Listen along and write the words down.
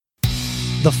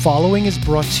The following is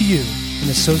brought to you in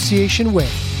association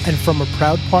with and from a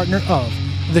proud partner of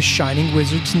the Shining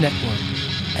Wizards Network.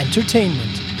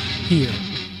 Entertainment here.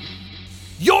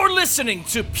 You're listening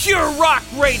to Pure Rock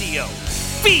Radio.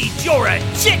 Feed your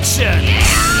addiction!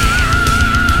 Yeah!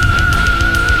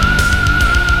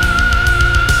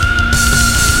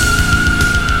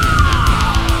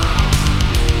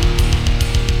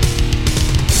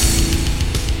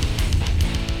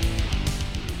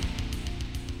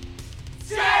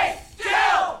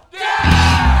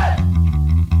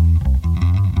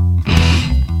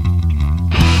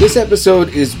 This episode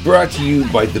is brought to you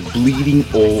by the Bleeding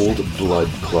Old Blood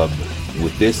Club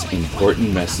with this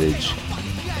important message.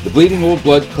 The Bleeding Old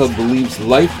Blood Club believes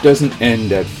life doesn't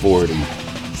end at 40.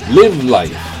 Live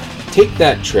life. Take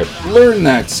that trip. Learn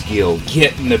that skill.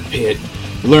 Get in the pit.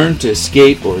 Learn to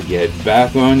skate or get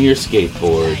back on your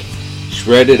skateboard.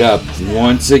 Shred it up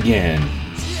once again.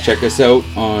 Check us out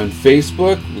on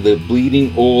Facebook, the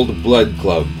Bleeding Old Blood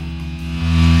Club.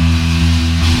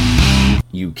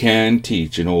 You can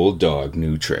teach an old dog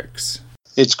new tricks.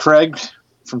 It's Craig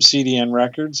from CDN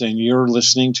Records, and you're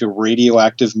listening to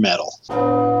Radioactive Metal.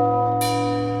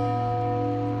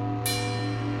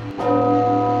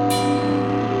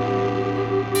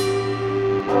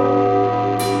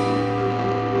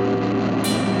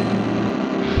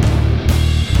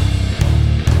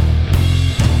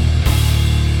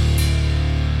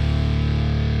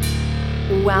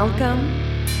 Welcome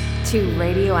to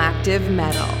Radioactive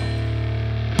Metal.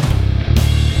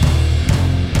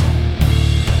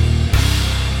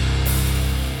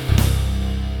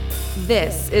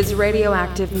 This is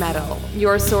Radioactive Metal,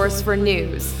 your source for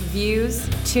news, views,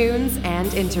 tunes,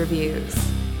 and interviews.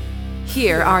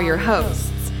 Here are your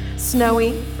hosts,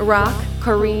 Snowy, Rock,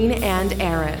 Corrine, and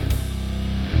Aaron.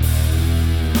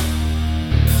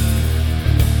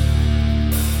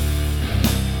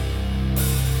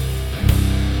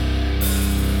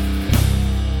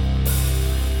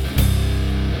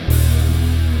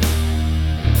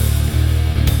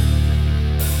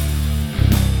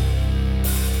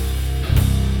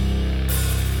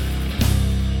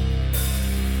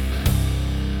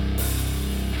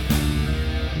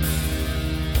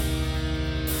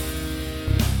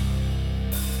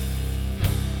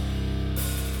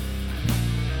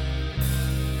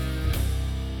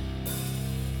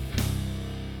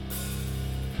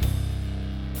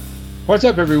 What's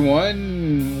up,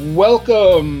 everyone?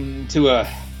 Welcome to a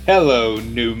Hello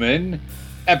Newman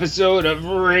episode of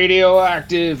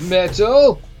Radioactive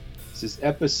Metal. This is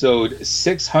episode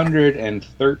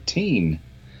 613.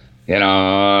 And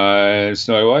I'm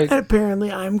Snowy White. And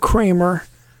apparently I'm Kramer.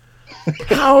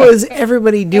 How is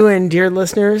everybody doing, dear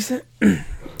listeners?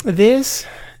 This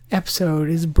episode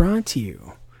is brought to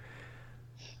you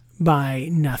by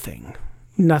nothing.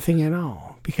 Nothing at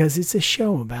all. Because it's a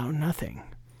show about nothing.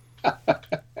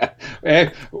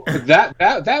 And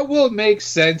that will make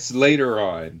sense later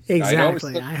on.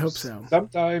 Exactly. I hope so.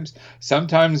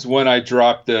 Sometimes when I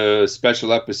drop the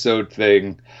special episode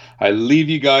thing, I leave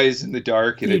you guys in the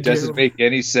dark, and it doesn't make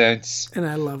any sense. And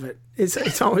I love it.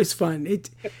 It's always fun.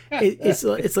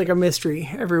 It's like a mystery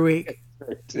every week.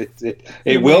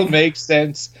 It will make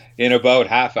sense in about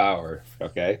half hour.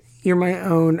 Okay. You're my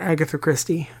own Agatha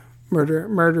Christie.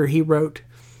 Murder he wrote.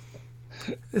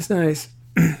 It's nice.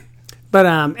 But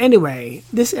anyway,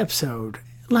 this episode,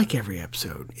 like every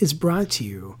episode, is brought to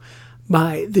you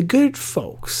by the good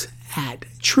folks at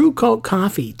True Cult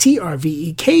Coffee,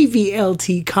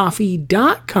 TRVEKVLT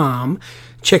Coffee.com.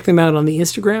 Check them out on the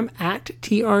Instagram at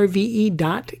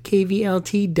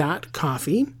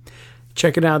TRVE.KVLT.coffee.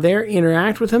 Check it out there,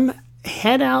 interact with them,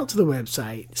 head out to the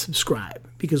website, subscribe.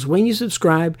 Because when you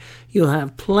subscribe, you'll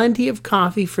have plenty of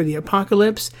coffee for the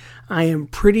apocalypse. I am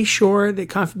pretty sure that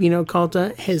Coffee Bean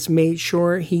Occulta has made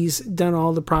sure he's done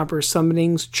all the proper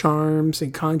summonings, charms,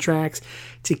 and contracts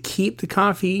to keep the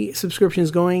coffee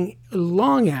subscriptions going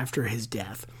long after his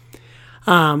death.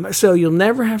 So you'll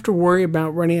never have to worry about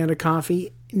running out of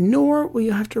coffee, nor will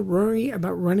you have to worry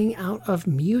about running out of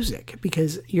music,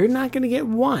 because you're not going to get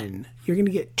one. You're going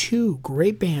to get two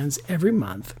great bands every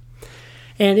month.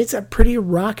 And it's a pretty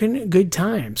rockin' good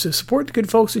time. So support the good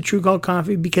folks at True Cult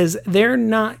Coffee, because they're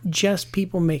not just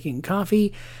people making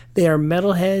coffee. They are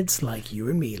metalheads like you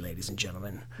and me, ladies and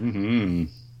gentlemen. Mm-hmm.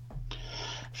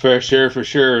 For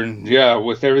sure. And yeah,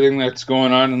 with everything that's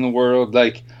going on in the world,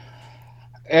 like,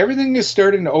 everything is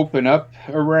starting to open up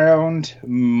around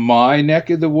my neck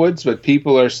of the woods, but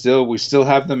we still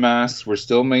have the masks. We're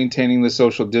still maintaining the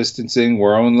social distancing.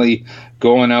 We're only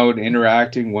going out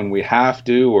interacting when we have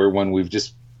to, or when we've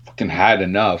just fucking had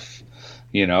enough,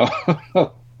 you know?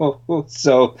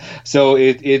 So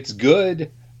it's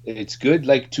good, it's good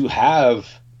like to have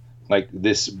like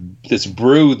this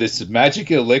brew, this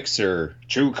magic elixir,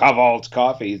 True Cobalt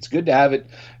coffee. It's good to have it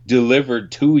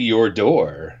delivered to your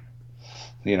door,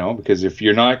 because if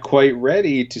you're not quite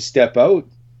ready to step out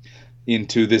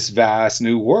into this vast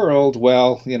new world,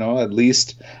 well, at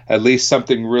least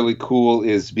something really cool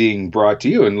is being brought to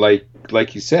you. And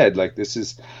like you said, like this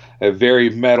is a very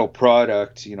metal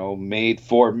product, made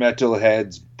for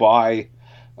metalheads by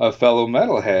a fellow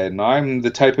metalhead. And I'm the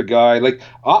type of guy, like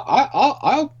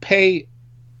I'll pay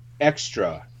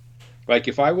extra. Like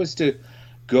if I was to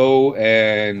go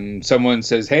and someone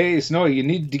says, "Hey, Snow, you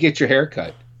need to get your hair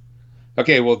cut."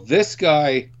 Okay, well, this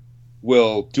guy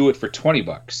will do it for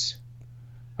 $20.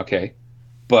 Okay,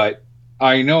 but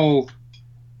I know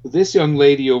this young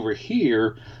lady over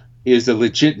here is a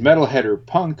legit metalhead or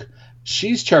punk.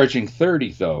 She's charging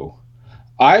 $30 though.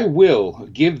 I will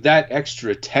give that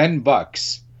extra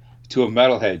 $10 to a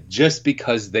metalhead just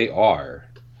because they are.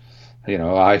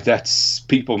 That's,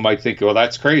 people might think, well,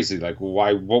 that's crazy. Like,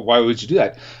 why would you do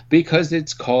that? Because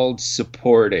it's called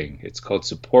supporting. It's called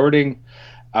supporting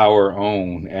our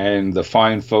own, and the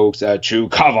fine folks at True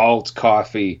Cobalt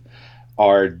Coffee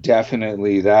are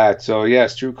definitely that. So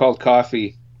yes,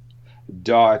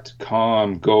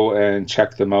 TrueCaltCoffee.com. Go and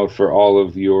check them out for all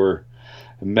of your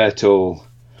metal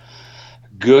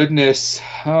goodness.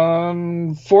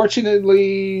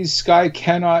 Fortunately, Sky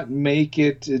cannot make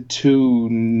it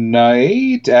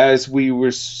tonight, as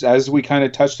we kind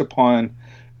of touched upon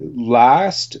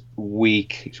last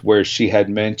week, where she had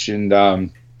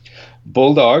mentioned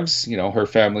Bulldogs,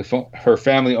 her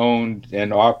family owned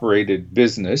and operated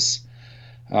business,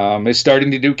 is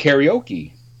starting to do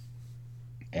karaoke.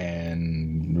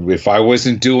 And if I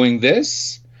wasn't doing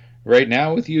this right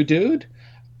now with you, dude,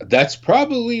 that's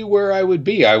probably where I would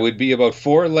be. I would be about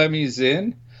 4 Lemmys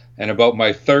in and about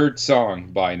my 3rd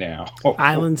song by now.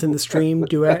 Islands in the Stream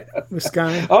duet with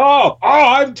Sky. Oh,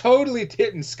 I'm totally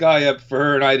hitting Sky up for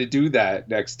her and I to do that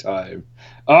next time.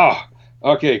 Oh,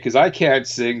 okay, because I can't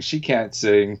sing, she can't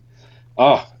sing.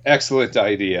 Oh, excellent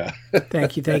idea.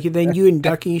 Thank you. Then you and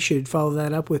Ducky should follow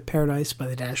that up with Paradise by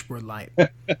the Dashboard Light.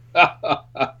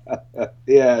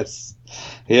 Yes.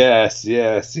 I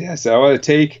want to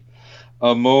take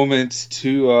a moment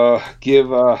to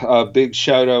give a big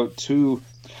shout out to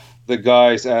the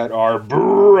guys at our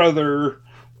brother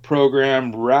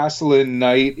program, Wrestling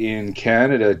Night in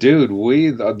Canada. Dude,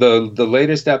 we the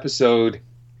latest episode,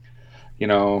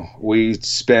 we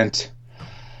spent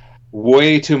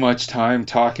way too much time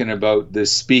talking about the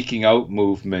speaking out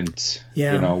movement,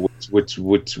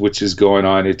 which is going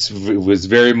on. It was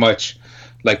very much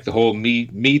like the whole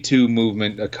Me Too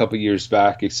movement a couple years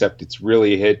back, except it's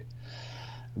really hit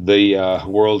the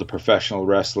world of professional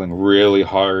wrestling really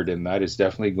hard, and that is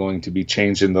definitely going to be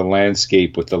changing the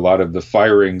landscape with a lot of the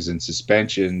firings and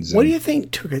suspensions. What do you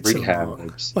think took it so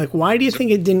long? Like, why do you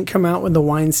think it didn't come out when the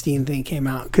Weinstein thing came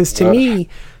out? Because to me,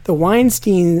 the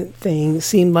Weinstein thing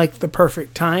seemed like the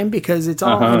perfect time, because it's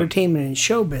all entertainment and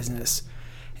show business,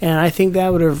 and I think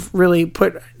that would have really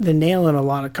put the nail in a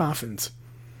lot of coffins.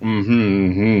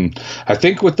 I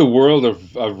think with the world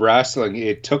of wrestling,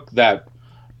 it took that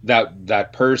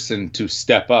person to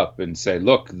step up and say,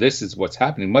 look, this is what's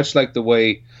happening. Much like the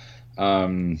way,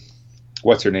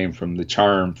 what's her name from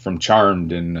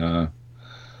Charmed, and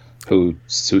who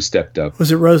stepped up?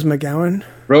 Was it Rose McGowan?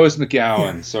 Rose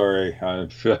McGowan. Yeah. Sorry,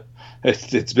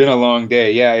 it's been a long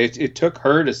day. Yeah, it took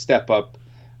her to step up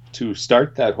to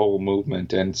start that whole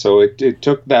movement, and so it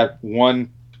took that one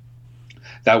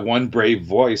brave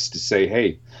voice to say,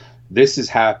 hey, this has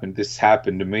happened. This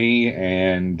happened to me,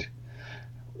 and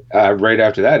right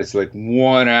after that, it's like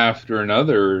one after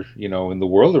another, in the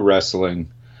world of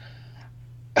wrestling,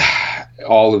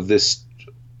 all of this,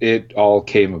 it all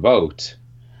came about,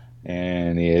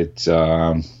 and it's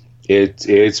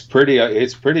pretty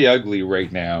ugly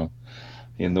right now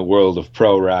in the world of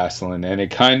pro wrestling, and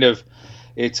it's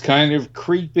kind of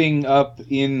creeping up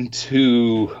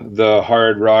into the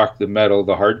hard rock, the metal,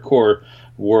 the hardcore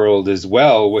world as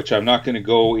well, which I'm not going to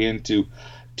go into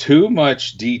too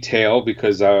much detail,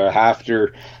 because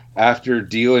after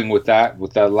dealing with that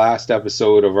last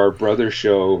episode of our brother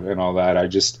show and all that,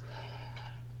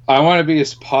 I want to be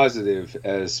as positive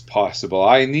as possible.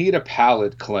 I need a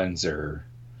palate cleanser,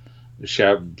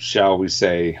 shall we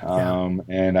say.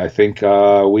 And I think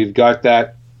we've got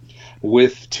that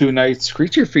with tonight's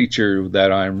creature feature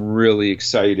that I'm really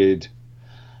excited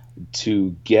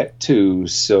to get to.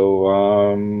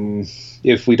 So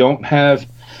if we don't have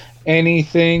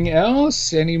anything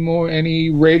else, any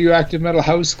radioactive metal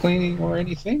house cleaning or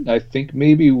anything, I think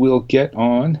maybe we'll get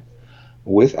on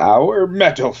with our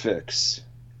metal fix.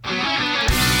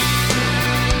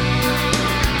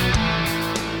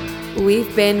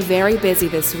 We've been very busy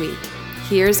this week.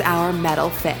 Here's our metal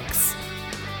fix.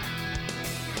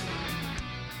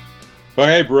 Oh,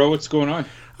 hey, bro, what's going on?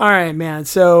 All right, man.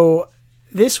 So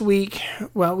this week,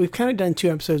 well, we've kind of done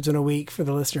 2 episodes in a week for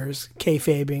the listeners.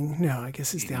 Kayfabing. No, I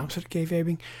guess it's the opposite of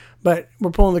kayfabing. But we're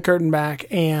pulling the curtain back,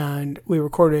 and we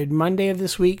recorded Monday of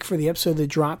this week for the episode that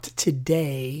dropped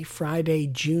today, Friday,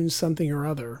 June something or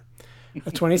other, the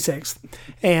 26th.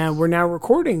 And we're now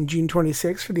recording June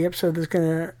 26th for the episode that's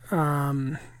going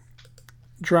to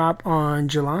drop on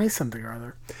July something or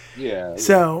other. Yeah.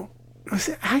 So,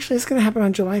 actually, it's going to happen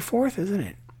on July 4th, isn't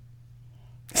it?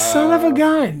 Son of a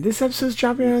gun. This episode's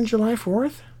dropping on July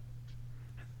 4th?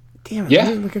 Damn it. Yeah. I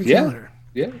didn't look at the calendar.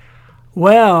 Yeah.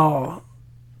 Well,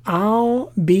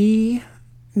 July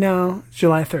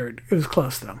 3rd. It was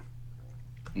close, though.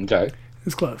 Okay. It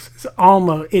was close.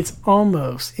 It's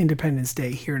almost Independence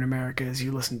Day here in America as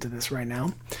you listen to this right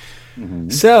now. Mm-hmm.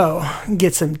 So,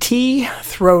 get some tea,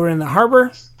 throw it in the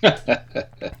harbor.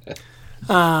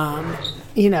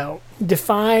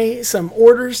 Defy some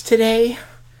orders today.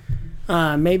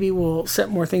 Maybe we'll set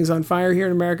more things on fire here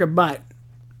in America, but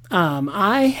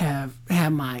I have had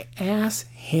my ass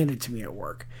handed to me at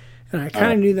work. And I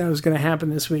kind of knew that was going to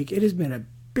happen this week. It has been a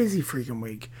busy freaking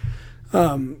week.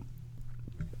 I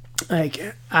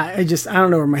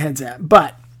don't know where my head's at.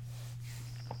 But,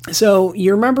 so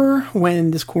you remember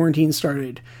when this quarantine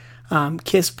started,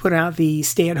 Kiss put out the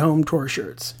stay-at-home tour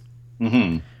shirts.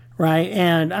 Mm-hmm. Right?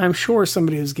 And I'm sure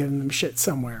somebody was giving them shit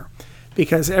somewhere.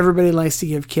 Because everybody likes to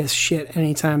give Kiss shit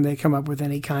anytime they come up with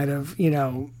any kind of,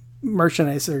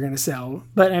 merchandise they're going to sell.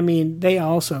 But, I mean, they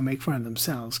also make fun of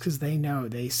themselves because they know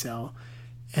they sell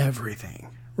everything,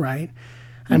 right?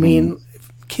 Mm-hmm. I mean,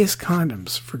 Kiss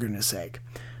condoms, for goodness sake.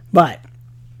 But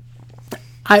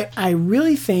I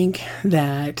really think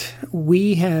that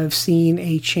we have seen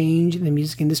a change in the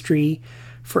music industry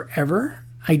forever.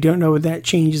 I don't know what that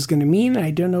change is going to mean.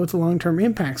 I don't know what the long-term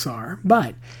impacts are.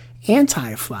 But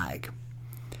Anti-Flag,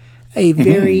 a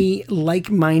very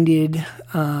like-minded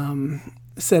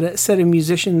set of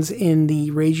musicians in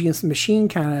the Rage Against the Machine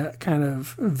kind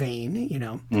of vein,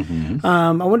 Mm-hmm.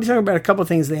 I want to talk about a couple of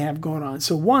things they have going on.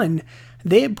 So one,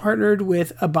 they had partnered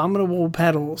with Abominable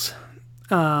Pedals,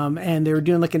 and they were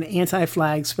doing like an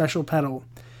Anti-Flag special pedal.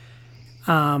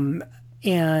 And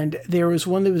there was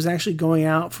one that was actually going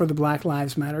out for the Black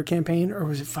Lives Matter campaign, or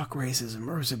was it Fuck Racism,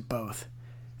 or was it both?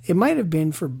 It might have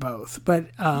been for both, but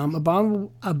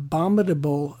Abominable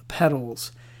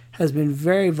Pedals has been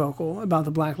very vocal about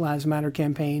the Black Lives Matter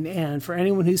campaign, and for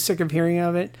anyone who's sick of hearing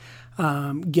of it,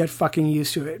 get fucking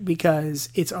used to it, because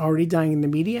it's already dying in the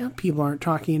media. People aren't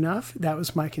talking enough. That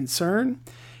was my concern,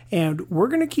 and we're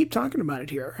going to keep talking about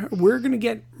it here. We're going to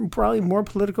get probably more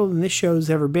political than this show's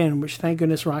ever been, which thank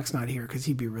goodness Rock's not here, because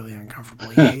he'd be really uncomfortable.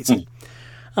 He hates it.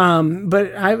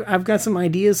 But I've got some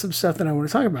ideas of stuff that I want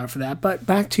to talk about for that. But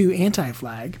back to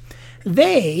Anti-Flag.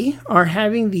 They are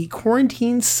having the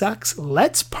Quarantine Sucks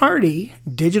Let's Party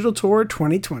Digital Tour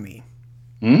 2020.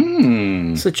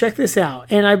 So check this out.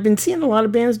 And I've been seeing a lot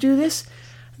of bands do this.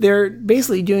 They're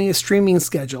basically doing a streaming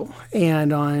schedule.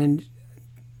 And on,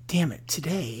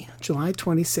 today, July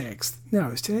 26th. No,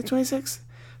 is today 26th?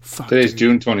 Fuck, today's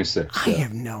June 26th. I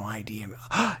have no idea.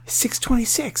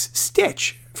 626.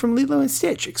 Stitch from Lilo and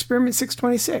Stitch. Experiment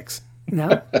 626.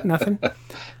 No, nothing.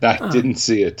 I didn't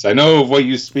see it. I know of what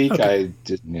you speak. Okay. I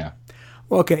didn't. Yeah.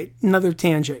 Well, okay. Another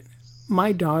tangent.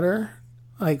 My daughter,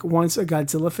 wants a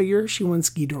Godzilla figure. She wants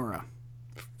Ghidorah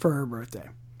for her birthday.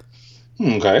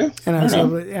 Okay. And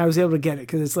I was able to get it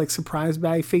because it's surprise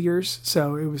bag figures,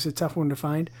 so it was a tough one to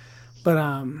find. But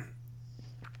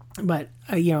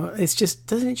it's just,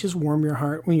 doesn't it just warm your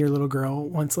heart when your little girl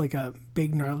wants a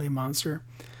big gnarly monster?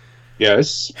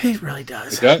 Yes. It really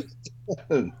does. It does.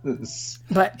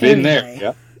 But been anyway, there.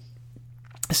 Yeah.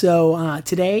 So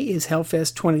today is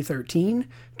Hellfest 2013.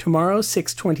 Tomorrow,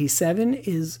 6/27,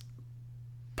 is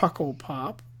Puckle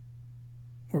Pop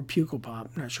or Puckle Pop,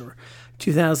 not sure.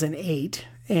 2008,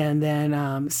 and then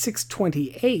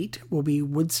 6/28 will be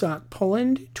Woodstock,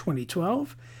 Poland,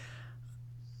 2012.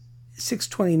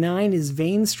 6/29 is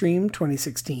Vainstream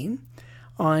 2016.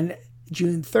 On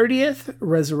June 30th,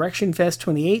 Resurrection Fest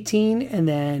 2018, and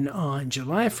then on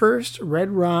July 1st,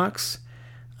 Red Rocks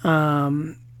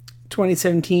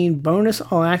 2017 bonus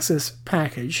all access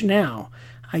package. Now,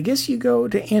 I guess you go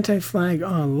to Anti-Flag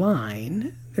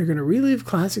online, they're going to relive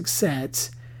classic sets,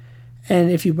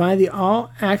 and if you buy the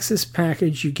all access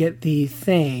package, you get the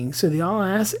thing. So the all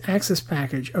access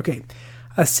package, okay,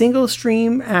 a single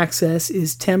stream access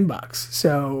is $10.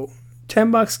 So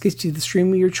 $10 gets you the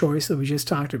stream of your choice that we just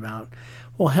talked about.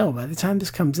 Well, hell, by the time this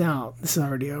comes out, this is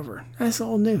already over. That's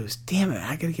old news. Damn it,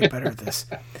 I gotta get better at this.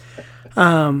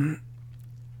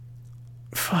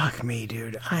 Fuck me,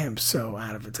 dude. I am so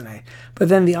out of it tonight. But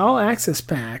then the All Access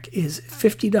Pack is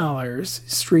 $50.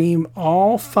 Stream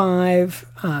all 5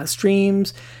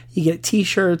 streams. You get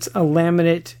T-shirts, a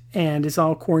laminate, and it's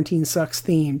all Quarantine Sucks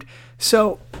themed.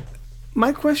 So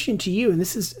my question to you, and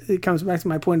it comes back to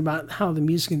my point about how the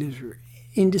music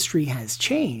industry has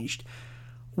changed.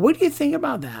 What do you think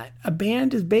about that? A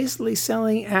band is basically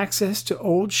selling access to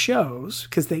old shows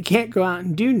because they can't go out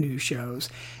and do new shows,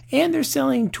 and they're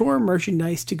selling tour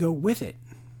merchandise to go with it.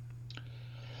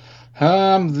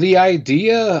 The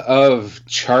idea of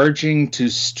charging to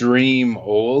stream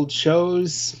old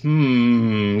shows,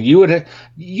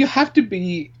 you have to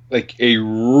be like a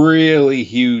really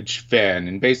huge fan,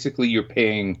 and basically you're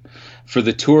paying for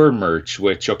the tour merch,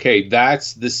 which, okay,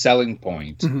 that's the selling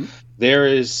point. Mm-hmm. There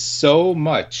is so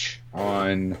much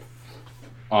on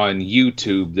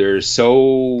YouTube. There's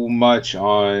so much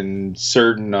on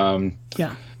certain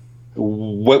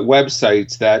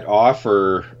websites that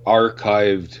offer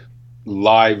archived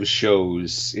live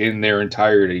shows in their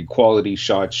entirety, quality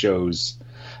shot shows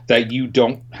that you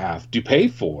don't have to pay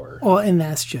for. Well, and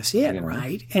that's just it,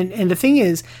 right? And the thing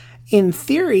is, in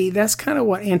theory, that's kind of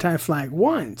what Anti-Flag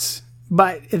wants.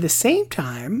 But at the same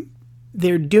time,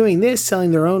 they're doing this,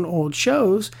 selling their own old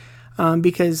shows,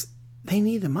 because they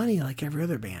need the money like every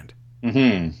other band,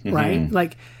 right?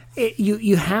 Like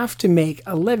you have to make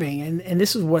a living, and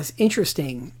this is what's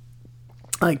interesting.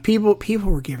 Like people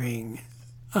were giving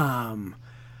Tom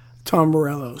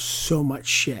Morello so much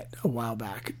shit a while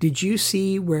back. Did you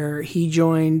see where he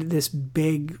joined this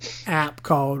big app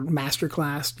called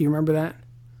Masterclass? Do you remember that?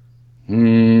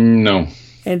 No.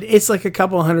 And it's like a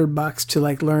couple $100 to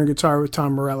like learn guitar with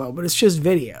Tom Morello, but it's just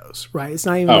videos, right? It's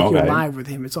not even like you're live with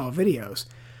him. It's all videos.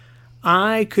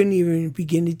 I couldn't even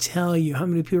begin to tell you how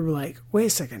many people were like, wait a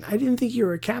second, I didn't think you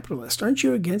were a capitalist. Aren't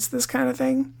you against this kind of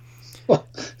thing? Well,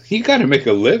 you got to make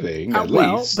a living at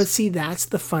least. But see, that's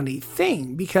the funny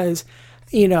thing because,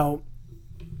 and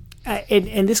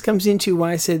this comes into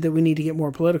why I said that we need to get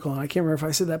more political. And I can't remember if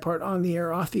I said that part on the air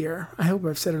or off the air. I hope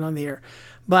I've said it on the air.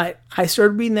 But I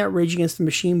started reading that Rage Against the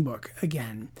Machine book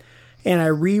again. And I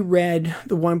reread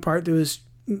the one part that was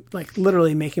like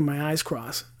literally making my eyes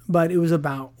cross. But it was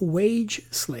about wage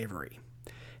slavery.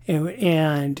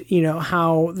 And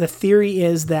how the theory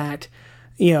is that,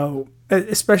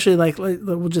 especially like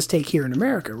we'll just take here in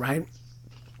America, right?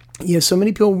 You have so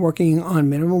many people working on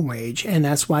minimum wage, and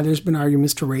that's why there's been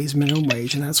arguments to raise minimum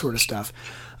wage and that sort of stuff.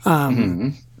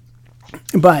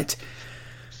 But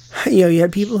you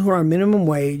have people who are on minimum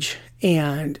wage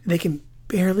and they can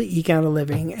barely eke out a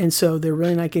living, and so they're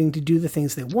really not getting to do the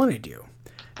things they want to do.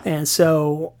 And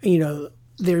so,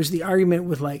 there's the argument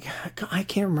with like, I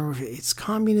can't remember if it's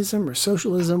communism or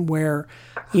socialism where,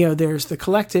 there's the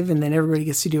collective and then everybody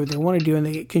gets to do what they want to do and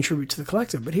they contribute to the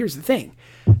collective. But here's the thing.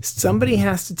 Somebody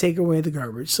has to take away the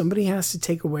garbage. Somebody has to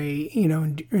take away,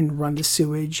 and run the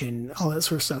sewage and all that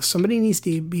sort of stuff. Somebody needs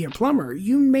to be a plumber.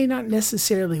 You may not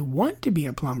necessarily want to be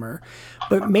a plumber,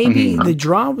 but maybe the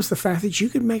draw was the fact that you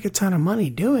could make a ton of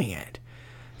money doing it,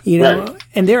 right.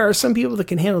 And there are some people that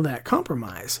can handle that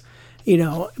compromise.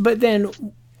 But then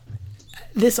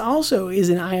this also is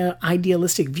an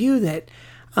idealistic view that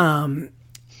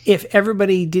if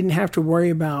everybody didn't have to worry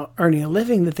about earning a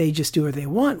living, that they just do what they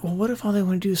want. Well, what if all they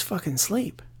want to do is fucking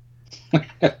sleep?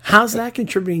 How's that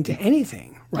contributing to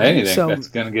anything? Right? Anything that's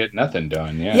going to get nothing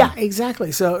done. Yeah. Yeah,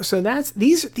 exactly. So that's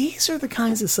these are the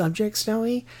kinds of subjects,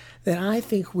 Snowy, that I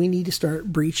think we need to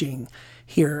start breaching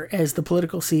here as the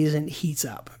political season heats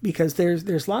up, because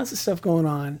there's lots of stuff going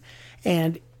on,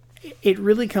 and it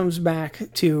really comes back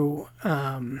to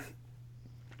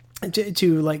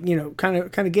like, kind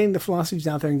of getting the philosophies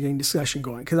out there and getting discussion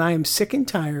going. Because I am sick and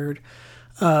tired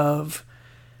of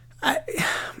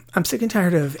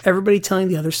everybody telling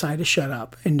the other side to shut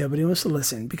up and nobody wants to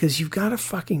listen, because you've got to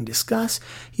fucking discuss,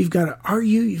 you've got to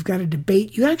argue, you've got to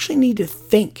debate. You actually need to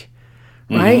think,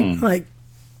 right? Like,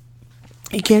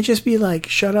 you can't just be like,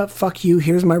 shut up, fuck you,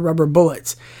 here's my rubber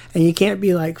bullets. And you can't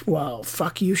be like, well,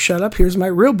 fuck you, shut up, here's my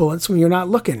real bullets, when you're not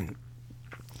looking.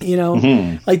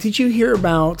 Like, did you hear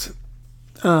about,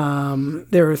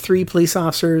 there were 3 police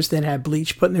officers that had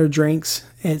bleach put in their drinks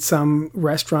at some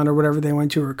restaurant or whatever they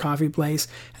went to, or a coffee place,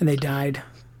 and they died?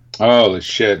 Oh,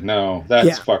 shit, no.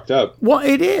 That's fucked up. Well,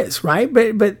 it is, right?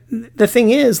 But the thing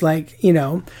is, like,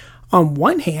 on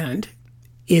one hand,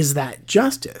 is that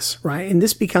justice, right? And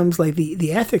this becomes like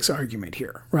the ethics argument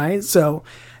here, right? So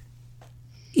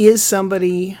is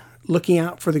somebody looking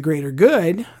out for the greater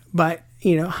good, but,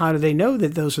 how do they know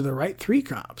that those are the right 3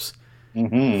 cops?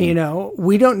 You know,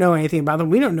 we don't know anything about them.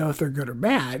 We don't know if they're good or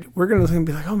bad. We're going to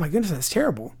be like, oh my goodness, that's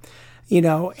terrible. You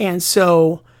know, and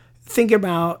so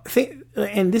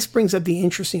and this brings up the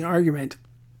interesting argument.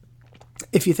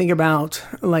 If you think about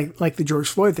like the George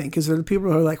Floyd thing, because there are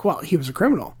people who are like, well, he was a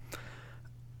criminal.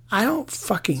 I don't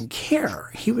fucking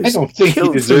care. He was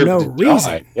killed for no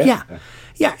reason. Yeah.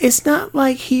 It's not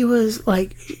like he was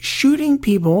like shooting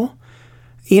people,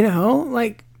 you know,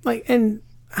 like, and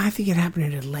I think it happened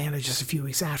in Atlanta just a few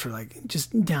weeks after, like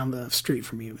just down the street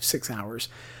from you, 6 hours.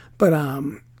 But,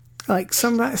 like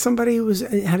somebody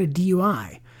had a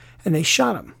DUI and they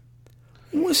shot him.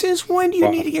 Well, since when do you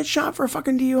need to get shot for a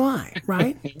fucking DUI?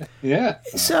 Right? Yeah.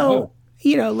 So,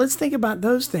 you know, let's think about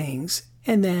those things.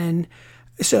 And then,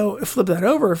 so flip that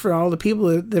over for all the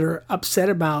people that are upset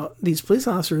about these police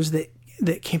officers that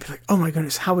can't be like, oh my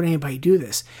goodness, how would anybody do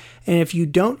this? And if you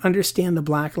don't understand the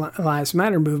Black Lives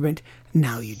Matter movement,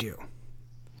 now you do.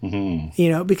 You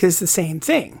know, because it's the same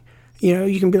thing. You know,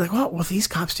 you can be like, well, these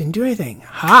cops didn't do anything.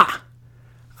 Ha!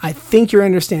 I think you're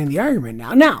understanding the argument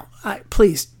now. Now,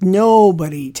 please,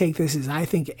 nobody take this as I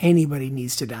think anybody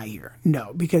needs to die here.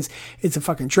 No, because it's a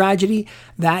fucking tragedy.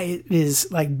 That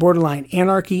is like borderline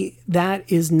anarchy.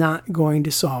 That is not going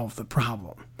to solve the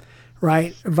problem,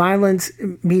 right? Violence,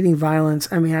 meeting violence.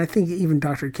 I mean, I think even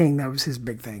Dr. King, that was his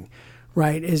big thing,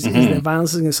 right? Is that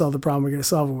violence isn't going to solve the problem. We're going to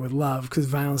solve it with love because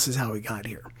violence is how we got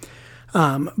here.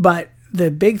 But the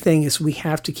big thing is we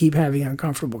have to keep having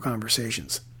uncomfortable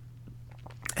conversations.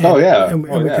 And, that's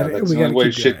the only way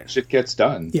shit gets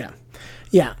done. Yeah.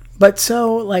 Yeah. But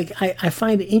so, like, I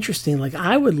find it interesting. Like,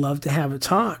 I would love to have a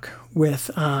talk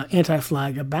with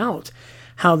Anti-Flag about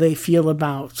how they feel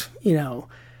about, you know,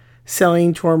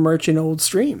 selling tour merch in old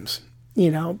streams, you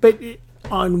know. But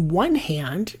on one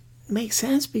hand, it makes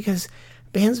sense because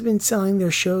bands have been selling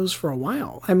their shows for a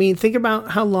while. I mean, think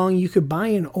about how long you could buy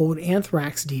an old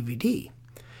Anthrax DVD.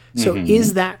 So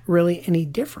is that really any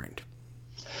different?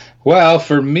 Well,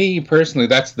 for me personally,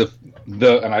 that's the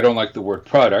and I don't like the word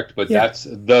product, but that's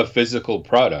the physical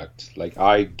product. Like,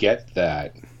 I get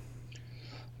that.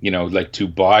 You know, like to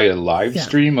buy a live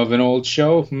stream of an old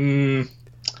show, you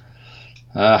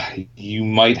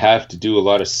might have to do a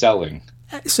lot of selling.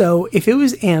 So if it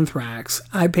was Anthrax,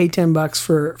 I'd pay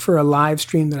 $10 for a live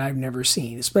stream that I've never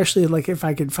seen, especially like if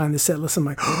I could find the set list. I'm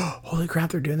like, oh, holy crap,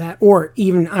 they're doing that. Or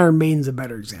even Iron Maiden's a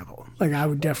better example. Like, I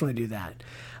would definitely do that.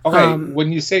 Okay,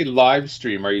 when you say live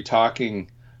stream, are you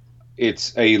talking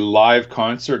it's a live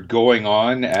concert going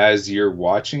on as you're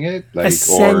watching it? Like,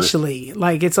 essentially,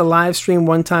 like it's a live stream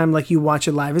one time, like you watch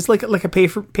it live. It's like a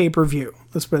pay-per-view.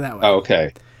 Let's put it that way. Oh,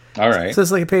 okay. All right. So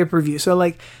it's like a pay-per-view. So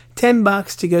like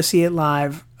 $10 to go see it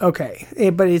live.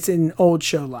 Okay. But it's an old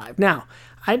show live. Now,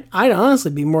 I'd honestly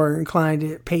be more inclined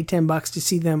to pay $10 to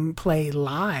see them play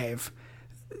live,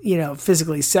 you know,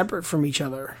 physically separate from each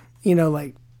other, you know,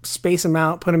 like space them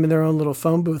out, put them in their own little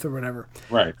phone booth or whatever.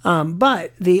 Right.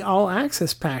 But the all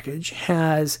access package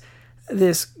has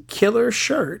this killer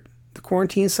shirt, the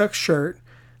Quarantine Sucks shirt,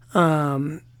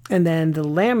 and then the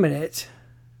laminate.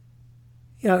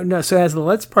 So it has the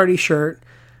Let's Party shirt,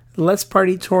 the Let's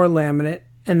Party tour laminate,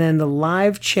 and then the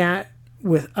live chat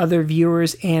with other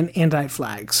viewers and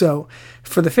Anti-Flag. So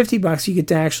for the $50, you get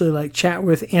to actually like chat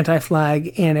with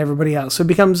Anti-Flag and everybody else. So it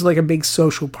becomes like a big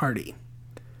social party.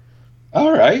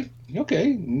 All right.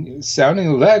 Okay.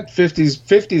 Sounding like that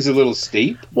 50's a little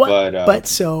steep, but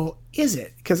so is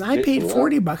it? Because I paid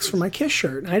 $40 for my Kiss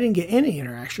shirt and I didn't get any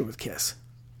interaction with Kiss.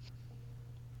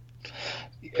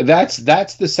 That's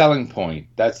the selling point.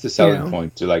 That's the selling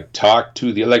point, to like talk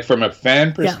to the, like, from a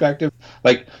fan perspective.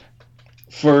 Like,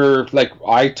 for like,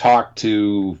 I talk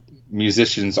to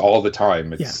musicians all the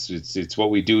time. It's what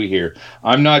we do here.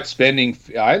 I'm not spending.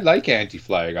 I like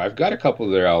Anti-Flag. I've got a couple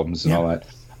of their albums and all that.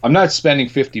 I'm not spending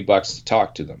 $50 to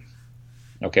talk to them.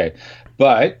 Okay.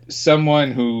 But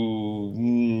someone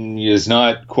who is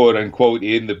not quote unquote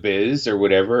in the biz or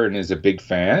whatever and is a big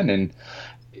fan, and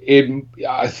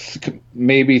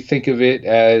maybe think of it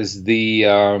as the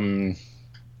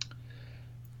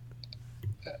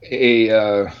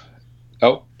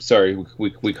sorry,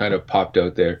 we kind of popped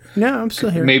out there. No, I'm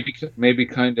still here. Maybe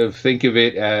kind of think of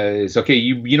it as, okay,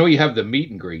 you have the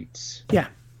meet and greets. Yeah.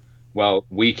 Well,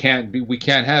 we can't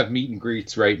have meet and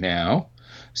greets right now,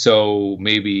 so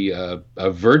maybe a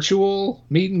virtual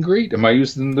meet and greet. Am I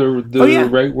using the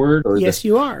right word? Or yes,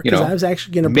 you are. Because I was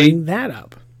actually going to bring that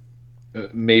up.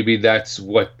 Maybe that's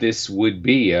what this would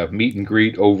be, a meet and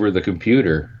greet over the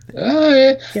computer.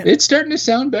 It's starting to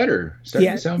sound better.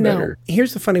 Better.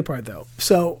 Here's the funny part, though.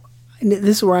 So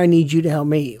this is where I need you to help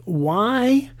me.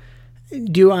 Why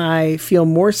do I feel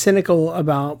more cynical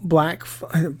about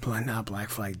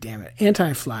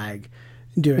Anti-Flag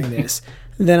doing this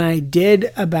than I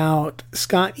did about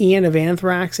Scott Ian of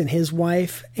Anthrax and his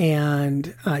wife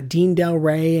and Dean Del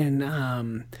Rey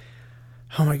and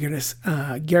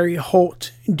Gary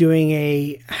Holt doing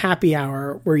a happy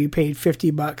hour where you paid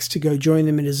 $50 to go join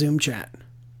them in a Zoom chat.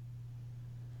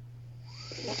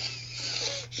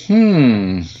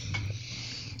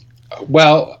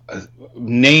 Well,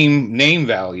 name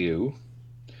value.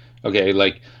 Okay,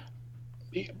 like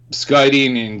Scott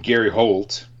Ian and Gary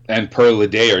Holt and Pearl a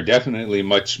Day are definitely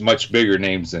much bigger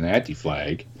names than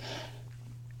Anti-Flag.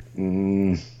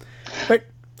 But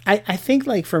I think,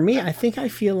 like, for me, I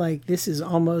feel like this is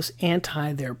almost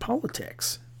anti their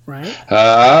politics, right?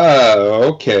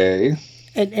 Okay.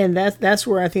 And that's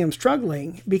where I think I'm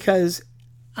struggling, because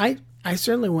I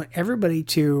certainly want everybody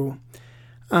to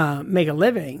make a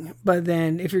living, but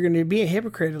then if you're going to be a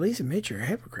hypocrite, at least admit you're a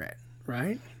hypocrite,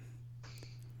 right?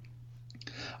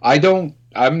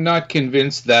 I'm not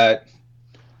convinced that,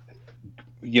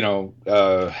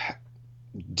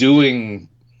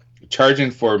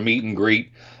 charging for a meet and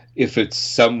greet, if it's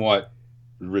somewhat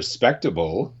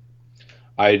respectable,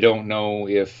 I don't know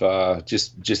if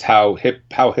just how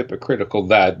hypocritical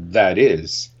that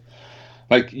is.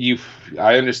 Like,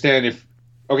 I understand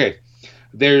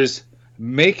there's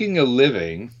making a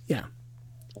living. Yeah.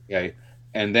 Okay.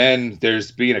 And then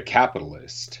there's being a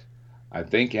capitalist. I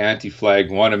think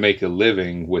Anti-Flag want to make a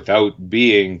living without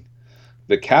being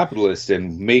the capitalist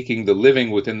and making the living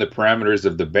within the parameters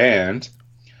of the band.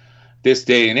 This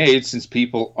day and age, since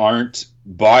people aren't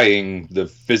buying the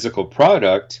physical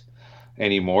product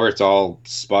anymore, it's all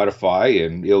Spotify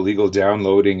and illegal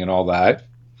downloading and all that.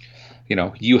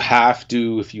 You have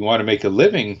to, if you want to make a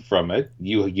living from it,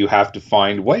 you have to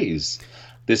find ways.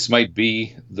 This might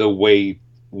be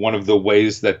one of the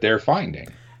ways that they're finding.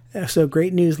 So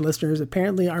great news, listeners.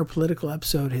 Apparently our political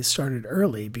episode has started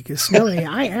early because, Snowy,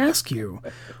 I ask you,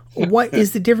 what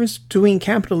is the difference between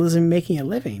capitalism and making a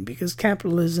living? Because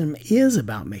capitalism is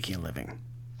about making a living.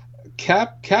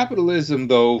 Capitalism,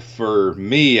 though, for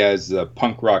me as a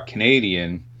punk rock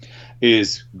Canadian,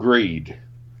 is greed.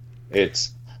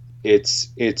 It's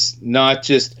not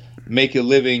just make a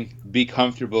living, be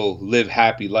comfortable, live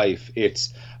happy life.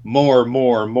 It's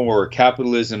more.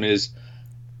 Capitalism is,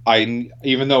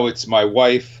 even though it's my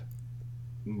wife,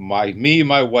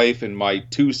 my wife, and my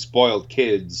 2 spoiled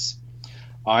kids,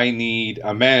 I need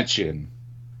a mansion,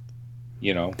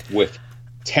 with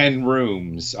 10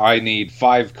 rooms. I need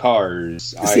 5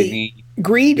 cars.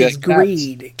 Greed is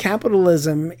greed.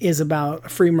 Capitalism is about a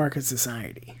free market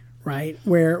society, right?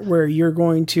 Where you're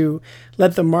going to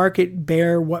let the market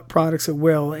bear what products it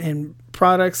will, and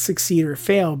products succeed or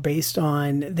fail based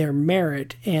on their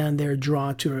merit and their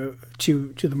draw to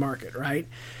the market, right?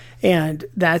 And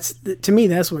to me,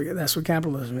 that's what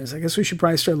capitalism is. I guess we should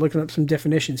probably start looking up some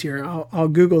definitions here. I'll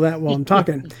Google that while I'm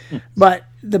talking. But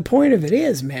the point of it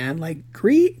is, man, like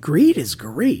greed is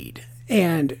greed.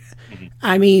 And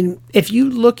I mean, if you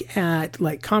look at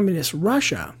like communist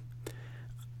Russia,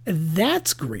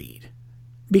 that's greed,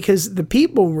 because the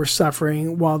people were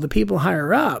suffering while the people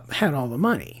higher up had all the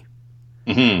money.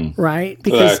 Mm-hmm. Right?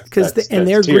 Because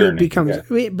their greed becomes,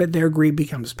 but their greed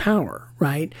becomes power,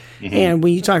 right? Mm-hmm. And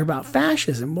when you talk about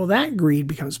fascism, well, that greed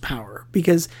becomes power,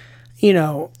 because,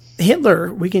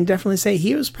 Hitler, we can definitely say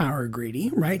he was power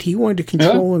greedy, right? He wanted to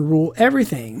control and rule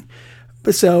everything.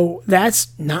 But so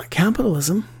that's not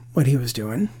capitalism, what he was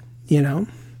doing, No,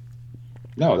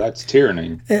 that's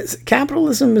tyranny.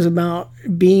 Capitalism is about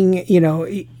being,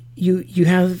 you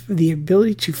have the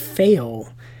ability to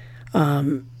fail,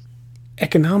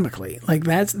 economically. Like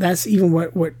that's even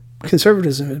what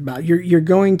conservatism is about. You're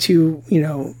going to,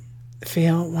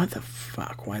 fail. What the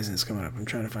fuck? Why isn't this coming up? I'm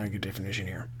trying to find a good definition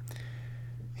here.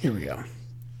 Here we go.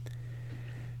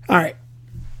 All right.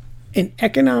 An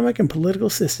economic and political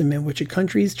system in which a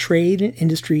country's trade and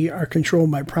industry are controlled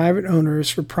by private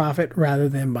owners for profit rather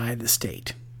than by the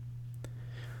state.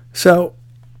 So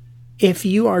if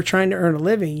you are trying to earn a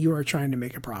living, you are trying to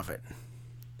make a profit.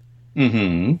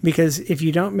 Mm-hmm. Because if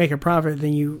you don't make a profit,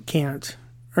 then you can't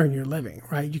earn your living,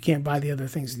 right? You can't buy the other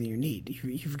things that you need.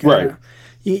 You've got to,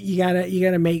 you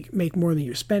gotta make more than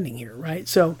you're spending here, right?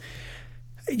 So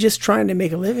just trying to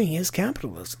make a living is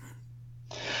capitalism.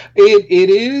 It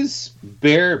is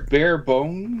bare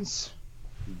bones,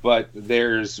 but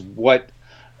there's what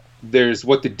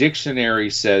the dictionary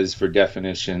says for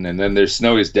definition, and then there's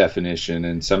Snowy's definition,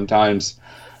 and sometimes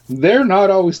they're not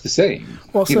always the same.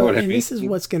 Well, this is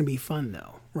what's going to be fun,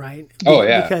 though, right? Oh,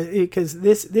 yeah. Because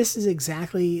this is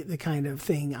exactly the kind of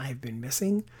thing I've been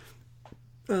missing.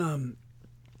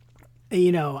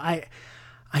 you know,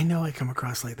 I know I come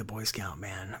across like the Boy Scout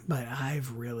man, but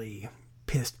I've really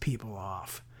pissed people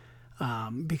off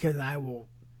because I will,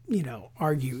 you know,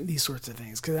 argue these sorts of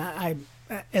things because I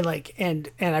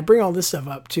bring all this stuff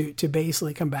up to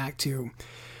basically come back to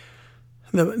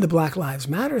the Black Lives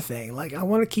Matter thing. Like, I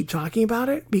want to keep talking about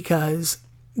it because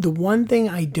the one thing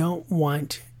I don't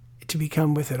want to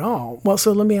become with it all. Well,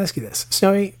 so let me ask you this,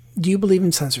 Snowy, do you believe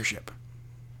in censorship?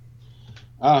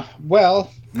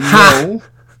 Well, no.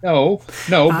 No,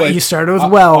 but you started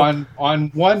with well.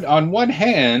 On one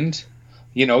hand,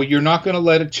 you know, you're not going to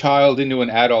let a child into an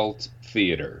adult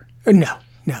theater. No.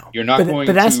 You're not going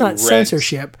to. But that's not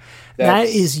censorship. That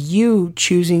is you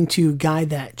choosing to guide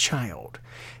that child.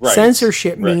 Right.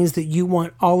 Censorship means that you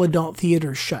want all adult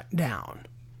theaters shut down.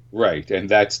 Right, and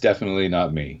that's definitely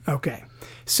not me. Okay.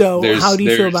 So how do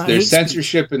you feel about there's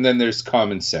censorship speech? And then there's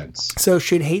common sense. So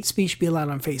should hate speech be allowed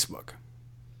on Facebook?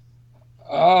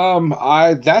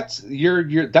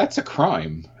 That's a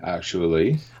crime,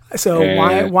 actually. So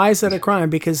why is that a crime?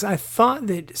 Because I thought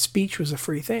that speech was a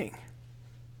free thing.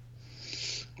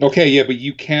 Okay, yeah, but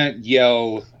you can't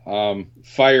yell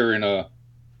fire in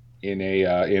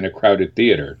a crowded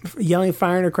theater. Yelling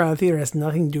fire in a crowded theater has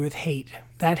nothing to do with hate.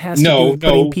 That has to do with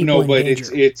putting people in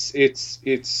danger.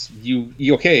 It's you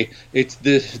okay. It's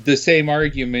the same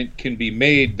argument can be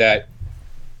made that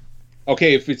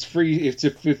okay, if it's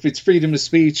freedom of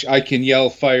speech, I can yell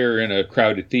fire in a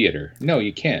crowded theater. No,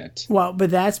 you can't. Well, but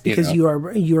that's because you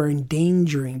are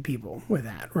endangering people with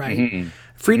that, right? Mm-hmm.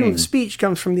 Freedom of speech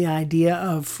comes from the idea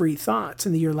of free thoughts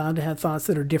and that you're allowed to have thoughts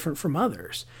that are different from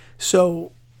others.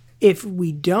 So if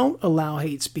we don't allow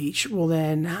hate speech, well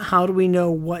then how do we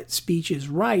know what speech is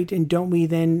right? And don't we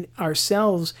then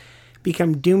ourselves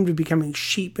become doomed to becoming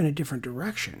sheep in a different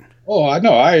direction? Oh, I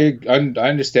know. I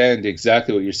understand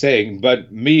exactly what you're saying,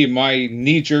 but my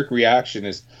knee-jerk reaction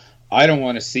is I don't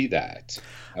want to see that.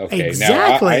 Okay,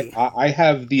 exactly. Now I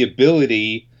have the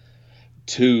ability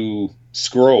to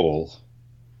scroll,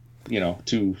 you know,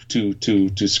 to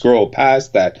scroll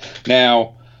past that.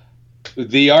 Now,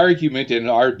 the argument and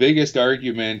our biggest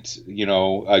argument, you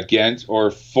know, against or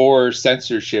for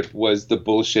censorship was the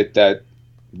bullshit that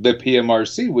the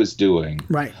PMRC was doing,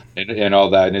 right, and all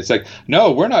that, and it's like,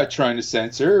 no, we're not trying to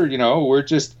censor, you know, we're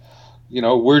just, you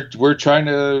know, we're trying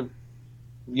to,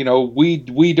 you know, we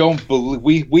don't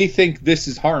believe, we think this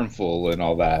is harmful and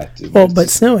all that. And well, but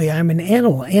Snowy, I'm an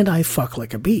animal and I fuck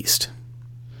like a beast.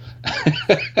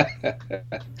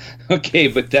 Okay,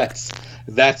 but that's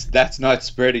not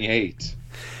spreading hate.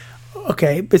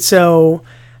 Okay, but so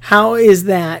how is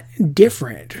that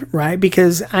different, right?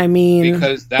 Because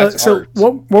because that's so art.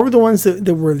 What were the ones that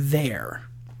were there,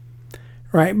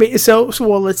 right? But so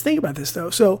well, let's think about this though.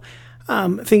 So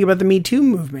think about the Me Too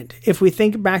movement. If we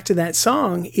think back to that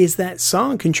song, is that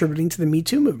song contributing to the Me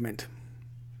Too movement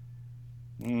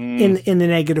in the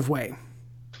negative way?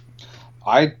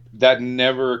 That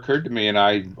never occurred to me, and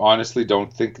I honestly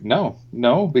don't think no,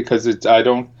 because it's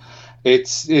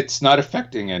not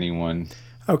affecting anyone.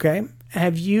 Okay.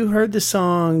 Have you heard the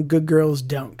song "Good Girls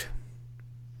Don't"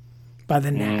 by the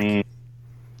Knack?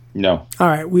 No. All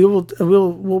right, we'll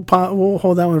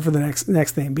hold that one for the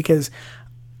next thing because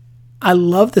I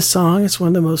love the song. It's one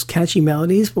of the most catchy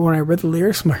melodies. But when I read the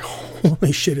lyrics, I'm like,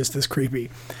 holy shit, is this creepy?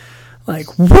 Like,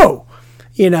 whoa,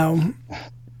 you know.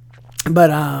 But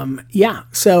yeah.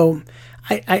 So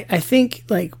I think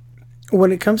like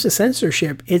when it comes to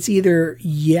censorship, it's either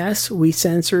yes, we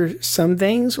censor some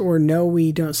things, or no,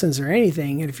 we don't censor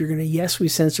anything. And if you're going to yes, we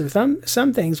censor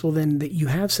some things, well, then that you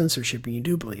have censorship and you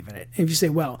do believe in it. And if you say,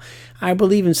 well, I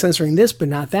believe in censoring this, but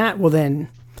not that, well, then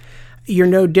you're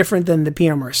no different than the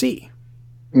PMRC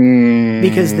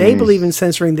because they believe in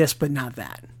censoring this, but not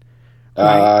that.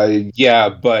 Right? Yeah,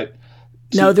 but.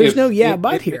 No, there's no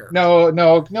but here. No,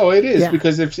 it is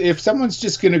because if someone's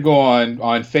just going to go on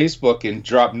Facebook and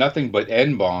drop nothing but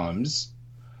N-bombs,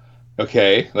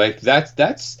 okay, like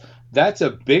that's a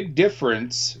big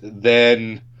difference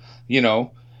than, you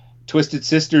know, Twisted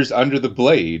Sisters Under the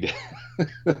Blade.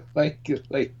 like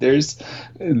there's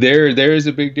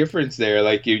a big difference there.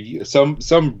 Like some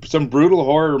brutal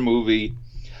horror movie,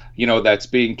 you know, that's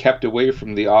being kept away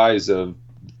from the eyes of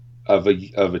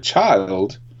a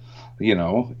child. You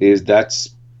know,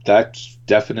 that's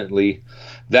definitely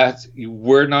that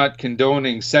we're not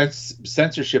condoning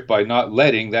censorship by not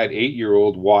letting that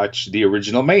 8-year-old watch the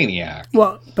original Maniac.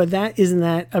 Well, but isn't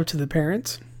that up to the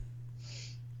parents?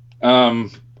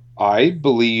 I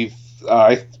believe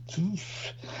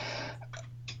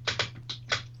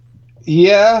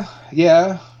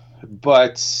yeah,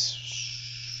 but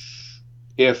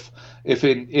if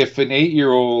an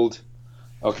 8-year-old,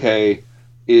 okay,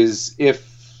 is if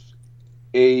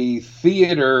a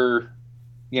theater,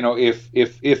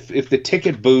 if the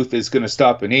ticket booth is going to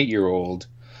stop an 8-year-old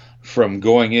from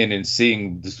going in and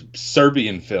seeing the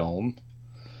Serbian film,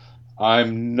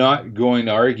 I'm not going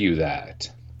to argue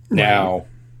that. Right. Now,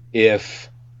 if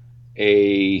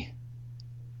a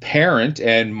parent,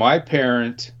 and my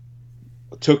parent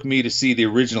took me to see the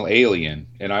original Alien,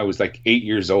 and I was like 8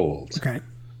 years old.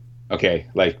 Okay,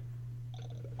 like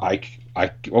I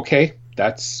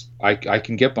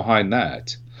can get behind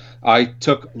that. I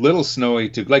took little Snowy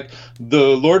to, like,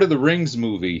 the Lord of the Rings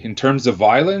movie in terms of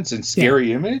violence and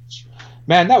scary image.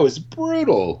 Man, that was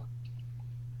brutal.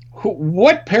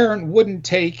 What parent wouldn't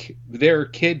take their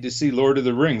kid to see Lord of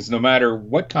the Rings, no matter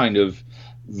what kind of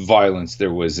violence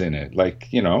there was in it? Like,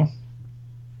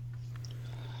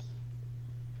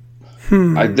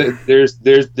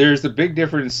 there's a big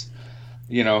difference,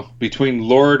 between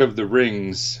Lord of the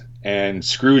Rings and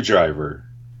Screwdriver.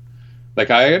 Like,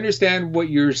 I understand what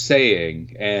you're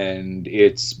saying, and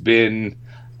it's been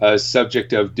a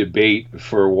subject of debate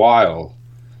for a while,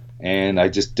 and I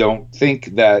just don't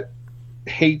think that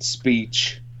hate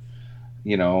speech,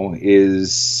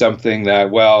 is something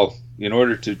that, well, in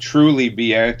order to truly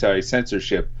be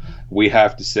anti-censorship, we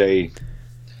have to say,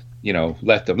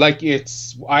 let them. Like,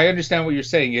 I understand what you're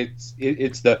saying.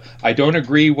 It's I don't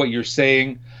agree what you're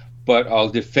saying, but I'll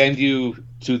defend you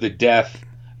to the death.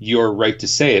 Your right to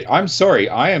say it. I'm sorry,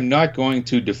 I am not going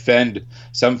to defend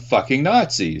some fucking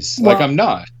Nazis. Well, like, I'm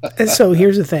not. So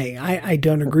here's the thing. I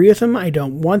don't agree with them. I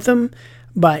don't want them,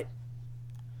 but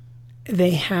they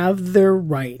have their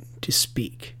right to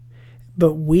speak.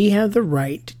 But we have the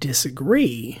right to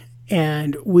disagree,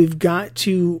 and we've got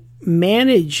to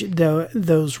manage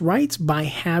those rights by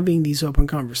having these open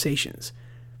conversations.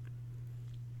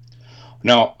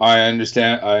 No, I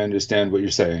understand what you're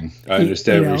saying. I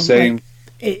understand what you're saying. Like,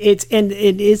 and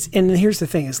here's the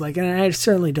thing, is like, and I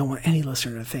certainly don't want any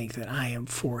listener to think that I am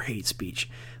for hate speech.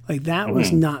 Like, that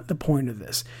was not the point of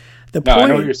this. The point, I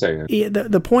know what you're saying.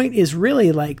 The point is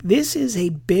really, like, this is a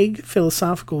big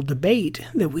philosophical debate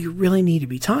that we really need to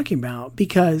be talking about,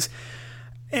 because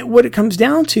what it comes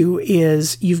down to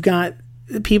is you've got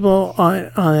people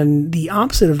on the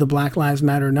opposite of the Black Lives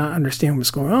Matter not understand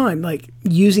what's going on, like,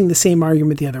 using the same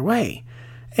argument the other way.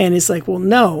 And it's like, well,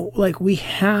 no, like, we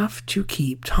have to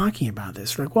keep talking about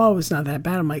this. Like, well, it's not that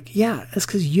bad. I'm like, yeah, that's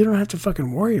because you don't have to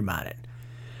fucking worry about it.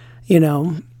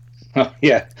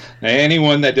 Yeah.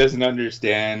 Anyone that doesn't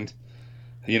understand,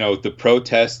 the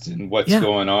protests and what's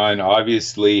going on,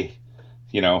 obviously,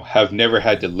 have never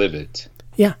had to live it.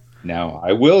 Yeah. Now,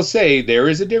 I will say there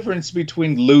is a difference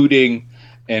between looting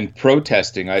and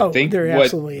protesting. I think there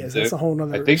absolutely is. That's a whole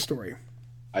other story.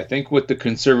 I think what the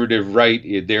conservative right,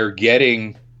 they're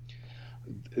getting,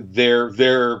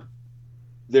 they're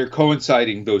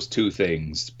coinciding those two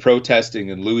things.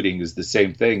 Protesting and looting is the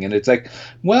same thing. And it's like,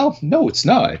 well, no, it's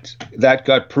not. That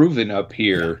got proven up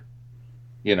here,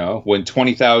 when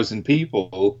 20,000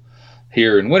 people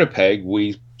here in Winnipeg,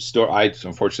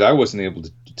 unfortunately, I wasn't able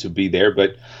to be there,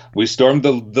 but we stormed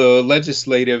the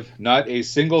legislative. Not a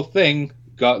single thing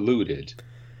got looted.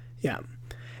 Yeah.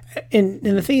 And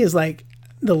the thing is, like,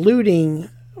 the looting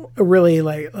really,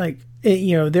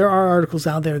 there are articles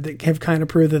out there that have kind of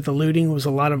proved that the looting was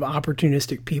a lot of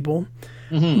opportunistic people.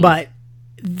 Mm-hmm. But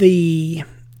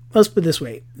let's put it this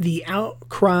way, the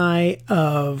outcry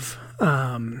of,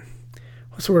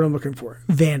 what's the word I'm looking for?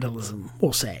 Vandalism,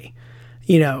 we'll say.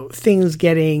 Things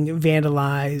getting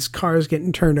vandalized, cars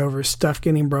getting turned over, stuff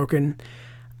getting broken.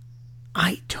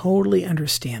 I totally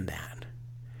understand that,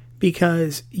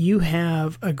 because you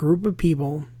have a group of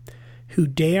people who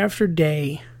day after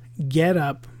day get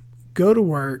up, go to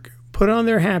work, put on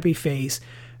their happy face,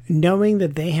 knowing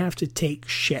that they have to take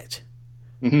shit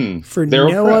for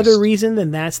no other reason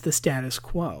than that's the status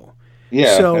quo.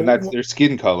 Yeah, and that's their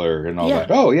skin color and all that.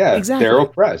 Oh, yeah, exactly. They're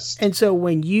oppressed. And so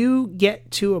when you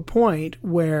get to a point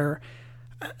where...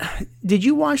 did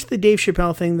you watch the Dave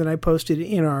Chappelle thing that I posted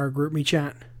in our GroupMe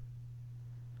chat?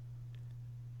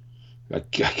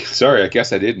 Sorry, I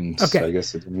guess I didn't. Okay. I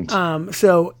guess I didn't.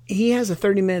 So he has a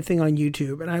 30-minute thing on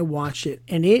YouTube, and I watched it,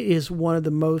 and it is one of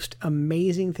the most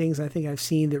amazing things I think I've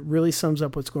seen that really sums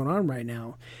up what's going on right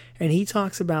now. And he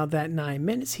talks about that 9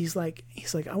 minutes. He's like,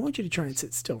 I want you to try and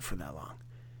sit still for that long.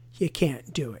 You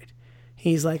can't do it.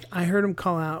 He's like, I heard him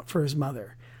call out for his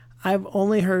mother. I've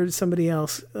only heard somebody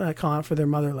else call out for their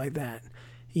mother like that.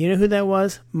 You know who that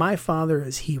was? My father,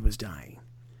 as he was dying.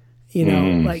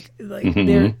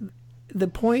 The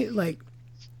point, like,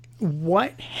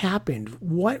 what happened,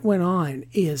 what went on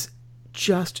is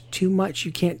just too much.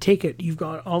 You can't take it. You've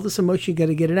got all this emotion, you got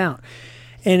to get it out.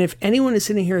 And if anyone is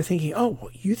sitting here thinking, oh,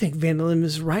 well, you think vandalism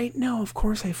is right? No, of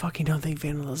course I fucking don't think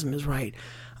vandalism is right.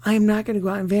 I am not going to go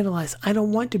out and vandalize. I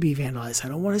don't want to be vandalized. I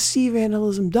don't want to see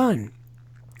vandalism done.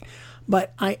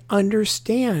 But I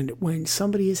understand when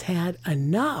somebody has had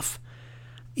enough,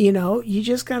 you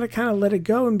just got to kind of let it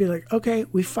go and be like, okay,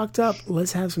 we fucked up.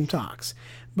 Let's have some talks.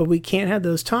 But we can't have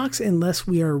those talks unless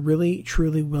we are really,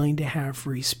 truly willing to have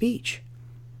free speech.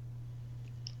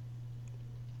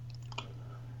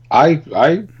 I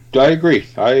agree.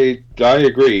 I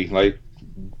agree. Like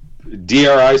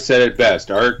DRI said it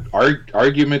best: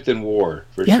 argument than war,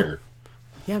 for sure.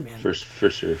 Yeah, man. For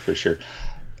sure.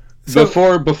 So,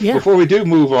 before we do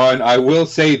move on, I will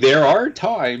say there are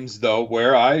times though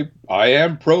where I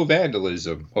am pro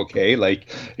vandalism. Okay, like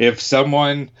if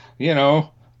someone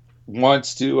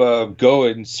wants to go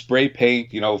and spray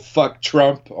paint fuck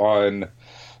Trump on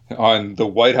the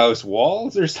White House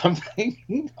walls or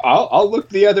something, I'll look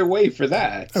the other way for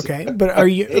that. Okay, but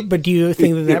But do you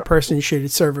think that person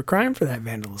should serve a crime for that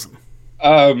vandalism?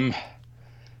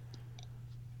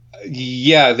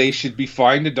 Yeah, they should be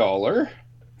fined $1.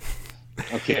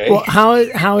 Okay. Well,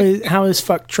 how is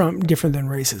fuck Trump different than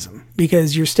racism?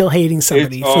 Because you're still hating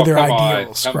somebody for their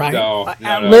ideals, right? No,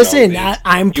 listen,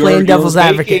 I'm playing devil's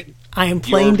advocate. I am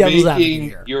playing devil's advocate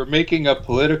here. You're making a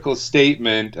political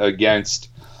statement against,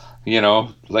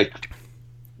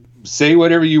 say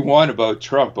whatever you want about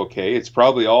Trump, okay? It's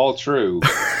probably all true.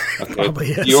 Okay?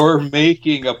 Probably is. You're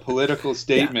making a political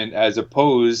statement as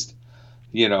opposed,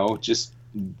 just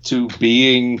to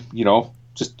being,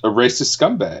 just a racist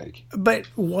scumbag. But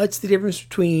what's the difference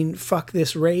between fuck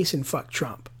this race and fuck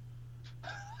Trump?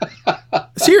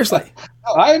 Seriously.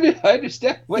 I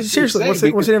understand what Seriously, you're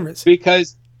saying. What's the difference?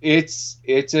 Because it's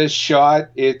a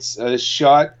shot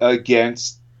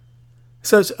against.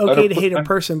 So it's okay to hate a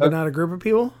person, but not a group of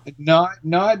people? Not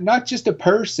just a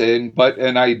person, but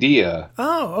an idea.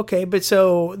 Oh, okay. But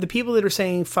so the people that are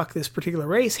saying fuck this particular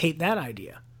race hate that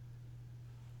idea.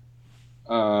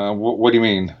 What do you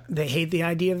mean? They hate the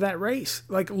idea of that race.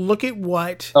 Like, look at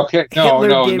what Hitler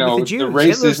did with the Jews. The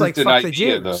race Hitler's isn't an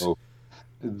idea, though.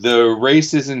 The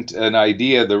race isn't an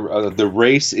idea. The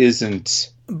race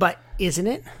isn't. But isn't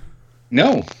it?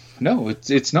 No,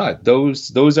 it's not.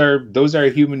 Those are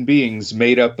human beings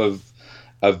made up of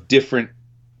different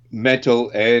mental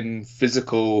and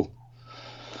physical.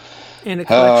 And a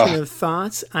collection of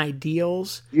thoughts,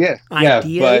 ideals,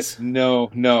 ideas. But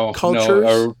no,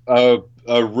 cultures. No.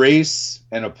 A race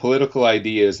and a political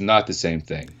idea is not the same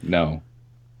thing. No.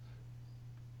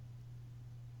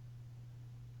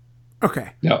 Okay.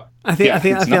 No. I think I'll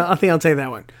take that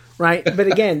one. Right. But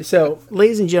again, so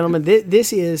ladies and gentlemen,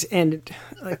 this is, and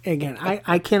again,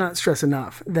 I cannot stress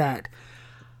enough that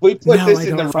we put this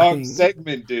in the wrong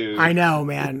segment, dude. I know,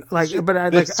 man.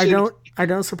 I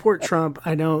don't support Trump.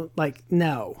 I don't and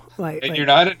you're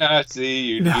not a Nazi.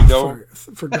 You don't.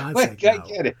 For God's sake, no. I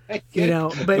get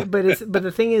it. But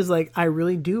the thing is, I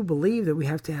really do believe that we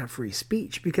have to have free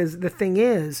speech, because the thing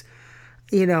is,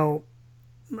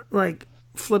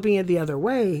 flipping it the other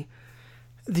way,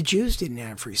 the Jews didn't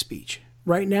have free speech.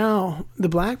 Right now, the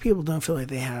black people don't feel like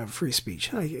they have free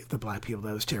speech. Like the black people,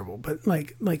 that was terrible. But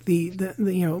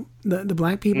the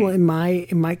black people in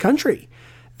my country,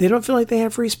 they don't feel like they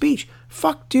have free speech.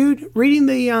 Fuck, dude. Reading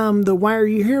the Why Are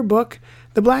You Here book,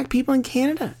 the black people in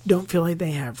Canada don't feel like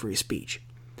they have free speech.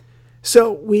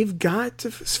 So we've got to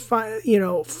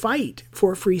fight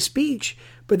for free speech.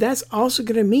 But that's also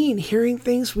going to mean hearing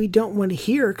things we don't want to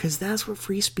hear, because that's what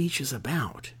free speech is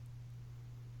about.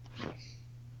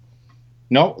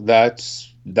 No,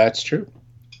 that's true.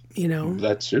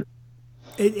 That's true.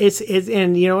 It's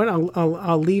and you know what?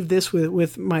 I'll leave this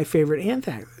with my favorite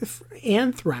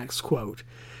Anthrax quote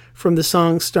from the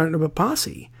song "Starting Up a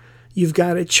Posse." You've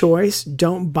got a choice.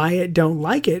 Don't buy it. Don't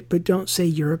like it. But don't say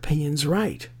your opinion's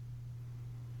right.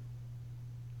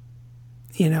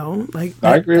 I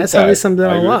agree that's with how they that. summed it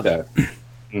all up.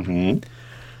 Mm-hmm.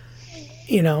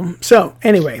 So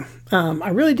anyway, I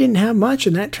really didn't have much,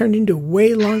 and that turned into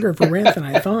way longer of a rant than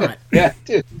I thought. Yeah,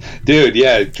 dude,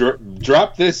 yeah.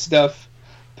 Drop this stuff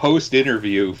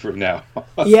post-interview from now.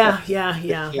 Yeah.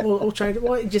 We'll try to.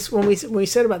 Well, just when we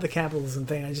said about the capitalism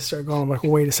thing, I just started going like,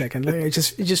 wait a second. It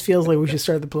just feels like we should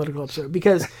start the political episode,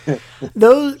 because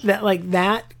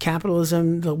that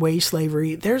capitalism, the wage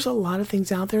slavery. There's a lot of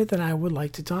things out there that I would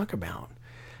like to talk about.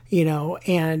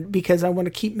 And because I want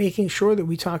to keep making sure that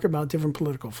we talk about different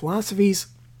political philosophies,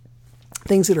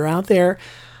 things that are out there.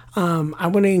 I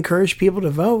want to encourage people to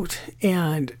vote.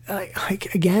 And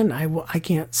I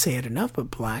can't say it enough,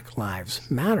 but Black Lives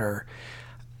Matter.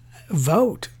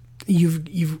 Vote.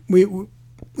 We've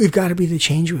got to be the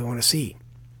change we want to see.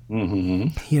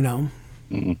 You know?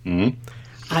 Mm-hmm.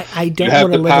 I don't You have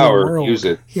want to the live power, in a world. use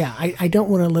it. Yeah, I don't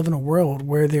want to live in a world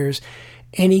where there's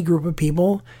any group of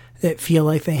people that feel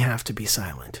like they have to be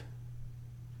silent.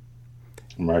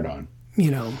 Right on.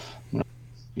 You know?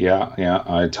 Yeah,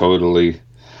 I totally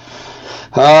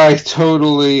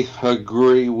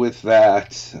agree with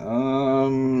that.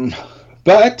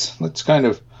 But let's kind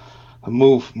of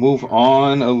move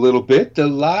on a little bit. The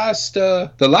last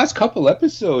couple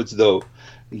episodes, though,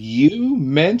 you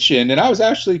mentioned, and I was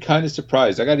actually kind of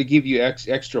surprised. I got to give you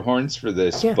extra horns for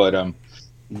this, but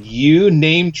you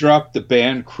name dropped the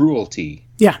band Cruelty.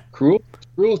 Yeah,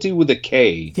 Cruelty with a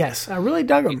K. Yes, I really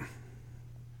dug them.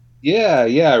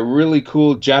 Yeah, really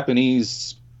cool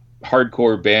Japanese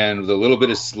hardcore band with a little bit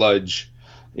of sludge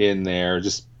in there.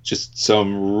 Just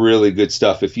some really good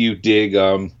stuff. If you dig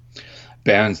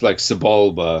bands like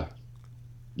Sebulba,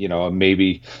 you know,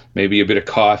 maybe a bit of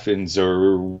Coffins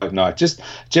or whatnot. Just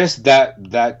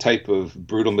that type of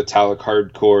brutal metallic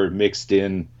hardcore mixed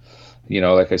in, you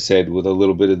know, like I said, with a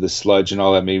little bit of the sludge and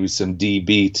all that, maybe some D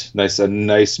beat, a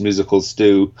nice musical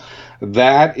stew.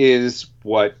 That is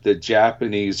what the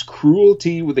Japanese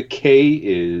Cruelty with a K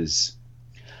is.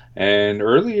 And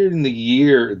earlier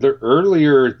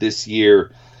this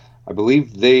year, I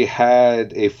believe they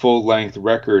had a full-length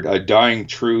record, A Dying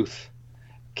Truth,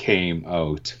 came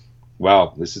out.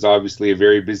 Wow, this is obviously a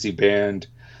very busy band,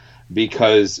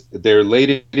 because their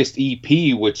latest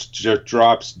EP, which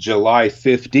drops July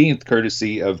 15th,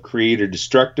 courtesy of Creator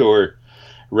Destructor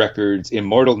Records,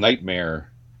 Immortal Nightmare,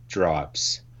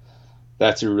 drops.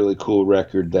 That's a really cool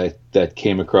record that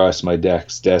came across my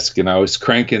desk, and I was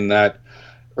cranking that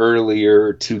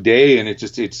earlier today, and it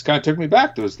just kind of took me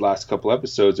back to those last couple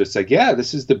episodes. It's like, yeah,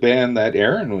 this is the band that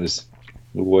Aaron was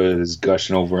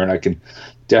gushing over, and I can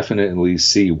definitely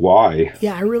see why.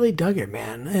 Yeah, I really dug it,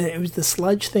 man. It was the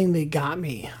sludge thing that got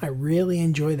me. I really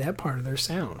enjoyed that part of their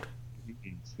sound.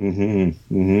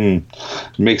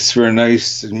 Makes for a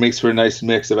nice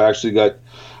mix. I've actually got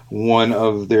one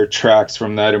of their tracks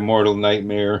from that Immortal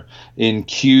Nightmare in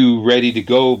queue ready to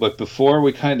go, but before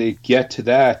we kind of get to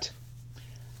that,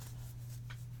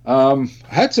 I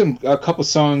had a couple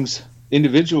songs,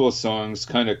 individual songs,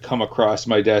 kind of come across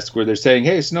my desk where they're saying,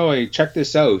 "Hey, Snowy, check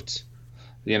this out.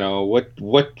 You know, what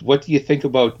do you think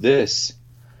about this?"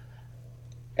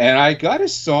 And I got a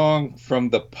song from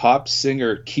the pop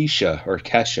singer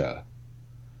Kesha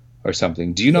or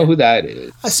something. Do you know who that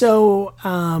is? So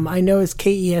I know it's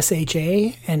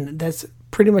Kesha, and that's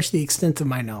pretty much the extent of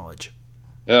my knowledge.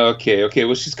 Okay.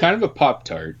 Well, she's kind of a pop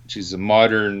tart. She's a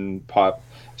modern pop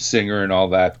singer and all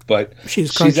that, but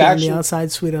she's crunchy on the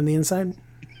outside, sweet on the inside.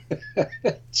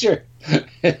 Sure.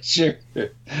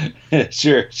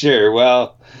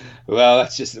 Well,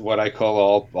 that's just what I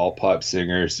call all pop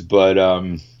singers.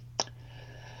 But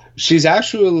she's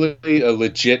actually a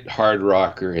legit hard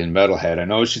rocker and metalhead. I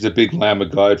know she's a big Lamb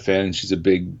of God fan. She's a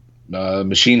big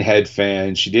Machine Head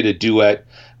fan. She did a duet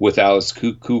with Alice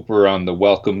Cooper on the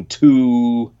Welcome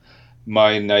to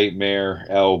My Nightmare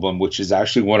album, which is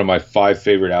actually one of my 5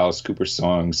 favorite Alice Cooper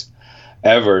songs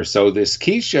ever. So this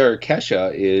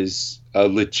Kesha is a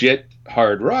legit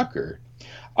hard rocker.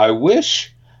 I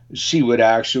wish she would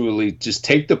actually just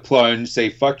take the plunge, say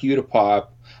fuck you to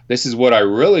pop. This is what I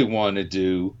really want to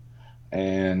do,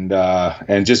 and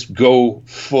just go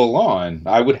full on.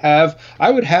 I would have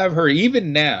her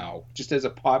even now, just as a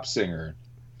pop singer.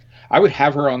 I would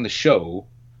have her on the show,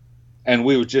 and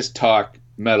we would just talk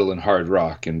metal and hard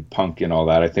rock and punk and all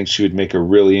that. I think she would make a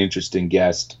really interesting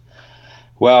guest.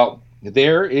 Well,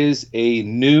 there is a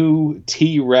new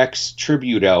T-Rex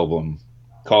tribute album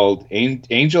called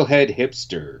Angelhead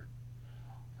Hipster.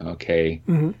 Okay.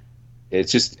 Mm-hmm.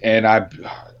 It's just, and I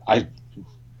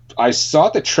saw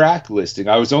the track listing.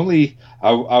 I was only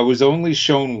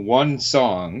shown one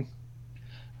song.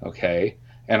 Okay.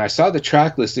 And I saw the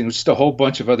track listing, just a whole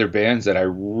bunch of other bands that I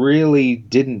really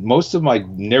didn't, most of them I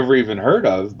never even heard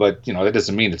of, but, you know, that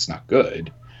doesn't mean it's not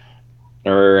good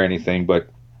or anything. But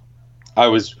I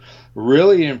was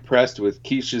really impressed with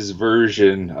Kesha's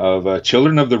version of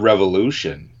Children of the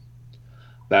Revolution.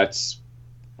 That's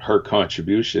her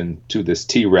contribution to this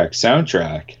T-Rex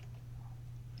soundtrack.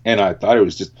 And I thought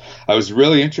I was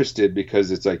really interested,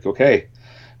 because it's like, okay,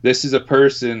 this is a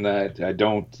person that I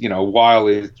don't, you know, while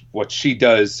what she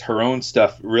does, her own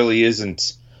stuff really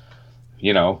isn't,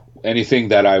 you know, anything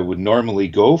that I would normally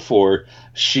go for.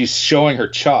 She's showing her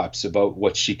chops about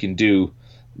what she can do,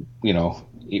 you know,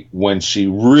 when she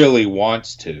really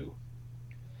wants to.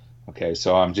 Okay,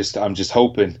 so I'm just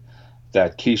hoping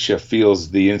that Kesha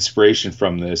feels the inspiration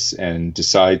from this and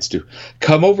decides to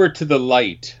come over to the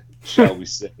light shall we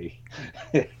say.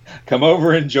 Come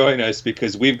over and join us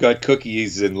because we've got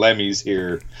cookies and lemmies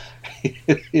here.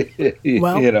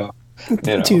 Well, you know.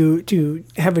 To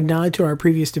have a nod to our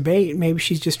previous debate, maybe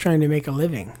she's just trying to make a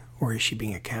living, or is she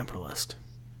being a capitalist?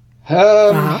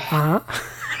 Yeah.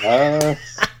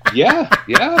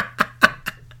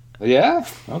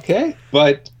 Okay.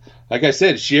 But like I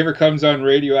said, if she ever comes on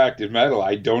Radioactive Metal,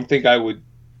 I don't think I would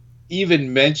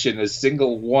even mention a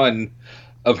single one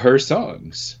of her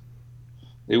songs.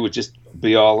 It would just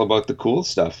be all about the cool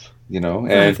stuff, And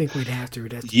I think we'd have to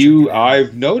check it out.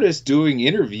 I've noticed doing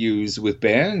interviews with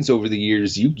bands over the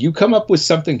years, you come up with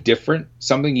something different,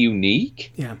 something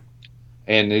unique. Yeah.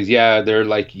 And they're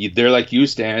like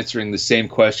used to answering the same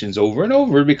questions over and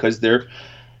over because they're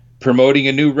promoting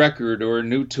a new record or a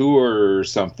new tour or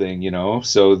something,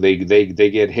 So they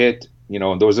get hit,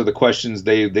 those are the questions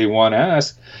they want to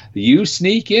ask. You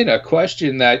sneak in a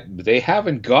question that they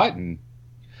haven't gotten,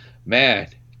 man.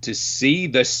 To see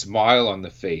the smile on the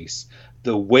face,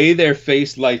 the way their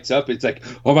face lights up, it's like,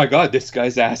 oh my God, this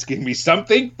guy's asking me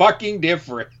something fucking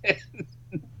different.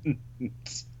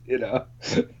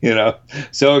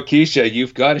 So Keisha,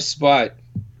 you've got a spot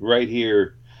right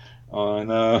here in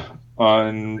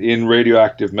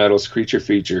Radioactive Metal's Creature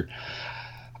Feature.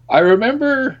 I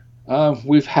remember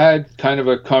we've had kind of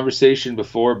a conversation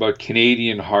before about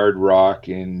Canadian hard rock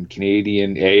and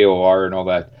Canadian AOR and all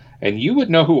that. And you would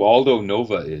know who Aldo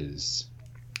Nova is.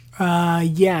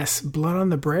 Yes. Blood on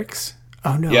the Bricks?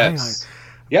 Oh, no, yes. Hang on.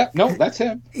 Yeah, no, that's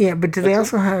him. Yeah, but do they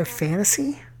also have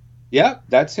Fantasy? Yeah,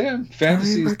 that's him.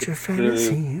 Fantasy. Tell me about your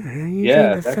fantasy.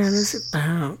 Yeah, the fantasy.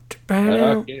 Bow.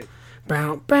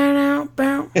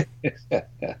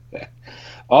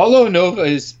 Aldo Nova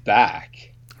is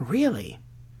back. Really?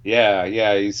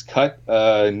 Yeah, he's cut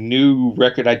a new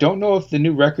record. I don't know if the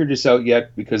new record is out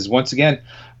yet because, once again,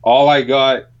 all I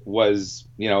got was,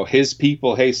 his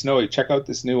people, hey, Snowy, check out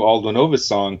this new Aldo Nova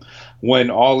song,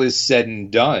 When All Is Said and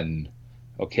Done,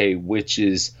 okay, which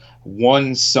is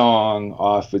one song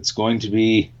off. It's going to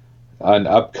be an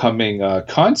upcoming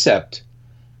concept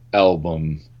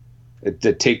album. It's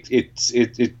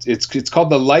called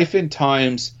The Life and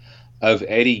Times of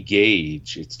Eddie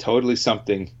Gage. It's totally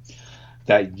something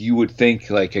that you would think,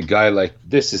 like, a guy like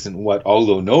this isn't what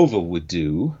Aldo Nova would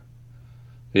do.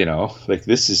 Like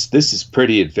this is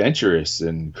pretty adventurous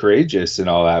and courageous and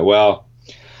all that. Well,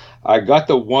 I got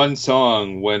the one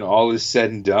song, When All Is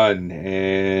Said and Done,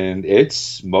 and it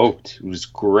smoked. It was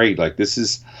great. Like this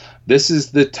is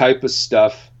the type of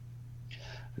stuff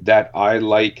that I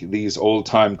like. These old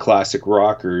time classic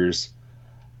rockers.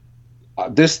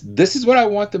 This is what I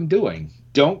want them doing.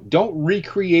 Don't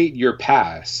recreate your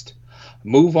past.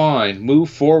 Move on. Move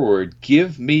forward.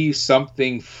 Give me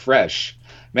something fresh.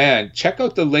 Man, check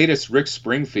out the latest Rick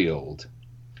Springfield.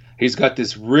 He's got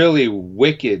this really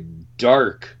wicked,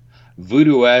 dark,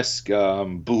 voodoo-esque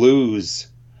blues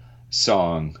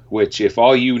song, which if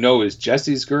all you know is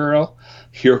Jesse's Girl,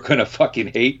 you're going to fucking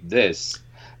hate this.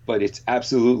 But it's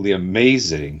absolutely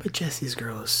amazing. But Jesse's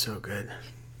Girl is so good.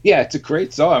 Yeah, it's a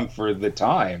great song for the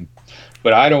time.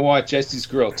 But I don't want Jesse's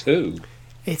Girl 2.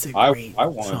 It's a great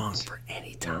song for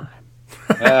any time.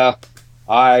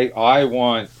 I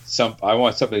want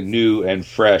something new and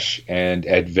fresh and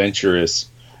adventurous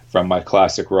from my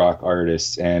classic rock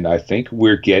artists, and I think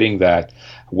we're getting that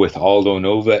with Aldo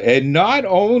Nova. And not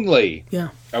only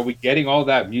are we getting all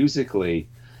that musically,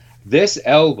 this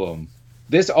album,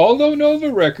 this Aldo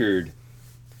Nova record,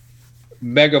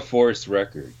 Megaforce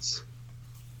Records.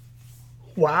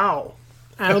 Wow.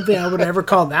 I don't think I would ever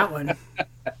call that one.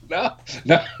 No.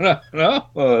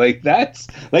 Like that's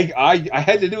like I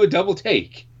had to do a double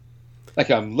take.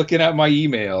 Like I'm looking at my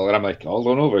email and I'm like,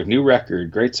 Aldo Nova, new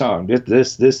record, great song.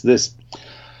 This.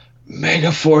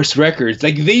 Megaforce Records,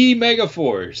 like the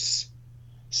Megaforce.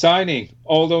 Signing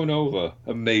Aldo Nova.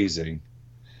 Amazing.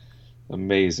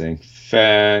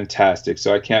 Fantastic.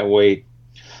 So I can't wait.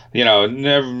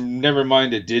 Never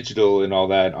mind the digital and all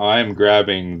that. I'm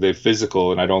grabbing the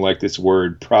physical, and I don't like this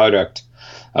word, product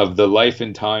of the life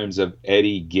and times of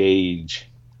Eddie Gage.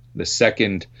 The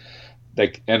second,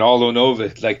 like, and Aldo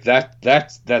Nova, like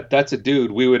that's a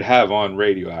dude we would have on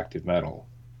Radioactive Metal.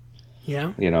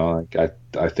 Yeah.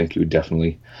 I think he would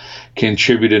definitely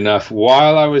contribute enough.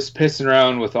 While I was pissing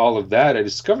around with all of that, I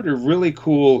discovered a really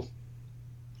cool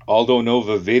Aldo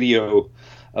Nova video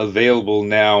available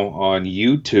now on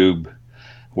YouTube,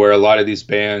 where a lot of these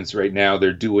bands right now,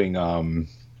 they're doing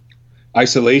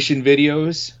isolation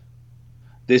videos.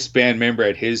 This band member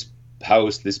at his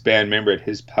house, this band member at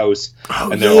his house,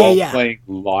 and they're all playing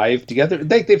live together.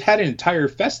 They've had entire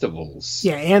festivals.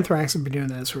 Yeah, Anthrax have been doing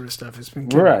that sort of stuff. It's been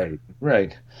good.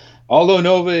 Right. Aldo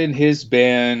Nova and his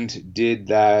band did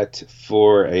that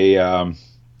for a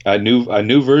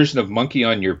new version of Monkey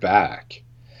on Your Back.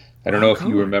 I don't know if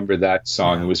you remember that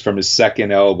song. Yeah. It was from his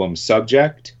second album,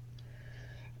 Subject.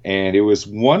 And it was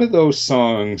one of those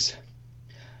songs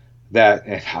that,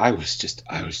 and I was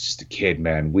just a kid,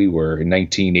 man. We were in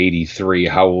 1983.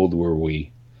 How old were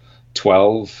we?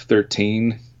 12,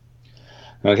 13?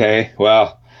 Okay,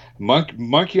 well,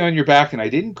 Monkey on Your Back, and I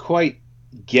didn't quite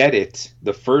get it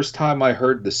the first time I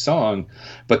heard the song,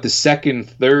 but the second,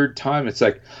 third time, it's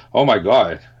like, oh my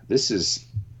God, this is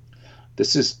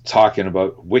talking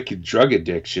about wicked drug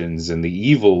addictions and the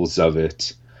evils of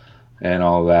it and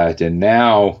all that. And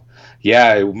now,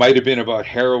 yeah, it might have been about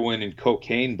heroin and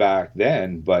cocaine back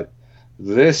then, but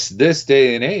this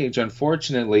day and age,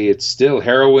 unfortunately, it's still,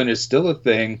 heroin is still a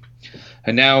thing.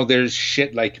 And now there's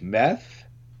shit like meth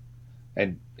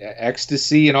and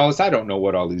ecstasy and all this. I don't know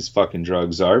what all these fucking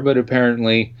drugs are, but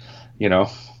apparently,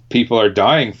 people are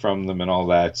dying from them and all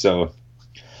that. So,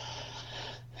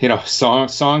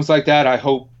 songs like that, I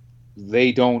hope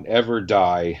they don't ever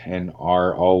die and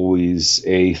are always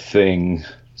a thing.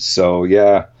 So,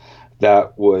 yeah,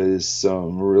 that was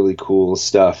some really cool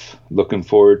stuff. Looking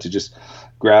forward to just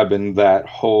grabbing that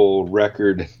whole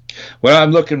record. What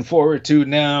I'm looking forward to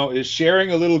now is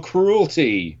sharing a little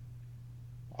cruelty.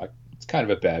 It's kind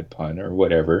of a bad pun or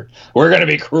whatever. We're going to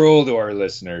be cruel to our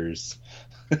listeners.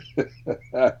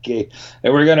 Okay.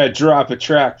 And we're going to drop a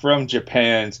track from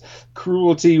Japan's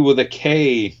Cruelty with a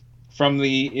K from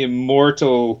the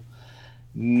immortal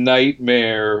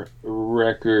Nightmare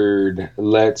record.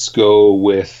 Let's go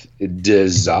with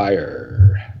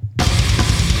Desire.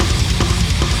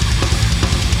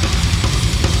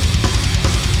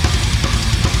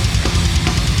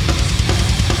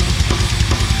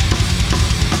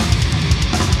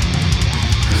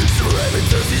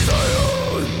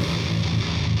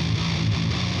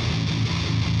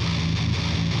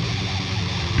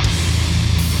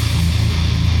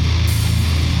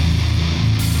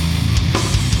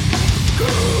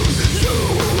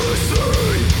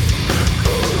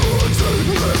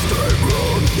 Let's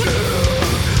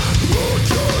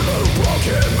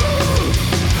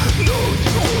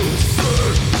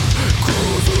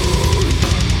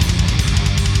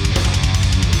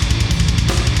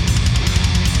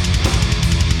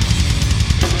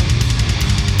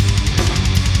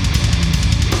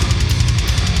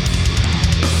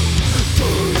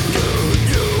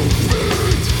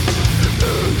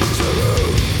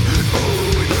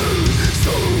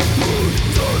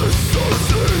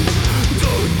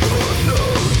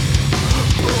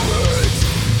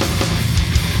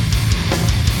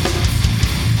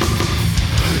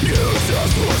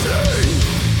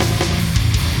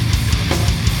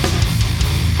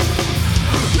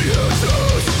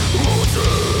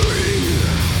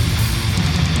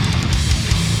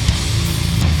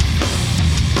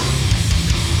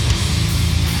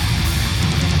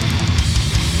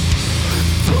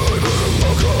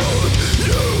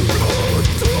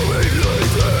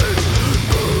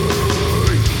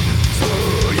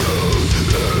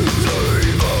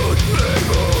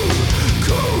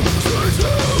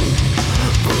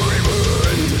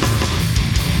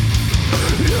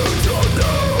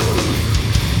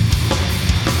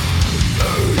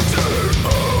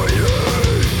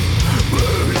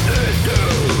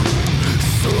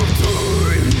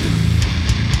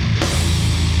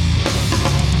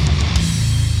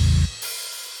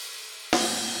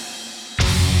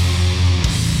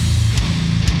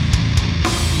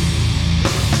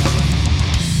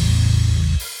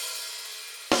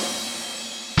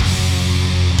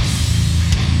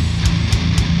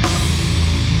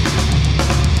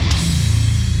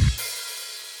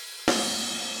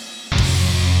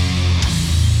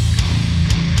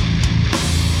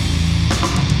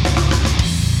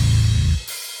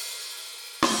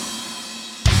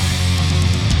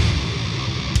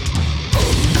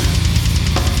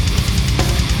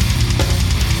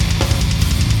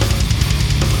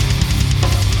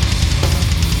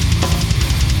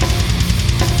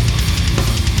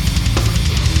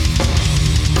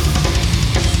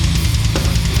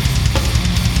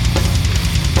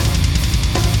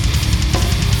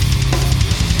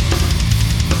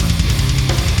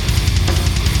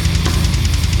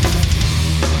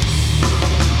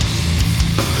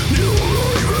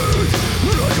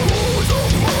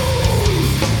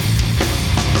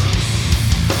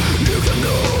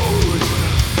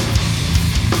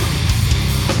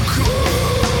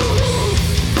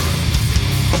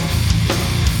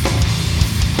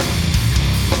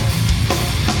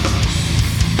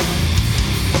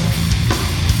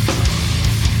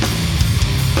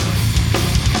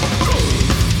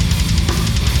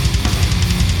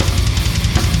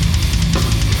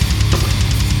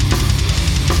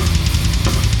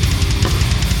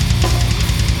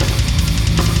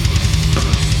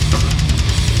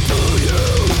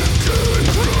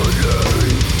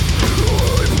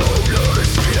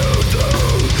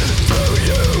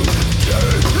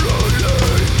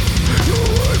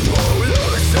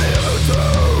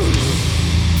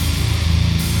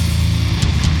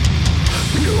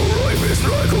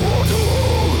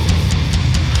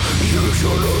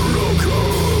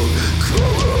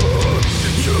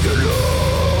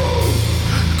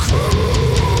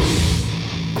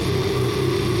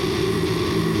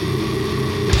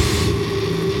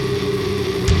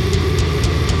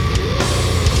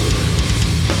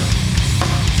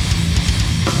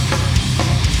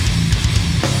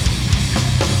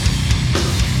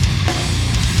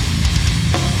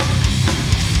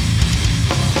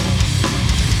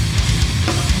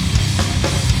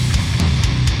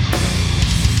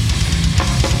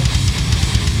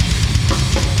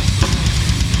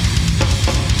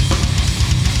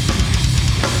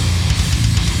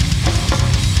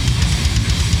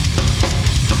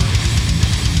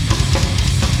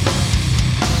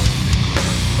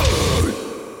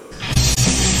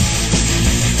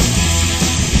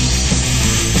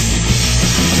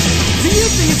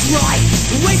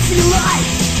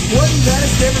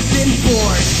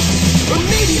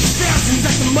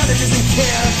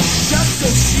care, just so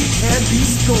she can be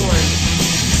scorned.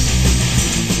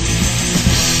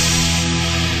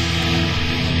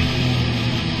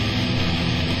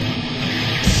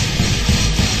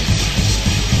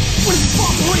 When it's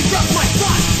false, already dropped my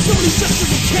thoughts, somebody just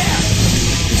doesn't care.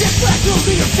 Jet black girls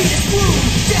in her fetus womb,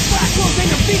 jet black girls in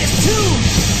her fetus tomb.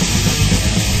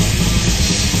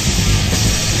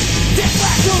 Jet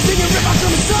black girls in your rip-off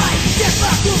from inside, jet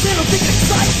black girls in her fetus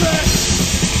cipher.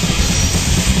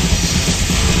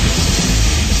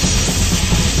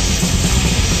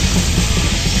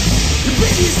 Your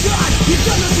baby is gone, you've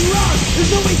done nothing wrong,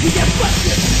 there's no way to get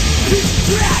busted. Piece of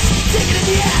trash, take it in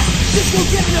the ass, just go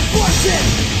get an abortion.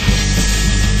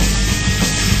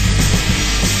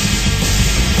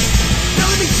 Now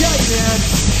let me tell you, man,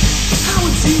 how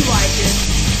would you like it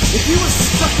if you were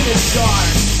stuck in a jar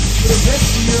for the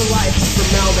rest of your life with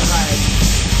formaldehyde,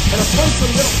 and a bunch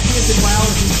of little kids in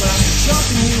biology class are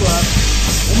chopping you up,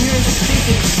 and you're just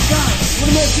thinking, God, what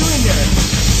am I doing there?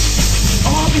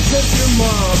 All because your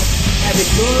mom had to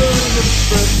go to the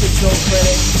birth control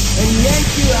clinic and yank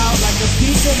you out like a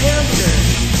piece of hamburger.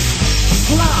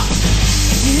 Plop!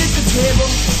 You hit the table,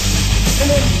 and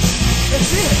then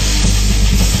that's it.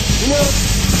 You know,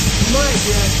 in my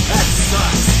opinion, that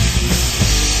sucks.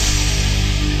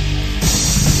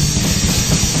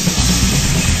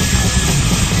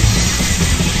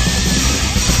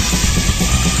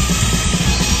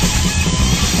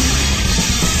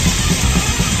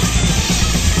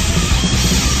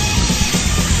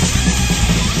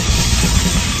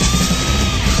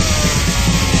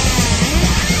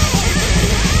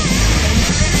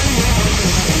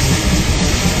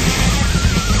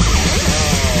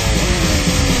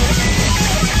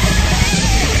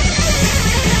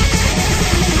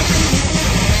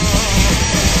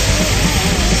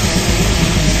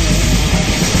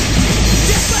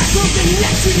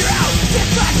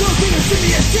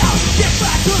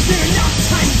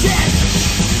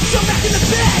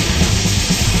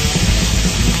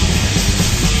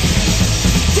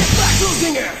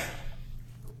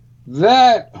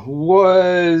 That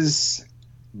was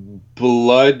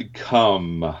Blood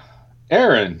Cum.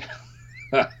 Aaron,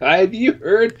 have you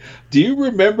heard? Do you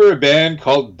remember a band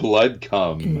called Blood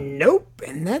Cum? Nope,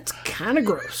 and that's kind of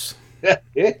gross.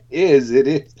 It is.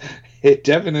 It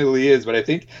definitely is. But I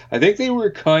think they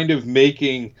were kind of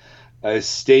making a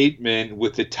statement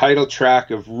with the title track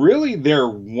of really their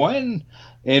one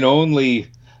and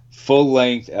only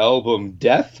full-length album,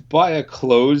 Death by a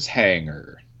Clothes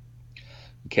Hanger.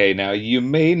 Okay, now you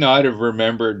may not have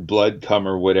remembered Blood Cum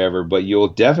or whatever, but you'll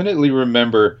definitely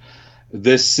remember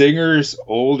the singer's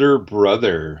older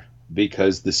brother,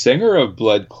 because the singer of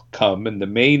Blood Cum and the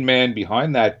main man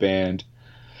behind that band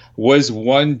was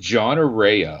one John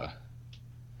Araya.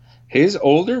 His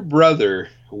older brother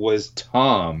was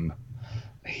Tom,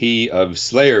 he of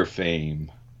Slayer fame.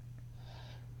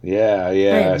 Yeah. I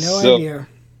had no idea.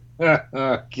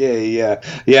 Okay,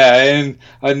 yeah, and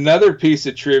another piece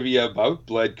of trivia about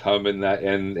Blood Cum and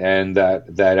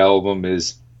that album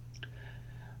is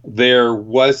there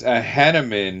was a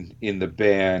Hanneman in the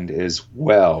band as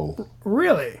well.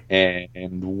 Really?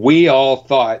 And we all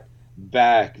thought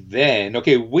back then,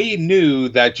 okay, we knew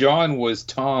that John was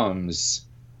Tom's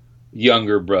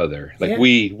younger brother. Like, yeah.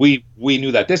 we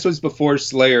knew that. This was before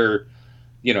Slayer,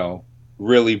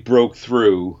 really broke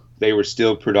through. They were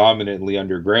still predominantly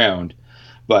underground,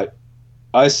 but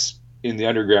us in the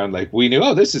underground, like, we knew,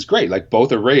 oh, this is great. Like, both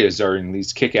Arayas are in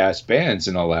these kick-ass bands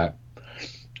and all that.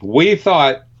 We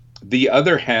thought the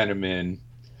other Hanneman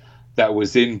that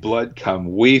was in Blood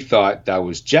Cum, we thought that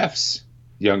was Jeff's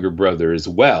younger brother as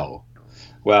well.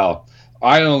 Well,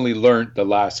 I only learned the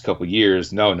last couple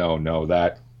years, no,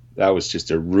 that was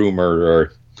just a rumor,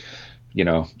 or,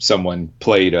 someone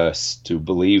played us to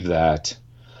believe that,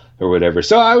 or whatever.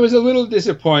 So I was a little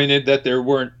disappointed that there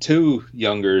weren't two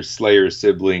younger Slayer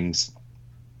siblings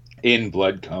in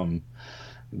Blood Cum.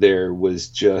 There was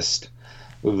just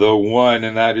the one,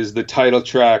 and that is the title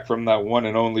track from that one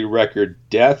and only record,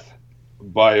 Death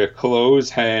by a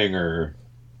Clothes Hanger.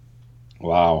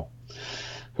 Wow.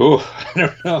 Ooh,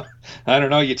 I don't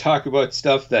know. You talk about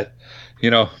stuff that,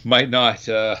 might not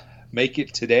make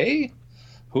it today.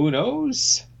 Who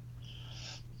knows?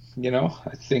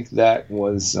 I think that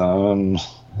was,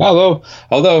 although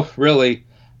really,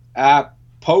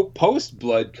 post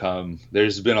Blood Cum,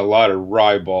 there's been a lot of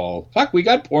riball. Fuck, we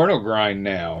got Porno Grind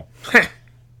now.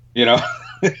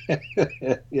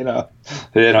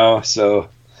 So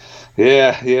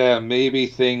yeah, maybe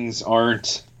things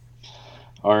aren't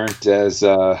as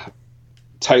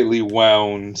tightly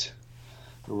wound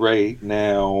right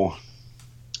now.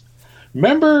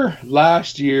 Remember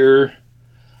last year,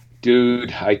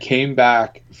 Dude, I came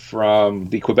back from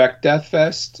the Quebec Death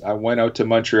Fest. I went out to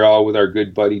Montreal with our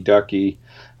good buddy Ducky.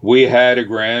 We had a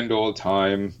grand old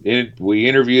time. We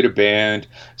interviewed a band,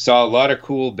 saw a lot of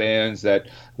cool bands that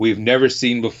we've never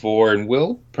seen before, and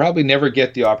we'll probably never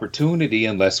get the opportunity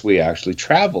unless we actually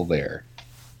travel there.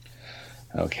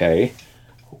 Okay.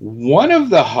 One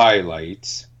of the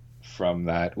highlights from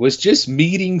that was just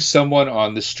meeting someone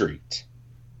on the street.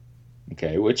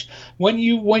 Okay, which when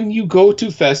you go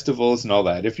to festivals and all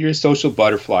that, if you're a social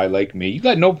butterfly like me, you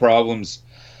got no problems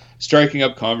striking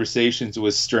up conversations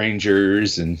with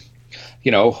strangers and,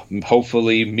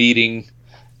 hopefully meeting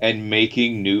and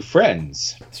making new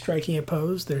friends. Striking a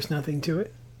pose, there's nothing to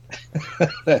it.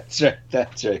 That's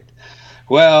right.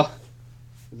 Well,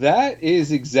 that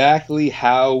is exactly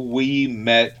how we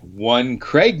met one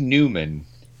Craig Newman.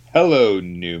 Hello,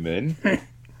 Newman.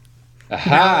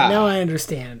 Aha! Now I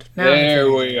understand.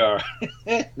 There we are.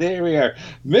 There we are.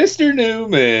 Mr.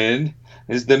 Newman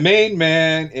is the main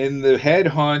man in the head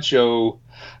honcho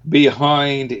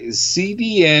behind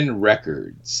CDN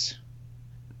Records.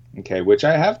 Okay, which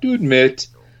I have to admit,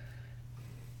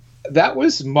 that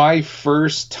was my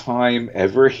first time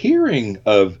ever hearing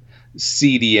of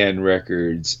CDN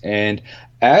Records. And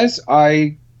as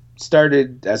I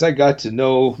got to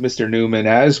know Mr. Newman,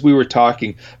 as we were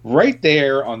talking, right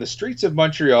there on the streets of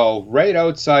Montreal, right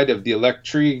outside of the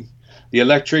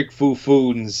Electric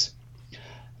Foo-Foons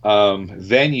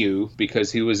venue,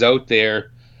 because he was out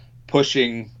there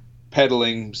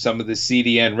peddling some of the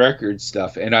CDN Records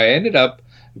stuff. And I ended up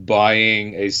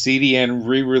buying a CDN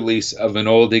re-release of an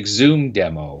old Exhumed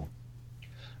demo.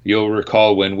 You'll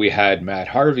recall when we had Matt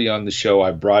Harvey on the show,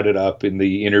 I brought it up in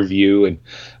the interview, and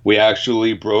we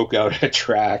actually broke out a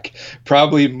track.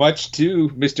 Probably much to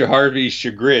Mr. Harvey's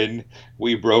chagrin,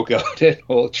 we broke out an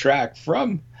old track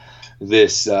from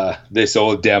this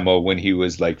old demo when he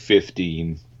was like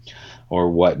 15 or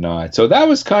whatnot. So that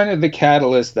was kind of the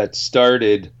catalyst that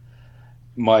started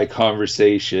my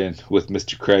conversation with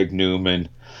Mr. Craig Newman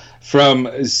from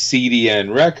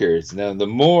CDN Records. Now, the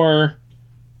more...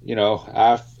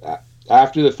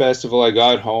 after the festival, I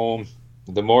got home,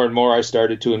 the more and more I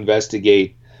started to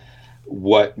investigate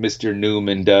what Mr.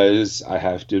 Newman does. I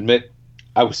have to admit,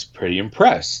 I was pretty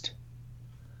impressed.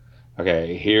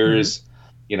 Okay, here's,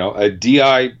 a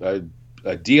DIY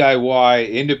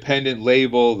independent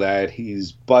label that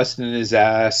he's busting his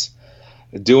ass,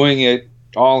 doing it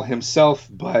all himself,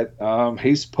 but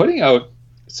he's putting out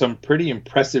some pretty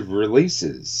impressive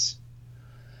releases,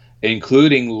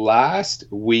 including last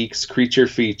week's creature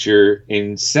feature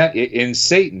in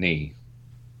Satany,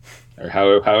 or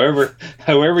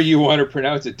however you want to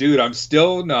pronounce it, dude. I'm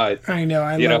still not. I know.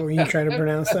 I love when you try to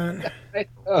pronounce that.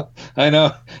 I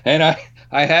know, and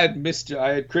I had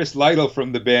Chris Lytle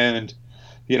from the band,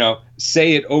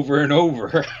 say it over and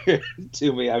over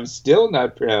to me. I'm still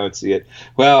not pronouncing it.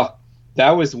 Well,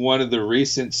 that was one of the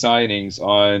recent signings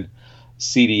on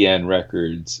CDN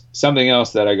Records. Something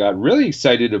else that I got really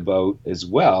excited about as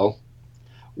well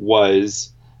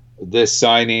was the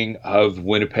signing of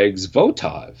Winnipeg's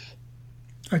Votov.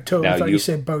 I totally thought you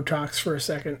said Botox for a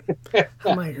second.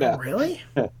 I'm like, really?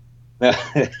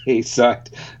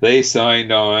 They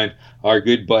signed on our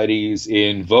good buddies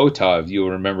in Votov.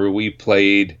 You'll remember we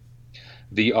played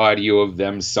the audio of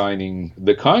them signing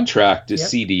the contract to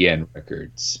CDN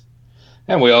Records.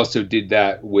 And we also did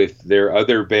that with their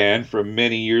other band from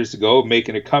many years ago,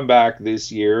 making a comeback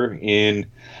this year in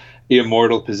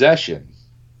Immortal Possession.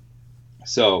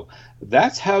 So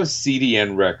that's how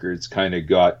CDN Records kind of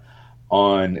got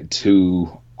on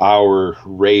to our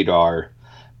radar.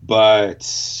 But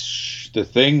the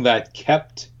thing that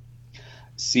kept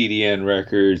CDN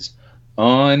Records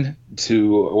on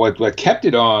to what kept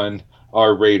it on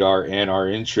our radar and our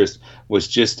interest was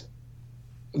just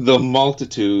the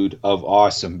multitude of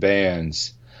awesome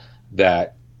bands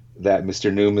that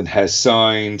Mr. Newman has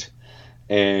signed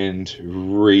and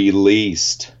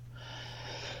released.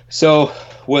 So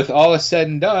with all is said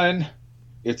and done,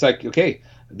 it's like, okay,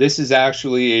 this is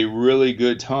actually a really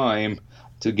good time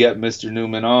to get Mr.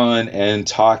 Newman on and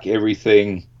talk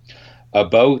everything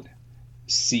about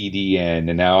CDN.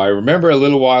 And now I remember a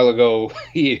little while ago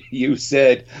you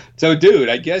said, so dude,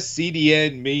 I guess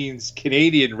CDN means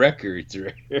Canadian Records,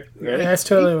 right? That's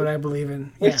totally what I believe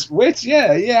in. Yeah. Which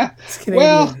yeah. It's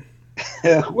Canadian.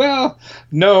 Well,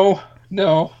 no,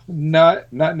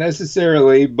 not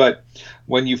necessarily, but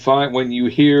when you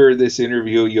hear this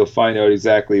interview, you'll find out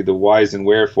exactly the whys and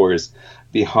wherefores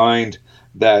behind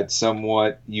that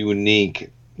somewhat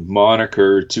unique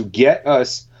moniker to get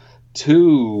us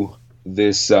to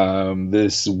this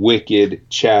wicked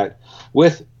chat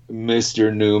with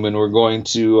Mr. Newman. We're going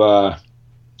to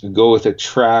go with a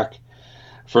track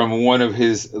from one of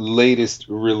his latest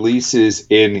releases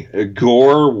in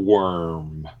Gore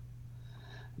Worm.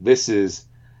 This is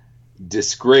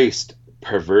Disgraced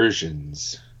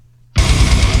Perversions.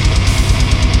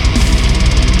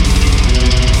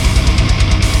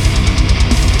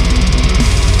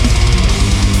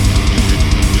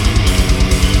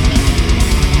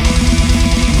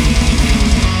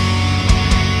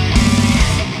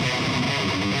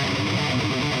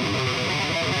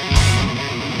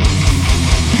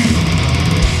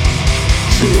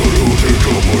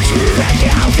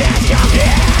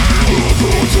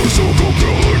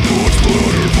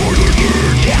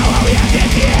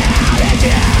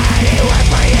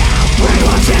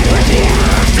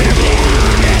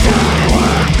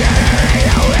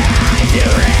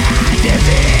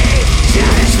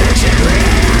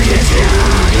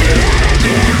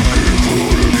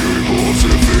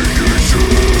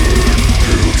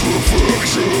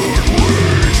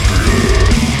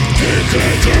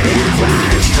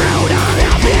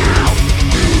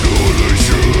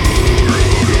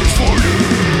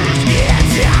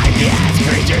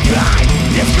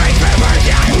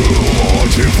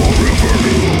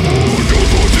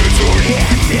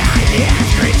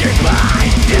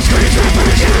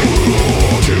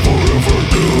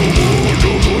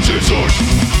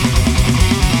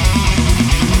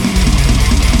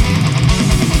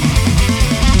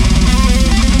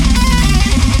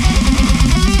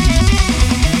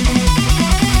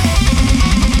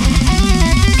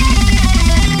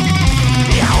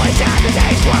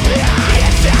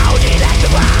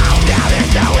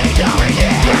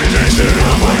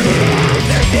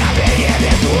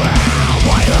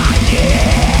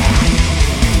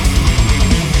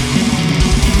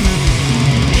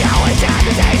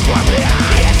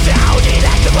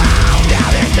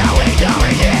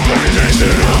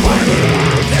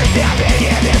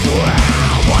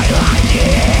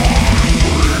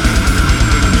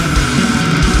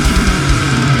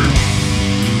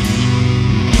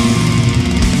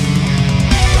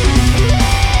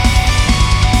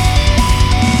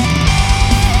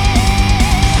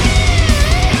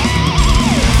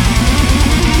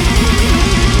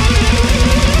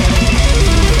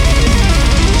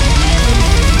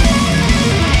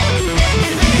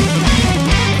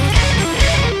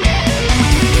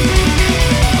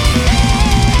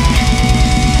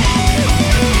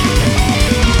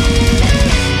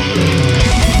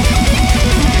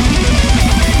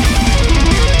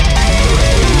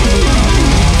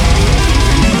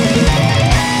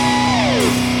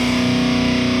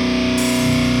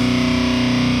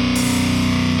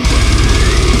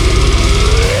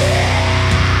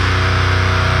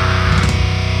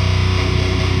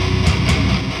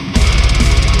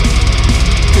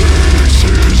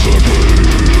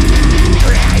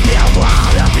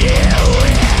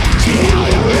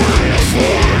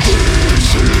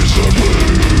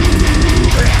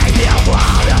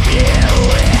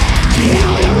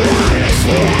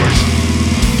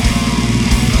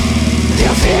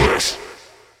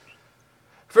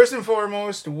 First and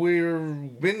foremost,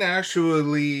 we've been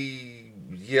actually,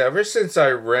 ever since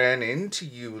I ran into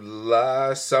you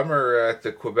last summer at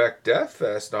the Quebec Death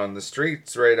Fest on the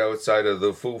streets right outside of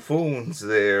the Foufoons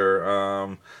there,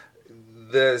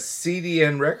 the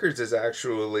CDN Records has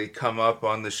actually come up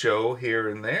on the show here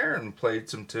and there and played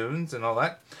some tunes and all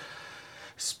that.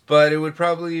 But it would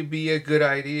probably be a good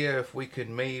idea if we could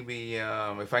maybe,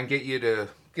 if I can get you to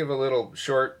give a little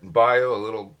short bio, a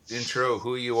little intro,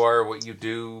 who you are, what you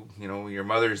do, your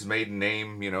mother's maiden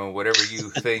name, whatever you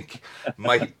think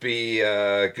might be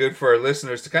good for our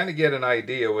listeners to kind of get an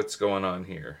idea what's going on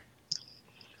here.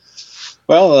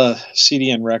 Well,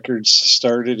 CDN Records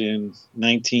started in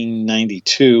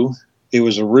 1992. It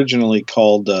was originally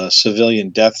called Civilian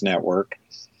Death Network,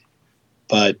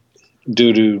 but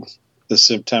due to the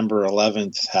September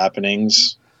 11th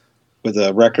happenings with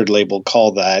a record label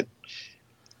called that,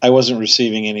 I wasn't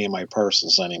receiving any of my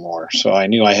parcels anymore, so I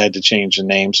knew I had to change the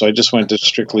name, so I just went to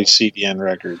strictly CDN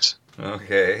Records.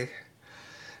 Okay.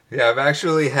 Yeah, I've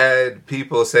actually had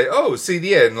people say, oh,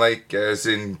 CDN, like, as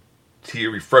in,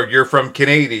 you're from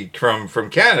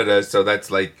Canada, so that's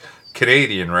like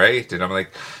Canadian, right? And I'm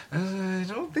like, I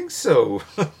don't think so.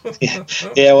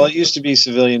 Yeah, well, it used to be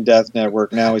Civilian Death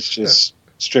Network, now it's just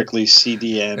strictly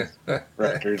CDN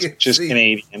Records, just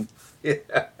Canadian. Yeah,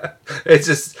 that's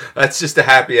just a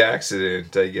happy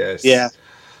accident, I guess. Yeah.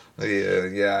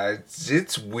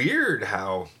 It's weird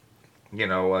how,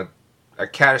 a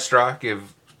catastrophic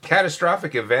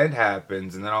event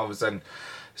happens, and then all of a sudden,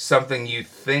 something you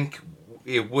think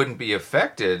it wouldn't be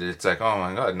affected. It's like, oh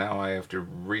my god, now I have to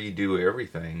redo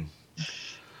everything.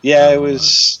 Yeah, it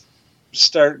was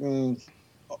starting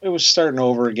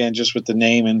over again just with the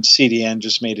name, and CDN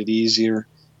just made it easier.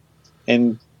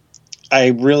 And I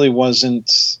really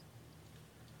wasn't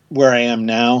where I am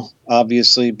now,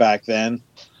 obviously, back then.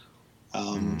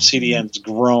 CDN's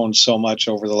grown so much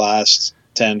over the last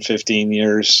 10, 15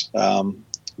 years.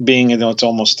 Being, it's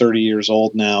almost 30 years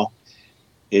old now,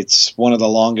 it's one of the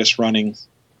longest running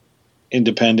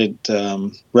independent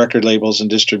record labels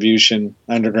and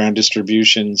underground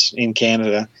distributions in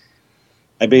Canada.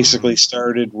 I basically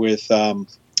started with, I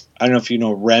don't know if you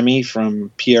know Remy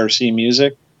from PRC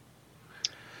Music.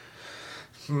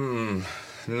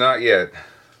 Not yet.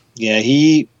 Yeah,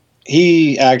 he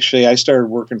actually, I started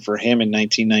working for him in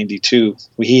 1992.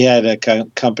 He had a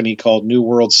company called New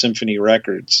World Symphony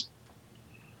Records,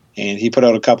 and he put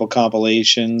out a couple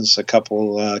compilations, a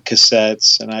couple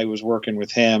cassettes, and I was working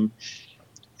with him.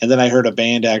 And then I heard a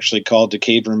band actually called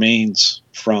Decayed Remains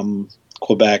from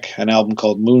Quebec, an album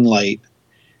called Moonlight.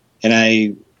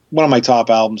 And one of my top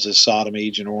albums is Sodom,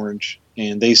 Agent Orange,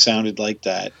 and they sounded like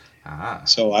that.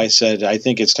 So I said, I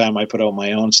think it's time I put out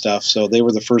my own stuff. So they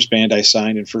were the first band I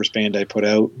signed and first band I put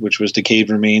out, which was Decayed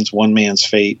Remains, One Man's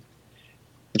Fate,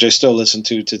 which I still listen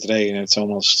to today, and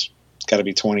it's got to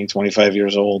be 20, 25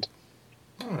 years old.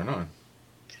 I don't know.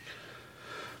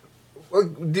 Well,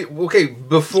 okay,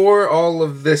 before all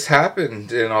of this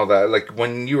happened and all that, like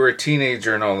when you were a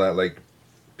teenager and all that, like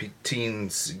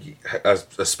teens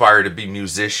aspire to be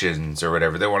musicians or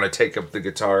whatever. They want to take up the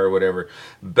guitar or whatever.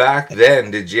 Back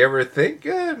then, did you ever think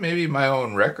maybe my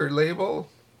own record label?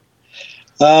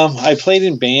 I played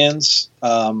in bands,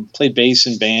 played bass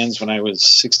in bands when I was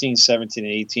 16, 17,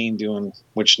 18, doing,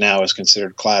 which now is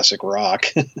considered classic rock,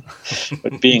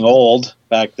 but being old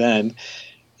back then.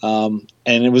 And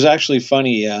it was actually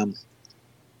funny.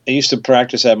 I used to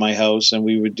practice at my house, and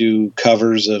we would do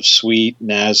covers of Sweet,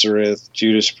 Nazareth,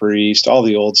 Judas Priest, all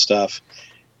the old stuff.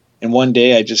 And one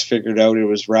day I just figured out it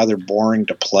was rather boring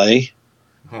to play.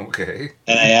 Okay.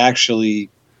 And I actually,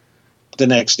 the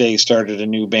next day, started a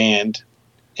new band,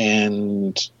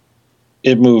 and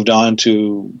it moved on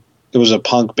to, it was a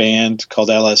punk band called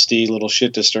LSD, Little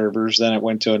Shit Disturbers. Then it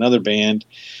went to another band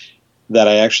that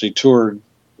I actually toured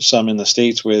some in the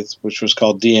States with, which was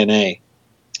called DNA.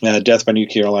 Death by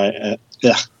Nuclear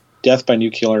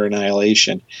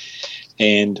Annihilation.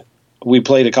 And we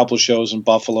played a couple shows in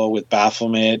Buffalo with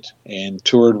Baphomet and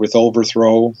toured with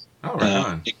Overthrow. Oh, right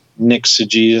on. Nick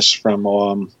Sagias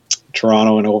from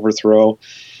Toronto and Overthrow.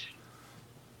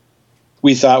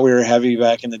 We thought we were heavy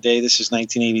back in the day. This is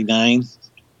 1989.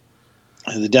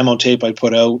 The demo tape I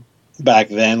put out back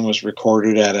then was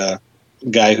recorded at a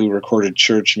guy who recorded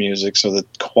church music, so the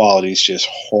quality's just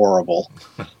horrible.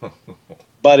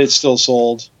 But it still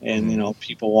sold, and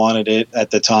people wanted it at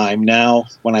the time. Now,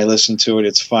 when I listen to it,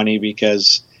 it's funny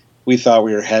because we thought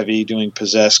we were heavy doing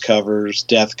Possessed covers,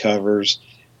 Death covers,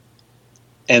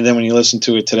 and then when you listen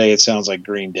to it today, it sounds like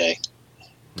Green Day.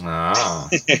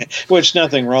 Which,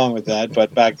 nothing wrong with that,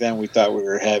 but back then we thought we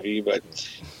were heavy. But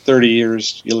 30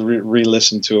 years, you'll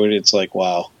re-listen to it, it's like,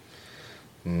 wow,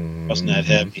 wasn't that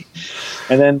heavy?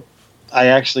 And then I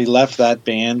actually left that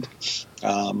band.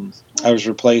 I was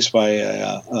replaced by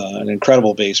an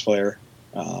incredible bass player,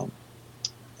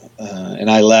 and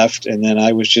I left, and then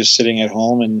I was just sitting at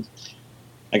home, and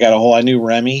I knew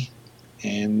Remy,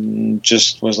 and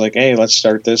just was like, hey, let's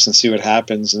start this and see what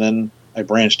happens. And then I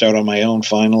branched out on my own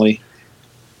finally.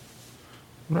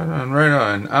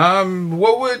 Right on.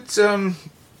 What would some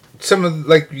of,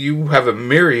 like, you have a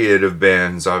myriad of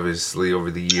bands obviously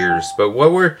over the years, but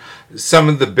what were some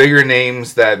of the bigger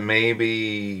names that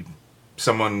maybe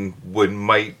someone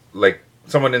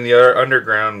someone in the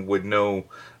underground would know,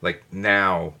 like,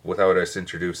 now without us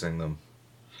introducing them?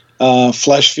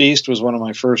 Flesh Feast was one of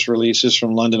my first releases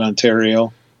from London,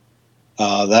 Ontario.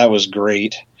 That was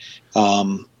great.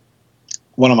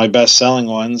 One of my best selling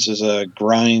ones is a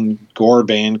grind gore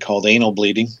band called Anal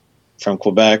Bleeding from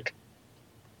Quebec.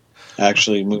 I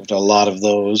actually moved a lot of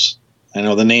those. I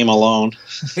know the name alone.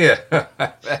 Yeah,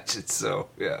 I imagine so,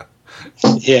 yeah.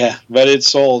 Yeah, but it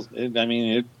sold.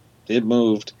 It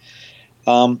moved.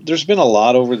 There's been a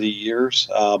lot over the years.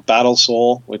 Battle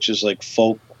Soul, which is like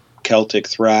folk Celtic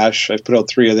thrash. I've put out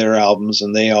 3 of their albums,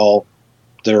 and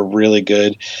they're really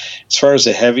good. As far as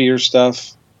the heavier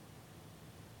stuff,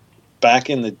 back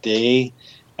in the day,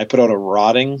 I put out a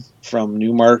Rotting from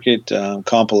Newmarket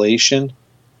compilation.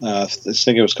 I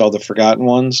think it was called The Forgotten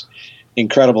Ones.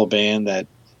 Incredible band that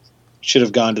should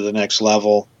have gone to the next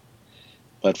level,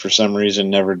 but for some reason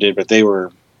never did. But they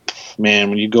were man,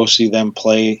 when you go see them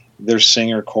play, their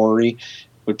singer Corey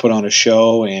would put on a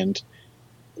show, and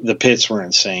the pits were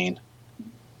insane,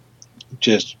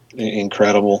 just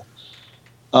incredible.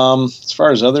 As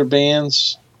far as other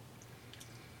bands,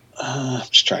 I'm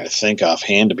just trying to think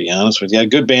offhand, to be honest with you. A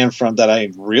good band from that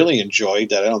I really enjoyed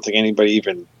that I don't think anybody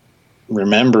even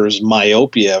remembers,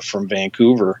 Myopia from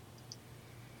Vancouver.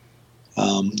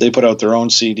 They put out their own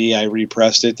CD. I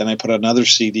repressed it. Then I put another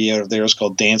CD out of theirs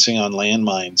called Dancing on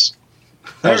Landmines.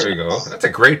 There we go. That's a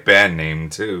great band name,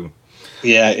 too.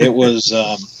 Yeah, it was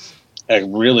a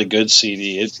really good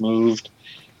CD. It moved.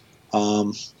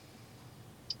 I'm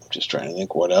just trying to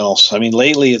think what else. I mean,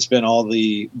 lately it's been all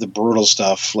the brutal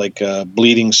stuff, like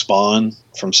Bleeding Spawn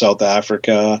from South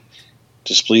Africa,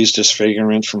 Displeased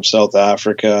Disfigurement from South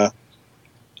Africa.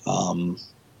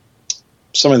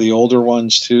 Some of the older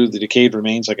ones, too. The Decayed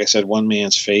Remains, like I said, One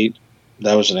Man's Fate.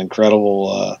 That was an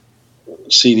incredible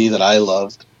CD that I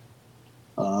loved.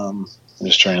 I'm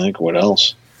just trying to think of what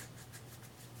else.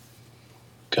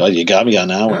 God, you got me on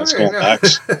that one. It's going back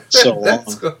so long.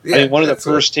 Yeah, I mean, one of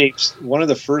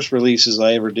the first releases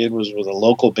I ever did was with a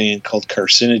local band called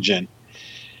Carcinogen.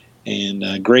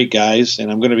 And great guys, and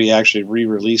I'm going to be actually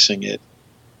re-releasing it.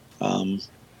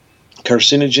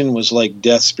 Carcinogen was like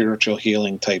death spiritual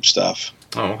healing type stuff.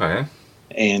 Oh, okay.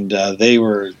 And they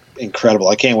were incredible.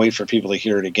 I can't wait for people to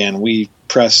hear it again. We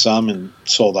pressed some and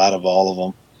sold out of all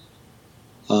of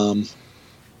them.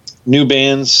 New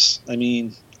bands, I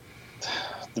mean,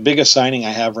 the biggest signing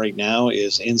I have right now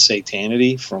is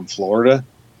Insanity from Florida.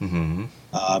 Mm-hmm.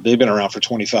 They've been around for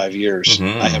 25 years.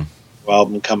 Mm-hmm. I have an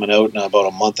album coming out in about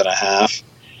a month and a half.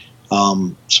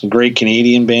 Some great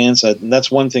Canadian bands. And that's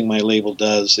one thing my label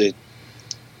does.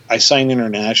 I sign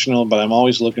international, but I'm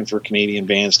always looking for Canadian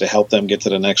bands to help them get to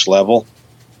the next level.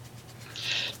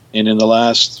 And in the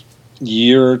last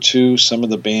year or two, some of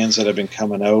the bands that have been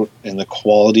coming out and the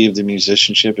quality of the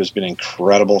musicianship has been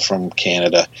incredible from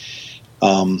Canada.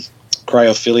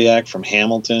 Cryophiliac from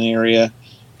Hamilton area.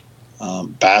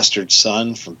 Bastard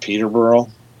Son from Peterborough.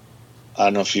 I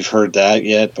don't know if you've heard that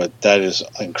yet, but that is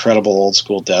incredible old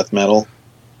school death metal.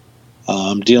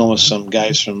 I'm dealing with some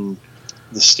guys from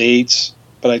the States,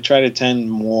 but I try to attend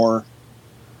more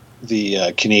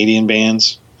the Canadian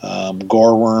bands.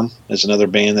 Goreworm is another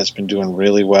band that's been doing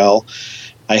really well.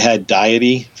 I had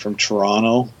Deity from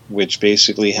Toronto, which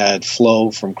basically had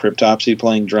Flo from Cryptopsy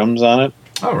playing drums on it.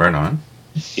 Oh, right on.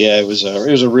 Yeah, it was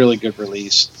a really good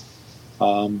release.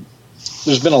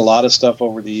 There's been a lot of stuff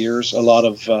over the years, a lot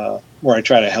of where I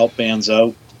try to help bands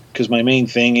out, because my main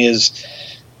thing is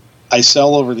I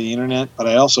sell over the internet, but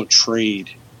I also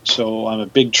trade. So I'm a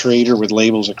big trader with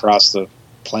labels across the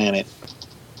planet,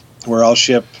 where I'll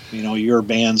ship, your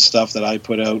band stuff that I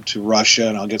put out to Russia,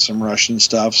 and I'll get some Russian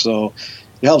stuff. So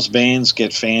it helps bands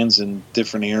get fans in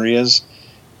different areas,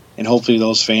 and hopefully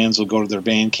those fans will go to their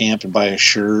band camp and buy a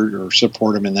shirt or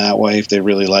support them in that way if they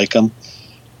really like them.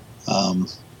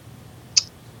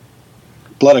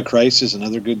 Blood of Christ is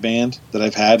another good band that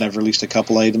I've had, and I've released a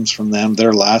couple items from them.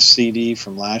 Their last CD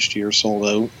from last year sold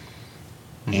out,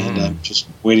 and I'm just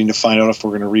waiting to find out if we're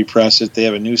going to repress it. They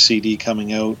have a new CD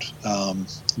coming out,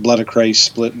 Blood of Christ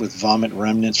split with Vomit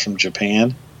Remnants from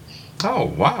Japan. Oh,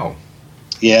 wow.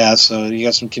 Yeah, so you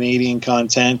got some Canadian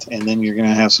content, and then you're going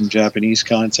to have some Japanese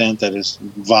content that is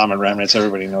Vomit Remnants.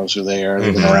 Everybody knows who they are.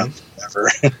 They've been around forever.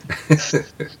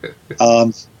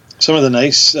 Some of the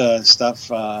nice stuff,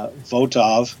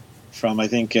 Votov from, I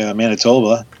think,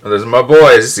 Manitoba. Oh, those are my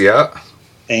boys, yeah.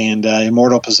 And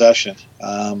Immortal Possession.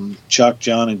 Chuck,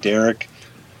 John, and Derek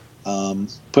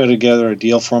put together a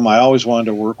deal for them. I always wanted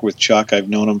to work with Chuck. I've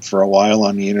known him for a while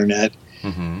on the internet.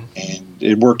 Mm-hmm. And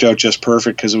it worked out just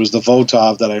perfect because it was the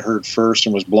Votov that I heard first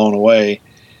and was blown away.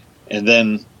 And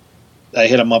then I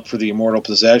hit them up for the Immortal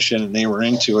Possession, and they were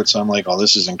into it. So I'm like, oh,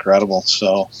 this is incredible.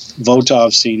 So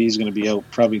Votov CD is going to be out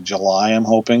probably July, I'm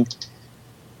hoping.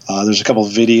 There's a couple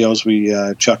of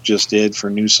videos Chuck just did for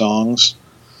new songs.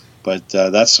 But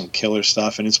that's some killer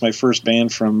stuff. And it's my first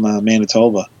band from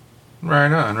Manitoba.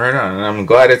 Right on, right on. And I'm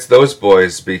glad it's those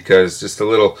boys, because just a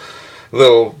little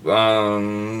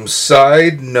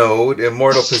side note,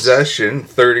 Immortal Possession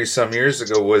 30-some years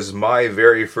ago was my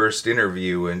very first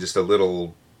interview in just a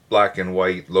little black and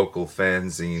white local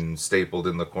fanzine stapled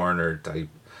in the corner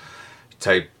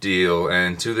type deal.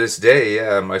 And to this day,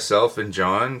 yeah, myself and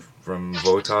John from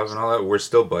Votov and all that, we're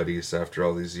still buddies after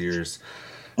all these years.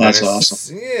 That's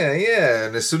awesome. Yeah.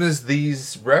 And as soon as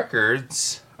these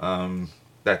records,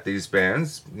 that these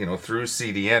bands, through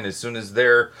CDN, as soon as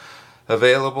they're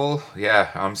available, yeah,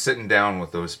 I'm sitting down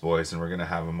with those boys, and we're going to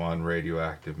have them on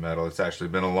Radioactive Metal. It's actually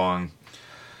been a long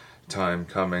time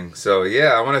coming. So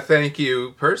yeah, I want to thank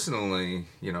you personally,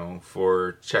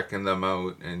 for checking them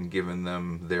out and giving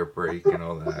them their break and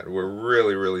all that. We're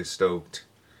really, really stoked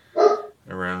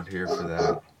around here for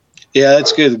that. Yeah,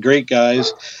 that's good. Great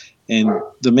guys. And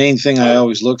the main thing I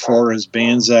always look for is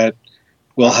bands that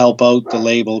will help out the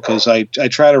label, because I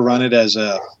try to run it as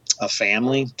a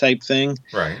family type thing.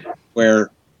 Right.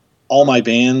 Where all my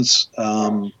bands,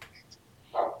 I'll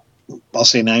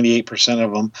say 98%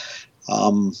 of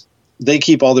them, they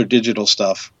keep all their digital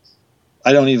stuff.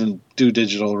 I don't even do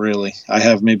digital, really. I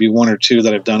have maybe one or two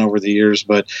that I've done over the years,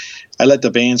 but I let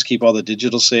the bands keep all the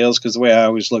digital sales, because the way I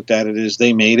always looked at it is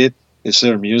they made it. It's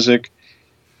their music.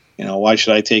 Why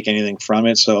should I take anything from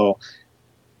it? So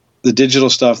the digital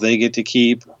stuff they get to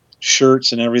keep,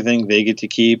 shirts and everything they get to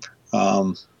keep.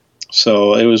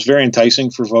 So it was very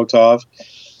enticing for Votov.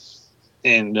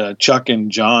 And Chuck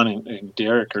and John and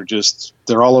Derek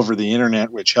they're all over the internet,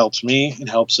 which helps me and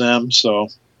helps them. So,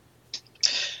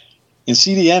 and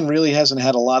CDN really hasn't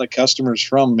had a lot of customers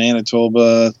from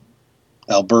Manitoba,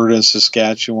 Alberta,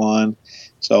 Saskatchewan.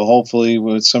 So hopefully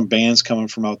with some bands coming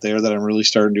from out there that I'm really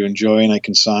starting to enjoy and I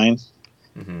can sign,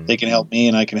 they can help me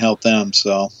and I can help them.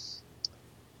 So.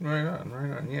 Right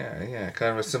on. Yeah.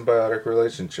 Kind of a symbiotic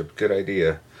relationship. Good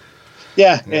idea.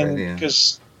 Yeah, and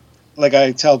because like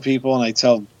I tell people and I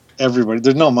tell everybody,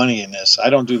 there's no money in this. I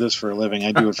don't do this for a living.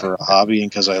 I do it for a hobby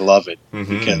and because I love it.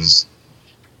 Because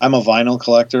I'm a vinyl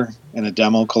collector and a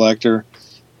demo collector.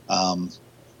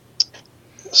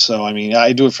 So, I mean,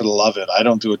 I do it for the love of it. I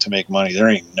don't do it to make money. There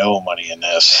ain't no money in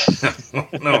this.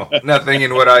 No, nothing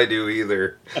in what I do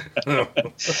either.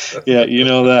 Yeah, you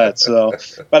know that. So,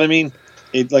 but I mean,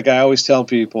 like I always tell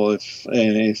people, if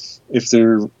they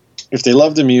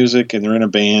love the music and they're in a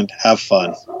band, have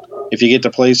fun. If you get to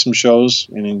play some shows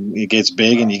and it gets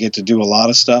big and you get to do a lot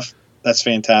of stuff, that's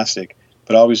fantastic.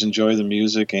 But always enjoy the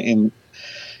music, and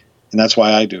that's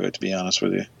why I do it, to be honest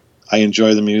with you. I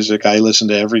enjoy the music. I listen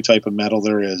to every type of metal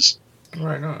there is.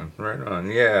 Right on.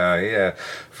 Yeah.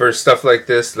 For stuff like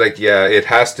this, it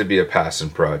has to be a passion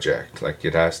project.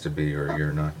 It has to be, or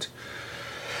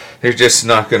you're just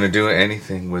not going to do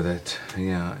anything with it.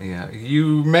 Yeah.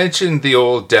 You mentioned the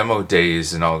old demo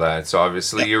days and all that, so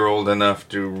obviously you're old enough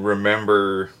to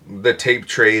remember the tape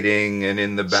trading and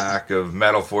in the back of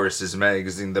Metal Forces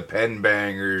magazine, the pen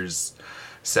bangers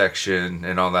section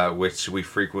and all that, which we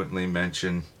frequently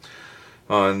mention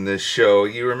on this show.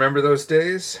 You remember those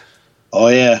days? Oh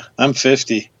yeah, I'm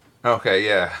 50. Okay,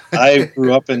 yeah. I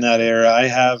grew up in that era. I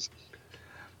have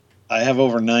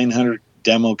over 900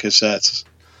 demo cassettes.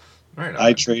 Right on.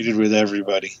 I traded with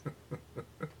everybody.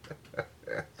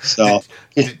 So,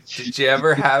 did you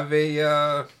ever have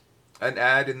an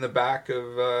ad in the back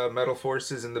of Metal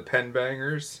Forces and the pen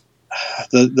bangers?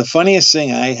 The funniest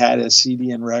thing I had at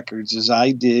CDN Records is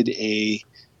I did a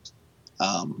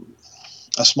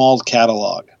small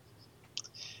catalog.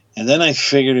 And then I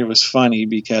figured it was funny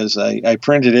because I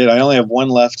printed it. I only have one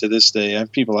left to this day. I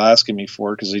have people asking me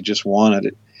for it because they just wanted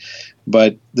it.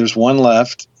 But there's one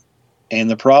left. And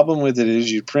the problem with it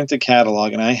is you print the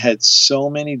catalog, and I had so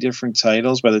many different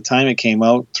titles. By the time it came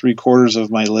out, 3/4 of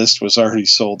my list was already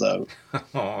sold out.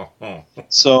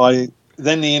 So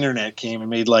then the internet came and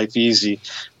made life easy.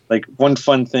 Like, one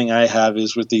fun thing I have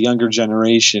is with the younger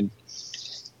generation,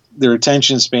 their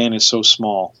attention span is so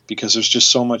small because there's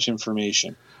just so much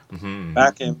information.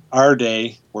 Back in our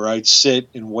day, where I'd sit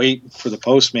and wait for the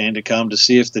postman to come to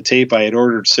see if the tape I had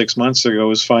ordered 6 months ago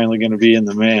was finally going to be in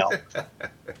the mail.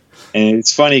 And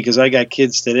it's funny because I got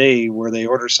kids today where they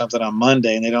order something on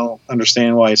Monday and they don't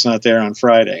understand why it's not there on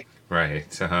Friday.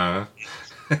 Right.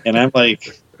 And I'm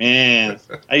like, man,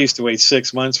 I used to wait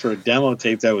 6 months for a demo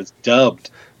tape that was dubbed.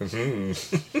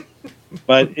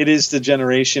 But it is the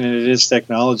generation and it is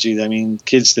technology. I mean,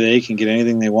 kids today can get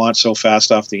anything they want so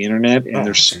fast off the internet, and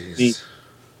there's so many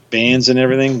bands and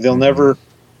everything. They'll never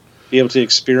be able to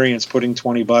experience putting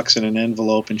 $20 in an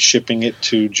envelope and shipping it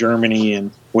to Germany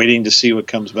and waiting to see what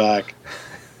comes back.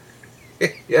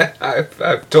 Yeah,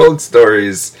 I've told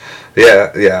stories.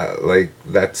 Yeah, like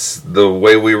that's the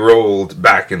way we rolled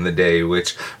back in the day,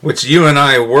 which you and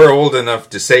I were old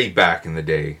enough to say back in the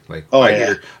day. Like,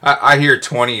 I hear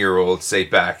 20-year-olds say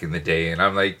back in the day, and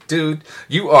I'm like, dude,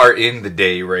 you are in the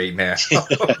day right now.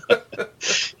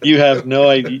 You have no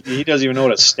idea. He doesn't even know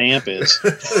what a stamp is.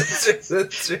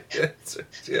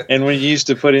 Yeah. And when you used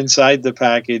to put inside the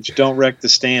package, don't wreck the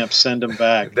stamp, send them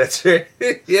back. That's it.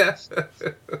 Yeah.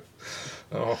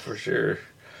 Oh, for sure.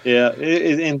 Yeah,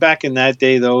 and back in that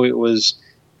day, though, it was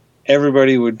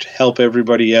everybody would help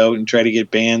everybody out and try to get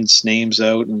bands' names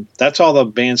out, and that's all the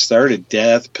bands started.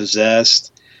 Death,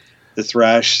 Possessed, the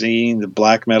thrash scene, the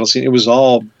black metal scene. It was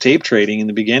all tape trading in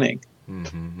the beginning.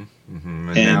 Mm-hmm. Mm-hmm.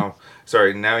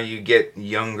 And now you get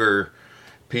younger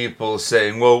people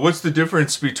saying, well, what's the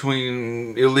difference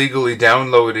between illegally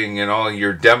downloading and all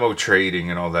your demo trading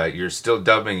and all that? You're still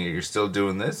dubbing it. You're still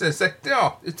doing this. It's like,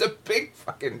 no, it's a big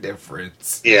fucking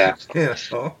difference. Yeah. You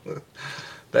know?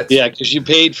 Because you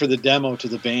paid for the demo to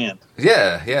the band.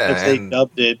 Yeah. If they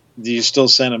dubbed it, you still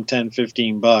send them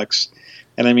 $10-15.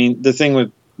 And I mean, the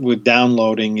thing with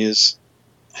downloading is,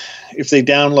 if they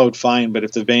download, fine. But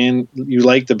if you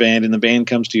like the band and the band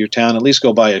comes to your town, at least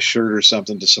go buy a shirt or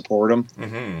something to support them.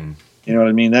 Mm-hmm. You know what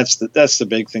I mean? That's the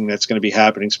big thing that's going to be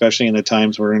happening, especially in the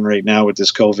times we're in right now with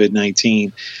this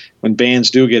COVID-19. When bands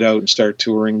do get out and start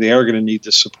touring, they are going to need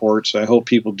the support. So I hope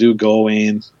people do go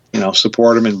in,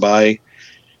 support them and buy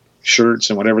shirts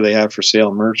and whatever they have for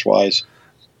sale merch wise.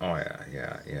 Oh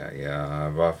yeah.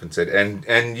 I've often said,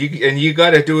 and you got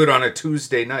to do it on a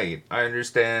Tuesday night. I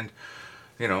understand.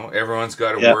 Everyone's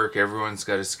got to work, everyone's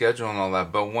got a schedule and all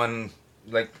that. But when,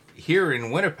 like, here in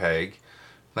Winnipeg,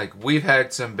 like, we've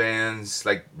had some bands,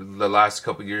 like, the last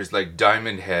couple of years, like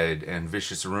Diamond Head and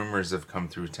Vicious Rumors have come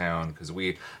through town because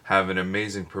we have an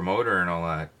amazing promoter and all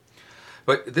that.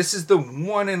 But this is the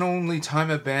one and only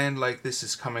time a band like this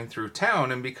is coming through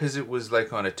town, and because it was,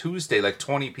 like, on a Tuesday, like,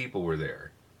 20 people were there.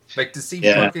 Like, to see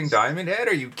fucking Diamond Head?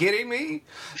 Are you kidding me?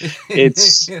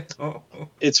 It's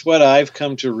it's what I've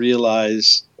come to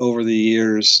realize over the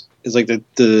years is like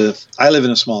I live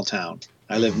in a small town.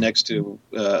 I live next to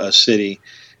a city,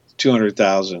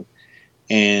 200,000,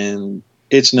 and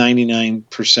it's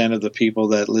 99% of the people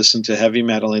that listen to heavy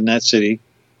metal in that city,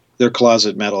 they're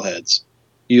closet metalheads.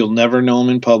 You'll never know them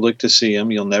in public to see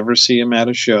them. You'll never see them at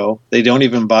a show. They don't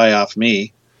even buy off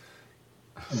me,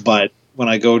 but when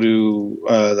I go to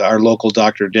our local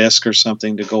Dr. Disc or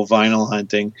something to go vinyl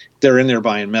hunting, they're in there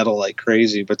buying metal like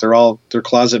crazy, but they're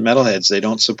closet metalheads. They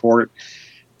don't support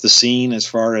the scene as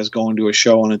far as going to a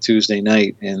show on a Tuesday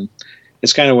night. And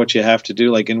it's kind of what you have to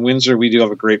do. Like in Windsor, we do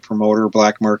have a great promoter,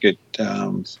 Black Market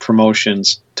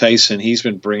Promotions, Tyson. He's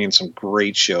been bringing some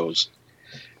great shows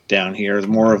down here,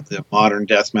 more of the modern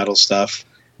death metal stuff.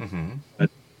 Mm-hmm. But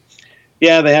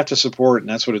yeah, they have to support, and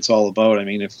that's what it's all about. I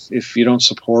mean, if you don't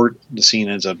support, the scene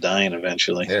ends up dying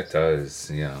eventually. It does,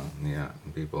 yeah,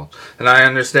 people. And I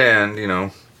understand,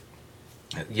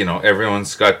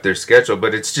 everyone's got their schedule,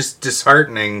 but it's just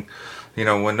disheartening,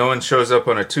 when no one shows up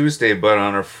on a Tuesday, but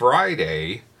on a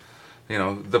Friday,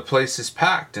 the place is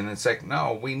packed, and it's like,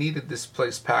 no, we needed this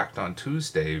place packed on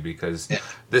Tuesday because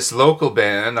this local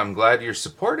band, I'm glad you're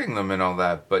supporting them and all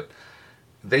that, but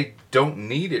they don't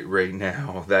need it right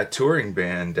now. That touring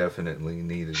band definitely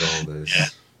needed all this. Yeah.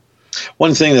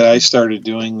 One thing that I started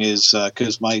doing is,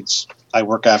 because I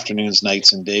work afternoons,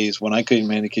 nights, and days, when I couldn't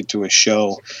make it to a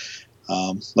show,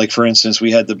 like for instance,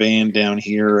 we had the band down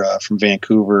here from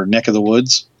Vancouver, Neck of the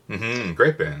Woods. Mm-hmm.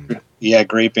 Great band. Yeah,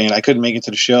 great band. I couldn't make it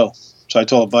to the show. So I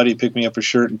told a buddy to pick me up a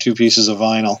shirt and 2 pieces of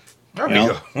vinyl. There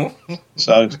you go.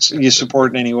 So you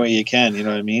support in any way you can, you know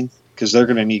what I mean? Because they're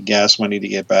going to need gas money to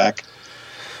get back.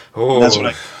 Oh, that's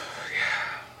what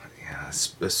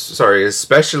sorry,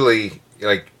 especially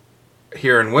like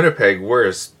here in Winnipeg, we're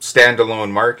a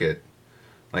standalone market.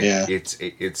 Like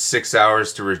it's 6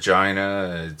 hours to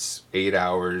Regina, it's 8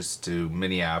 hours to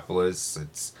Minneapolis.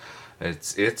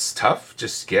 It's tough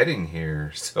just getting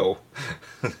here. So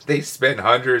they spend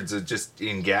hundreds of just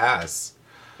in gas.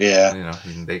 Yeah,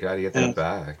 they got to get that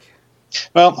back.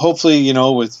 Well, hopefully,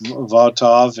 with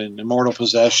Votov and Immortal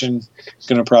Possession,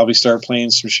 going to probably start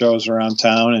playing some shows around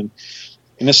town. And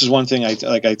this is one thing I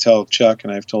tell Chuck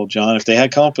and I've told John, if they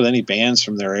had come up with any bands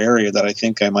from their area that I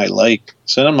think I might like,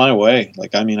 send them my way.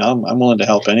 Like, I mean, I'm willing to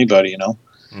help anybody,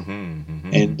 Mm-hmm,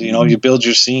 mm-hmm. And, you build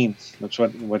your scene. That's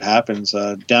what happens.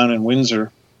 Down in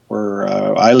Windsor, where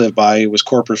I live by, it was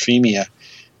Corporphemia.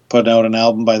 Put out an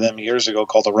album by them years ago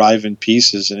called Arrive in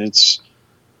Pieces, and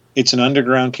it's an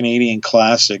underground Canadian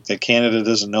classic that Canada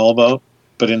doesn't know about,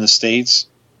 but in the States,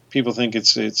 people think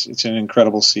it's an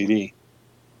incredible CD.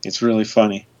 It's really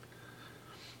funny.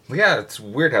 Yeah, it's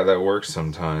weird how that works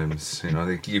sometimes.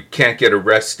 You can't get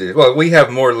arrested. Well, we have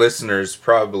more listeners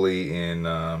probably in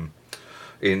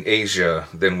Asia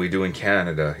than we do in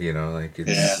Canada.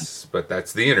 But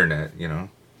that's the internet.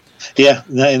 Yeah,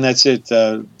 and that's it.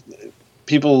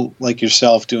 People like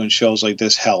yourself doing shows like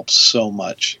this helps so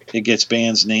much. It gets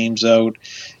bands' names out,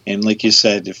 and like you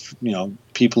said, if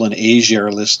people in Asia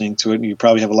are listening to it, you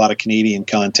probably have a lot of Canadian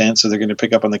content, so they're going to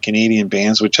pick up on the Canadian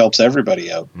bands, which helps everybody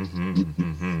out. Mm-hmm,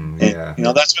 mm-hmm, yeah, and,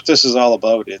 that's what this is all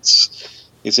about. It's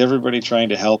everybody trying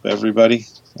to help everybody,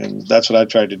 and that's what I've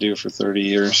tried to do for 30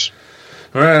 years.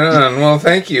 Right on. Well,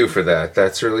 thank you for that.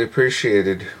 That's really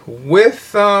appreciated.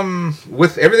 With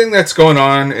everything that's going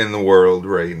on in the world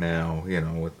right now,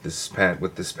 with this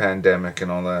pandemic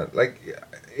and all that, like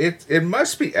it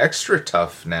must be extra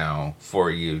tough now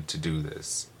for you to do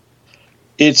this.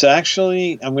 It's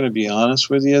actually, I'm going to be honest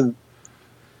with you,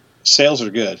 sales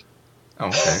are good.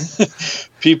 Okay.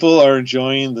 People are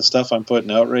enjoying the stuff I'm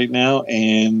putting out right now,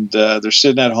 and they're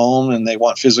sitting at home and they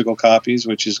want physical copies,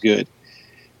 which is good.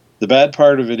 The bad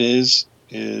part of it is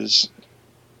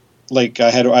like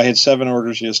I had 7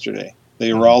 orders yesterday.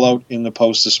 They were all out in the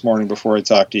post this morning before I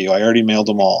talked to you. I already mailed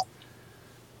them all.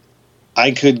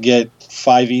 I could get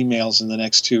 5 emails in the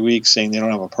next 2 weeks saying they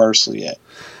don't have a parcel yet.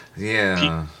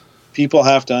 Yeah. People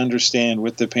have to understand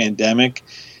with the pandemic,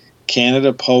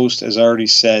 Canada Post has already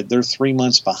said they're 3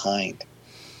 months behind.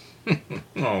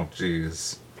 Oh,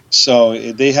 jeez.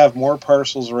 So they have more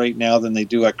parcels right now than they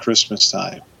do at Christmas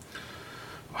time.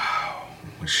 Wow.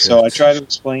 Shit. So I try to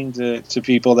explain to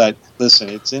people that, listen,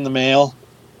 it's in the mail.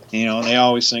 And they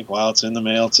always think, well, it's in the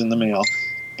mail, it's in the mail.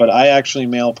 But I actually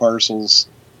mail parcels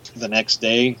the next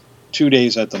day, 2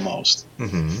 days at the most.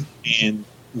 Mm-hmm. And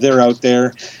they're out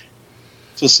there.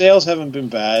 So sales haven't been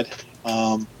bad.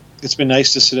 It's been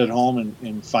nice to sit at home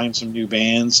and find some new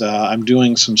bands. I'm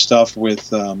doing some stuff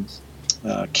with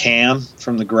Cam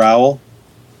from the Growl.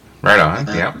 Right on,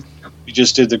 yeah. We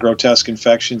just did the Grotesque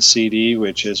Infection CD,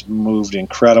 which has moved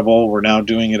incredible. We're now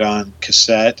doing it on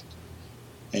cassette.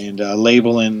 And a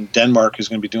label in Denmark is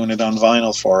going to be doing it on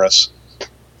vinyl for us.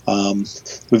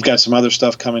 We've got some other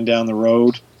stuff coming down the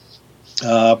road.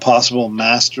 Possible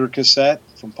master cassette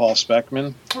from Paul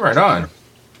Speckman. Right on.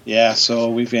 Yeah, so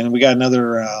we got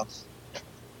another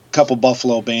couple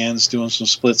Buffalo bands doing some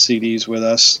split CDs with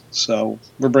us. So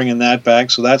we're bringing that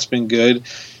back. So that's been good.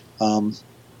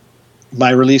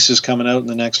 My release is coming out in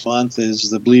the next month is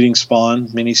the Bleeding Spawn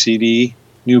mini CD,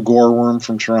 New Goreworm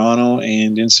from Toronto,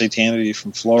 and Insanity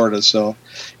from Florida. So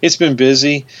it's been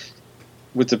busy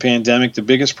with the pandemic. The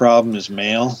biggest problem is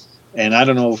mail. And I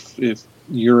don't know if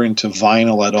you're into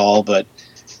vinyl at all, but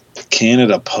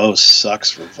Canada Post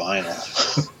sucks for vinyl.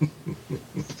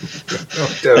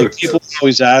 Like people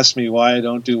always ask me why I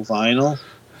don't do vinyl.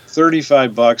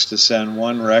 $35 to send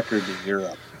one record to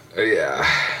Europe. Yeah,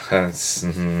 that's.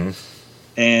 Mm-hmm.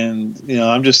 And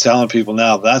I'm just telling people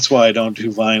now that's why I don't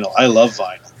do vinyl. I love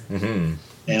vinyl,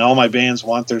 and all my bands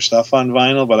want their stuff on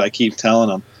vinyl, but I keep telling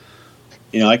them,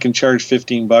 I can charge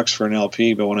 $15 for an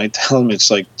LP, but when I tell them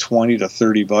it's like $20 to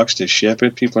 $30 to ship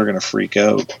it, people are going to freak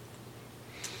out.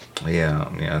 Yeah,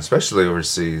 especially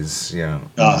overseas. Yeah.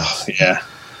 Oh, yeah.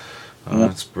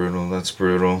 That's brutal.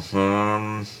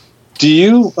 Do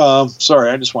you? Sorry,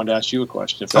 I just wanted to ask you a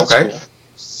question. If that's okay. Cool.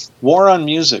 War on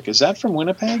Music, is that from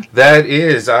Winnipeg? That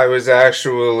is. I was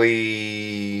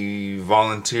actually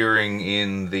volunteering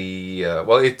in the.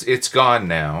 Well, it's gone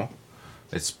now.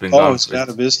 It's been gone. Oh, it's out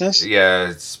of business? Yeah,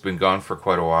 it's been gone for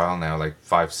quite a while now, like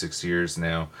 5-6 years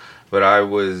now. But I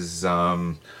was.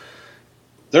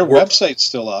 Their website's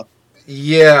still up.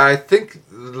 Yeah, I think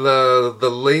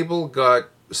the label got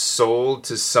sold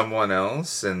to someone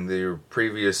else, and the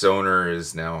previous owner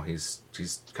is now he's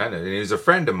kind of, and he's a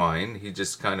friend of mine. He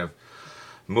just kind of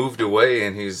moved away,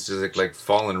 and he's just like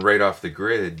fallen right off the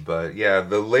grid. But yeah,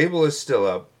 the label is still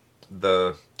up.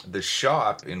 The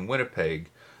shop in Winnipeg,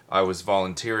 I was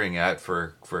volunteering at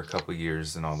for a couple of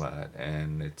years and all that,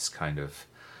 and it's kind of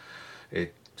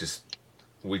it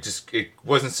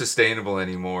wasn't sustainable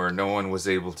anymore. No one was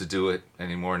able to do it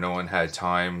anymore. No one had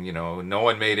time. No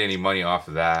one made any money off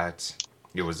of that.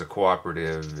 It was a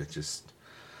cooperative. It just.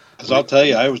 Because I'll tell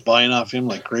you, I was buying off him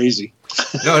like crazy.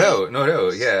 No,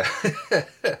 yeah.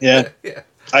 Yeah. Yeah.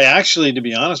 I actually, to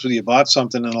be honest with you, bought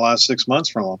something in the last 6 months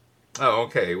from him. Oh,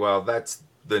 okay. Well, that's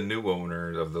the new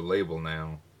owner of the label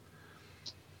now.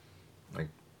 Like,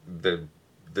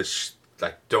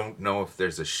 I don't know if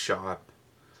there's a shop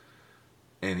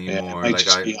anymore. Yeah, it might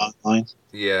just be online.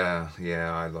 Yeah,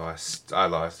 I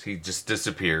lost. He just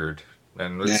disappeared,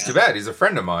 and it's too bad. He's a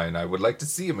friend of mine. I would like to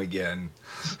see him again.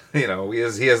 He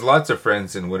has lots of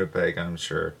friends in Winnipeg, I'm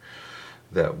sure,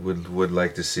 that would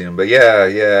like to see him. But yeah.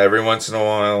 Every once in a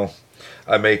while,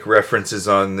 I make references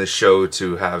on the show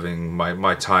to having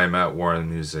my time at War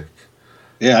on Music.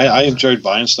 Yeah, I enjoyed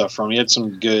buying stuff from him. He had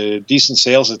some good, decent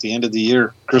sales at the end of the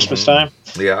year, Christmas time.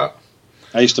 Yeah.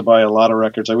 I used to buy a lot of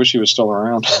records. I wish he was still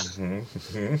around.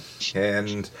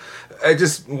 And I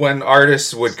just, when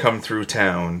artists would come through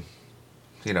town,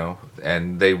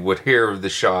 and they would hear of the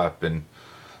shop, and,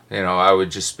 I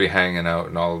would just be hanging out,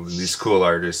 and all these cool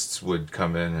artists would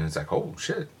come in, and it's like, oh,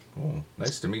 shit. Oh,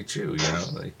 nice to meet you,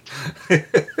 like.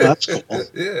 That's cool.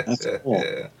 Yeah. That's cool.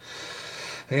 Yeah.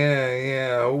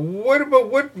 Yeah. What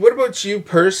about you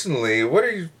personally? What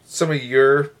are some of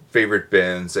your favorite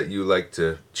bands that you like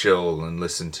to chill and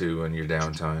listen to in your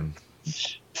downtime?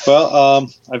 Well,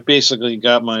 I've basically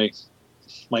got my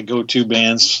go-to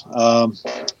bands.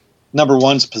 Number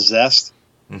one's Possessed.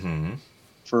 Mm-hmm.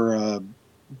 For a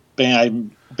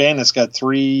band that's got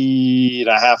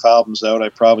 3.5 albums out, I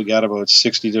probably got about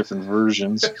 60 different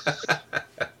versions.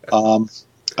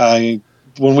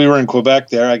 When we were in Quebec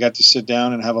there, I got to sit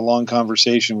down and have a long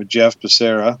conversation with Jeff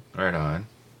Becerra. Right on.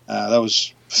 That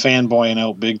was fanboying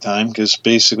out big time, because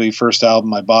basically first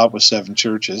album I bought was Seven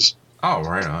Churches. Oh,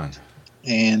 right on.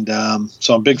 And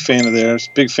so I'm a big fan of theirs,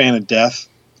 big fan of Death.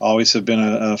 Always have been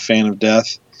a fan of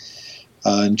Death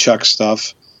and Chuck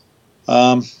stuff.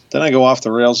 Then I go off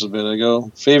the rails a bit. I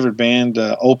go, favorite band,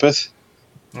 Opeth.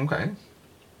 Okay.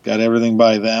 Got everything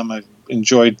by them. I've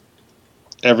enjoyed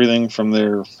everything from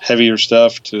their heavier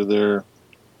stuff to their,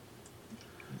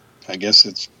 I guess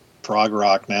it's prog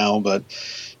rock now, but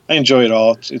I enjoy it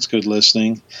all. It's good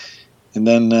listening. And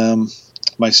then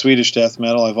my Swedish death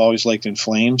metal, I've always liked In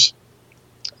Flames,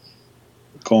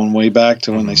 going way back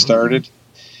to when they started.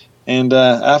 And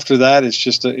after that,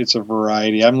 it's a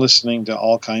variety. I'm listening to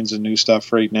all kinds of new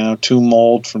stuff right now. Tomb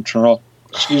Mold from Toronto.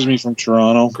 From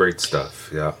Toronto. Great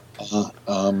stuff. Yeah.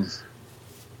 Trying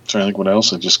to think what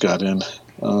else I just got in.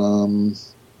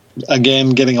 Again,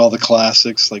 getting all the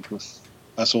classics like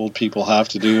us old people have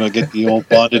to do. I get the old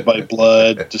Bonded by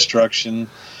Blood, Destruction,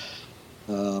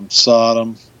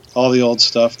 Sodom, all the old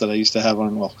stuff that I used to have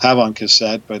on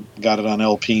cassette, but got it on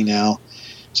LP now.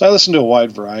 So I listen to a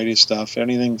wide variety of stuff,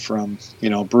 anything from,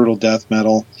 brutal death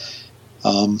metal.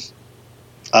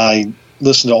 I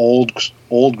listen to old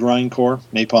grindcore,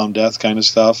 Napalm Death kind of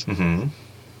stuff.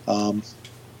 Mm-hmm.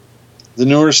 The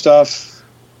newer stuff,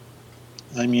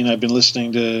 I've been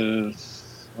listening to,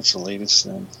 what's the latest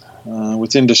thing?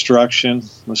 Within Destruction,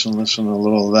 listen to a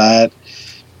little of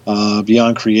that.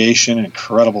 Beyond Creation,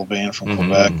 incredible band from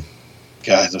Quebec.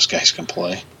 God, those guys can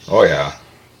play. Oh, yeah.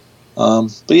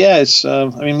 But yeah, it's,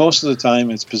 most of the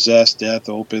time it's Possessed, Death,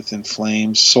 Opeth, In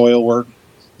Flames, Soilwork,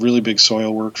 really big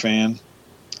Soilwork fan.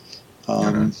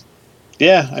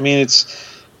 Yeah,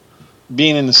 it's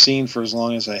being in the scene for as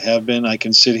long as I have been, I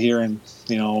can sit here and,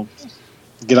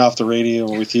 get off the radio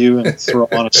with you and throw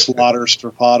on a Slaughter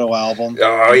Strapato album.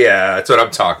 Oh, yeah, that's what I'm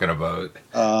talking about.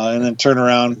 And then turn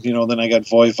around, then I got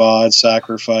Voivod,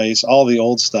 Sacrifice, all the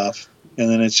old stuff. And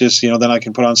then it's just, then I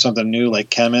can put on something new like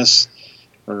Chemist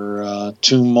or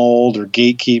Tomb Mold or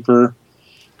Gatekeeper.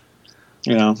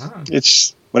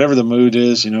 It's whatever the mood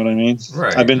is, you know what I mean?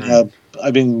 Right.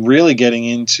 I've been really getting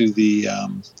into the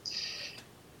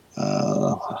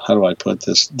how do I put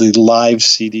this? The live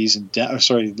CDs and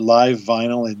live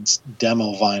vinyl and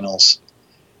demo vinyls.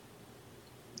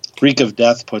 Reek of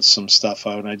Death puts some stuff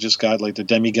out, and I just got like the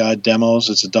Demigod demos.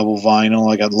 It's a double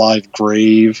vinyl. I got Live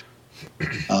Grave,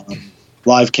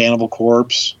 Live Cannibal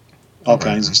Corpse, all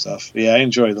kinds of stuff. Yeah, I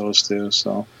enjoy those too.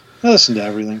 So I listen to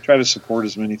everything. Try to support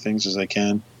as many things as I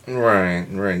can. Right.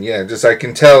 Yeah, just I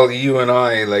can tell you and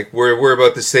I, like, we're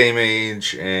about the same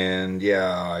age, and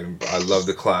yeah, I love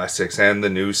the classics and the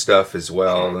new stuff as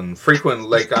well. And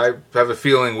I have a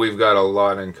feeling we've got a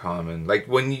lot in common. Like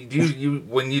when you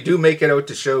do make it out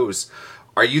to shows,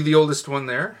 are you the oldest one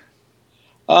there?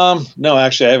 No,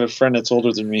 actually, I have a friend that's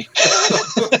older than me.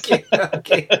 okay,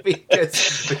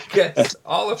 because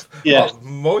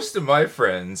most of my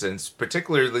friends, and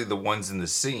particularly the ones in the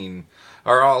scene,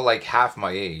 are all like half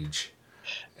my age.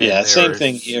 Yeah, same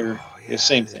thing here. Oh, yeah.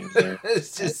 Same thing here.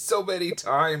 It's just so many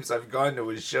times I've gone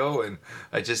to a show and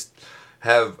I just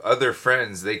have other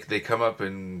friends. They come up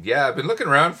and I've been looking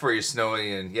around for you,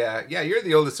 Snowy, and you're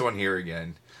the oldest one here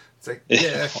again. It's like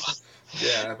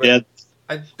but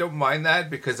I don't mind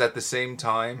that, because at the same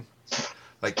time,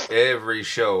 like every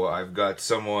show, I've got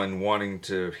someone wanting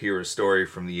to hear a story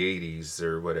from the 80s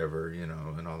or whatever,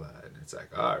 and all that. It's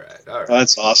like, all right. Oh,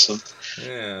 that's awesome.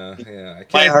 Yeah.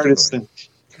 My hardest thing,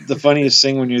 the funniest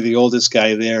thing when you're the oldest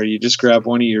guy there, you just grab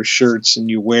one of your shirts and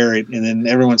you wear it, and then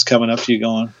everyone's coming up to you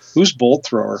going, "Who's Bolt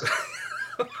Thrower?"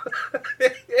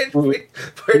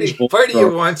 Part of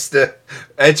you wants to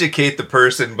educate the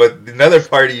person, but another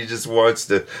part of you just wants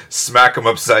to smack them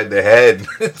upside the head.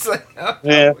 It's like,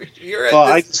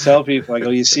 I just tell people, I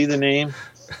go, you see the name?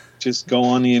 Just go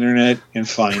on the internet and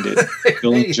find it.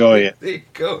 You'll enjoy it. There you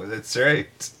go. That's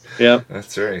right. Yep.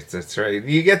 That's right.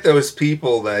 You get those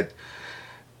people that,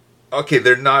 okay,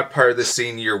 they're not part of the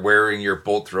scene. You're wearing your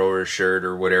Bolt Thrower shirt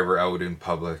or whatever out in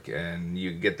public, and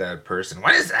you get that person.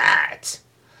 What is that?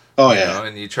 Oh, yeah.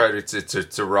 And you try to,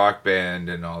 it's a rock band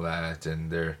and all that,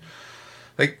 and they're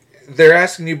like, they're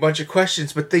asking you a bunch of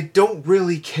questions, but they don't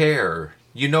really care.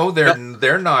 You know,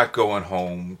 they're not going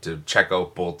home to check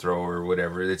out Bolt Throw or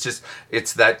whatever.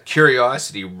 It's that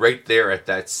curiosity right there at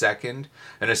that second,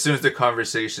 and as soon as the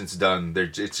conversation's done,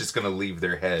 it's just going to leave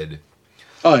their head.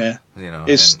 Oh yeah, you know,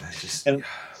 and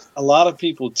a lot of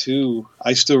people too.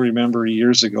 I still remember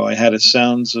years ago, I had a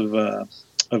Sounds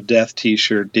of Death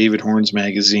T-shirt, David Horn's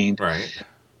magazine, right?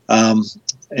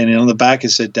 And on the back it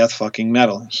said "Death Fucking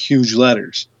Metal," huge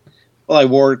letters. Well, I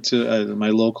wore it to my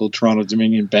local Toronto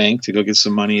Dominion Bank to go get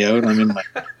some money out. I'm in my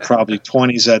probably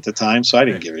 20s at the time, so I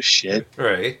didn't give a shit.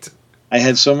 Right. I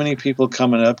had so many people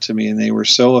coming up to me, and they were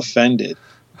so offended.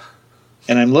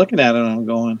 And I'm looking at it, and I'm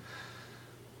going,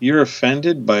 "You're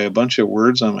offended by a bunch of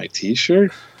words on my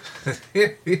T-shirt?"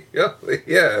 Yeah. They're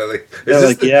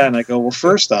like, yeah. And I go, well,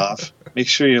 first off, make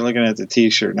sure you're looking at the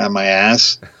T-shirt, not my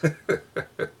ass.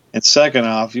 And second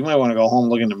off, you might want to go home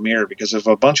and look in the mirror, because if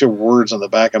a bunch of words on the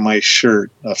back of my shirt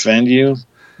offend you,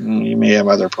 you may have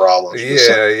other problems.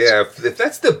 Yeah. If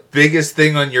that's the biggest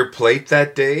thing on your plate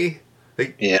that day,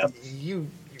 I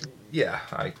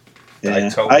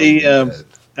totally.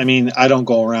 I mean, I don't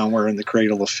go around wearing the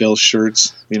Cradle of Filth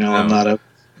shirts. You know, No. I'm not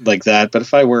like that. But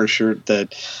if I wear a shirt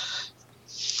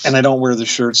and I don't wear the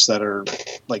shirts that are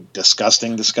like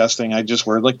disgusting. I just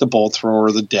wear like the Bolt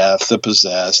Thrower, the Death, the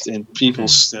Possessed, and people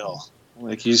still,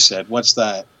 like you said, what's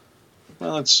that?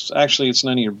 Well, it's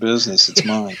none of your business. It's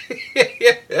mine.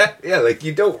 yeah, like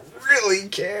you don't really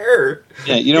care.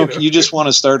 Yeah, you don't. You just want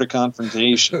to start a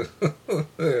confrontation.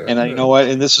 And you know what?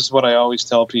 And this is what I always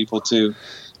tell people too.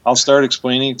 I'll start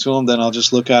explaining it to them, then I'll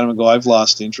just look at them and go, "I've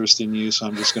lost interest in you, so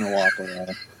I'm just going to walk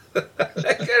away."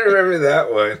 I can't remember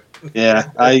that one. Yeah,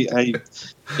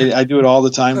 I do it all the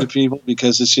time to people,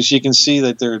 because it's just, you can see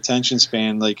that their attention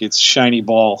span, like it's shiny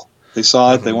ball. They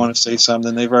saw it, they want to say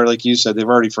something, they've already, like you said, they've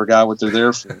already forgot what they're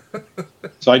there for.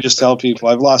 So I just tell people,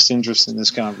 I've lost interest in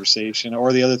this conversation.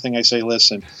 Or the other thing I say,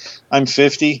 listen, I'm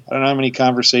 50. I don't know how many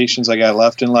conversations I got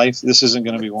left in life. This isn't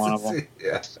going to be one of them.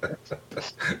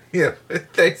 Yeah.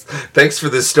 Thanks for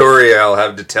the story I'll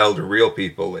have to tell to real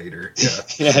people later. Yeah,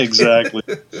 yeah, exactly.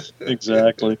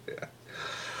 Exactly. Yeah.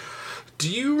 Do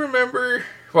you remember?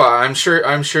 Well, I'm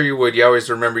sure you would. You always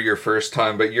remember your first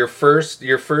time, but your first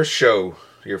show.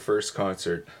 Your first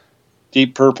concert.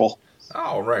 Deep Purple.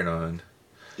 Oh, right on.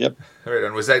 Yep. Right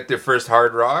on. Was that the first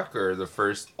hard rock or the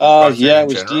first? Yeah, it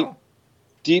was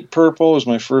Deep Purple was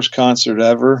my first concert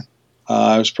ever.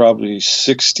 I was probably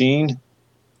 16.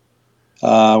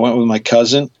 I went with my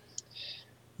cousin.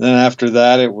 Then after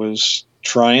that, it was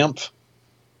Triumph.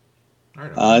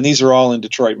 Right on. And these are all in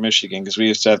Detroit, Michigan, because we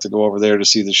used to have to go over there to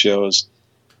see the shows.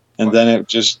 And then it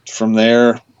just, from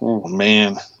there, oh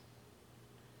man.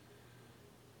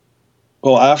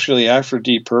 Well, actually, after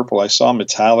Deep Purple, I saw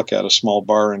Metallica at a small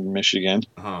bar in Michigan.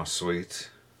 Oh,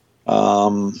 sweet.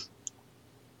 Then,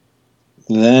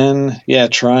 yeah,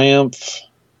 Triumph.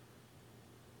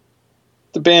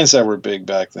 The bands that were big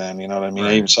back then, you know what I mean?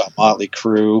 Right. I even saw Motley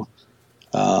Crue.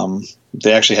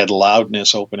 They actually had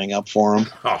Loudness opening up for them.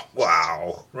 Oh,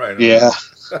 wow. Right. Yeah.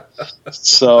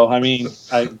 So, I mean,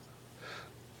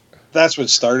 that's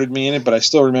what started me in it, but I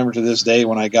still remember to this day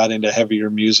when I got into heavier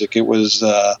music, it was...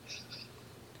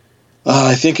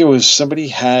 I think it was somebody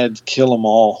had Kill 'Em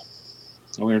All,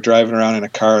 and we were driving around in a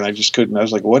car, and I just couldn't. I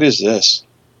was like, "What is this?"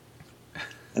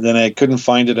 And then I couldn't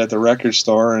find it at the record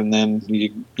store. And then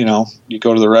you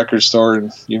go to the record store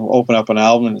and you open up an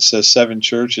album and it says 7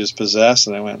 Churches Possessed,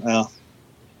 and I went, "Well,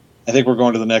 I think we're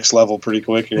going to the next level pretty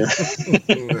quick here."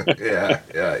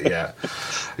 Yeah.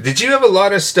 Did you have a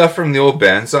lot of stuff from the old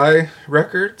Banzai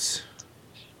records?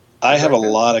 I have a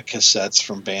lot of cassettes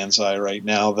from Banzai right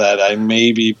now that I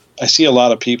see a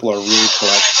lot of people are really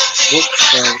collecting. Oops,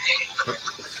 sorry.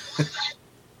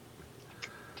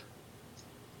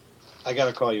 I got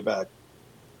to call you back.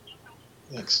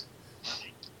 Thanks.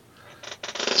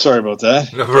 Sorry about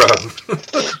that. No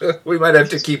problem. We might have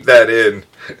to keep that in.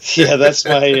 Yeah, that's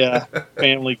my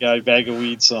Family Guy Bag of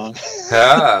Weed song.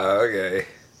 Okay.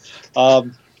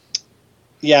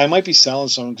 Yeah, I might be selling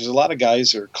some because a lot of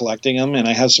guys are collecting them, and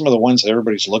I have some of the ones that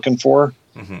everybody's looking for.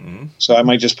 Mm-hmm. So I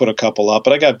might just put a couple up.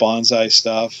 But I got bonsai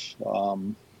stuff.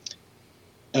 And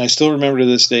I still remember to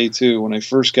this day, too, when I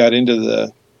first got into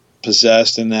the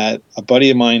Possessed, and that a buddy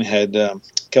of mine had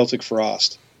Celtic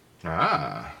Frost.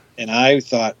 And I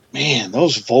thought, man,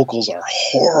 those vocals are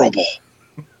horrible.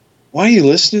 Why are you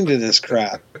listening to this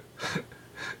crap?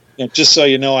 And just so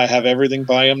you know, I have everything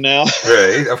by him now.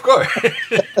 Right, of course.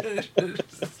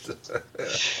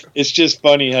 It's just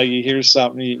funny how you hear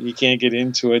something, you can't get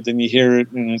into it, then you hear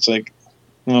it, and it's like,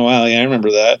 oh, wow, yeah, I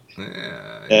remember that.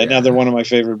 Yeah, now they're one of my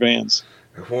favorite bands.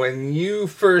 When you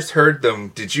first heard them,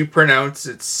 did you pronounce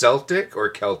it Celtic or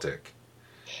Celtic?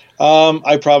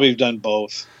 I probably have done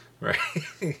both. Right.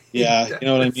 Yeah, you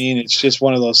know what I mean? It's just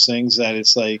one of those things that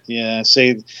it's like, yeah,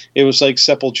 say it was like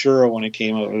Sepultura when it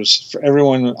came out. It was, for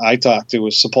everyone I talked to,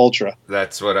 was Sepultura.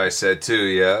 That's what I said too,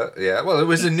 yeah. Yeah, well, it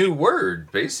was a new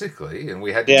word, basically, and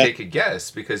we had to take a guess,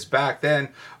 because back then,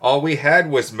 all we had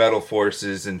was Metal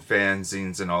Forces and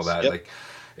fanzines and all that. Like,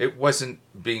 it wasn't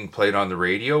being played on the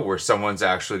radio where someone's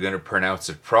actually going to pronounce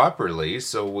it properly,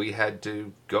 so we had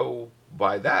to go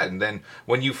by that. And then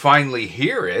when you finally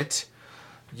hear it,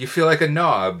 you feel like a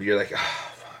knob. You're like,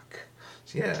 oh, fuck.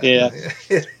 Yeah.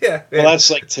 Well,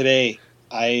 that's like today.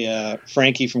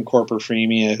 Frankie from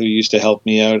Corporafremia, who used to help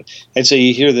me out, I'd say,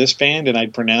 you hear this band? And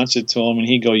I'd pronounce it to him, and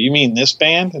he'd go, you mean this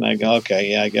band? And I'd go,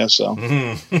 okay, yeah, I guess so.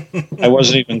 I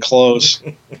wasn't even close.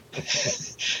 And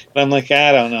I'm like,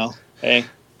 I don't know. Hey,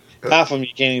 half of them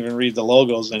you can't even read the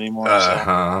logos anymore.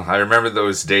 I remember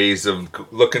those days of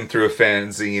looking through a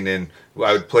fanzine, and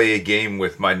I would play a game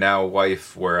with my now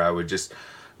wife where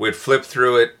we'd flip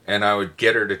through it, and I would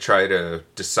get her to try to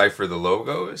decipher the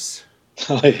logos.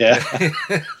 Oh, yeah.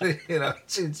 You know,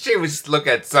 she would just look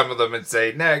at some of them and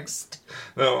say, next.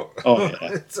 No. Oh,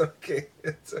 yeah. It's okay.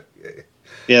 It's okay.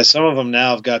 Yeah, some of them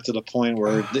now have got to the point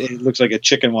where it looks like a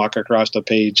chicken walk across the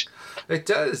page. It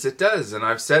does. And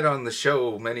I've said on the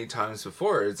show many times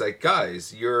before, it's like,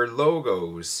 guys, your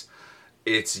logos,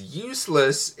 it's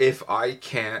useless if I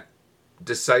can't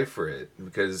decipher it,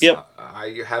 because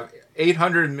I have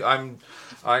 800, I'm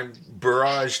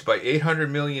barraged by 800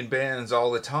 million bands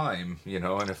all the time, you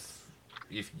know, and if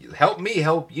you help me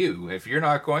help you, if you're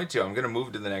not going to, I'm going to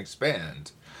move to the next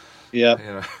band. Yeah.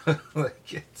 You know,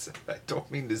 like, I don't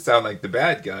mean to sound like the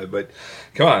bad guy, but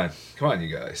come on,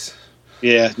 you guys.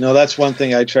 Yeah, no, that's one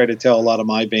thing I try to tell a lot of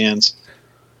my bands.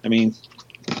 I mean,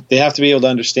 they have to be able to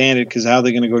understand it, because how are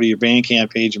they going to go to your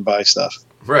Bandcamp page and buy stuff?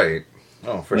 Right.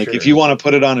 Oh, for sure. If you want to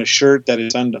put it on a shirt that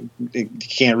is you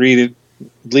can't read it,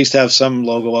 at least have some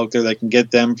logo out there that can get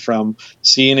them from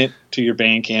seeing it to your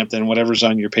Bandcamp. Then whatever's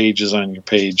on your page is on your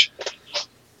page.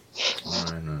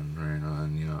 Right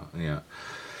on, yeah.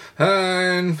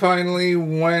 And finally,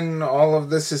 when all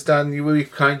of this is done,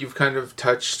 you've kind of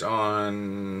touched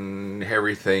on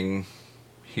everything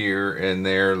here and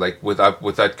there, like with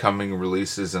upcoming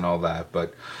releases and all that.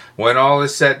 But when all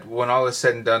is said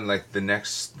and done, like the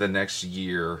next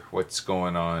year, what's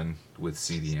going on with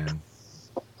CDN?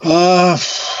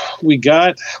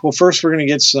 First we're going to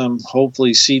get some,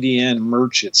 hopefully, CDN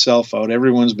merch itself out.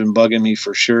 Everyone's been bugging me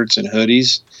for shirts and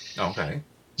hoodies. Okay.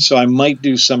 So I might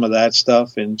do some of that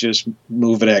stuff and just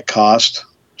move it at cost,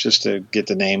 just to get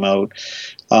the name out.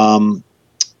 I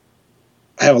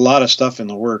have a lot of stuff in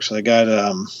the works. I got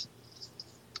a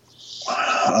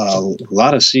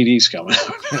lot of CDs coming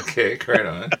out. Okay, right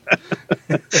on.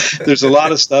 There's a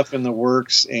lot of stuff in the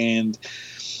works, and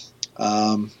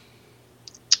the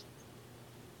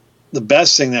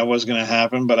best thing that was going to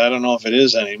happen, but I don't know if it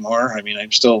is anymore. I mean,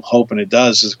 I'm still hoping it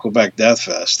does, is Quebec Death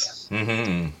Fest.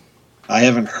 Mm-hmm. I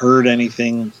haven't heard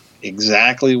anything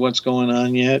exactly what's going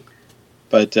on yet,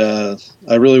 but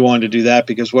I really wanted to do that,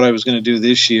 because what I was going to do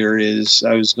this year is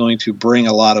I was going to bring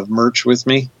a lot of merch with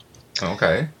me.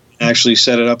 Okay. Actually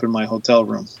set it up in my hotel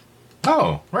room.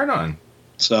 Oh, right on.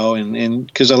 So, and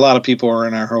because a lot of people were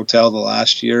in our hotel the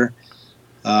last year.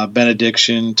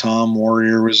 Benediction, Tom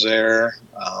Warrior was there.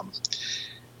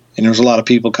 And there was a lot of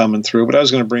people coming through, but I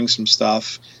was going to bring some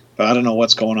stuff, but I don't know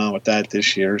what's going on with that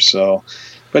this year. So,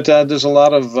 but there's a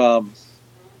lot of going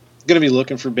to be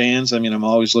looking for bands. I mean, I'm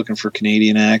always looking for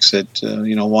Canadian acts that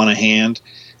want a hand.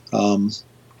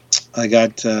 I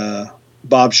got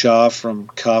Bob Shaw from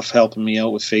Cuff helping me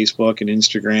out with Facebook and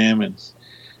Instagram, and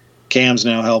Cam's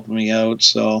now helping me out.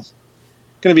 So,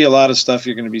 going to be a lot of stuff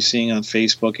you're going to be seeing on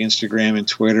Facebook, Instagram, and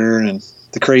Twitter, and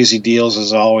the crazy deals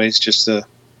as always, just to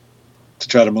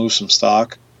try to move some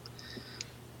stock.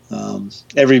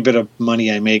 Every bit of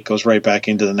money I make goes right back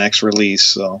into the next release.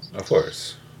 So, of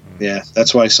course, yeah,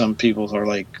 that's why some people are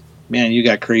like, "Man, you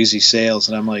got crazy sales,"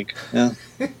 and I'm like, "Yeah,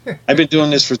 I've been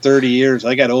doing this for 30 years.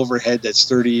 I got overhead that's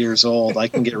 30 years old. I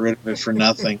can get rid of it for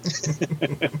nothing."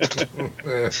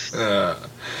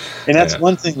 And that's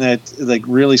one thing that like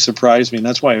really surprised me, and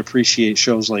that's why I appreciate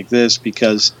shows like this,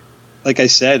 because, like I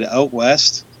said, out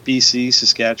west, BC,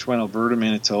 Saskatchewan, Alberta,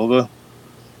 Manitoba,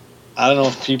 I don't know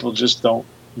if people just don't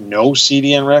know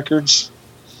CDN Records,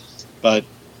 but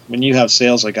when you have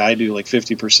sales like I do, like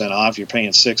 50% off, you're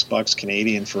paying $6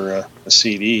 Canadian for a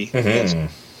CD. Mm-hmm.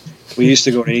 We used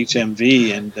to go to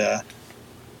HMV, and I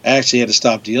actually had to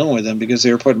stop dealing with them because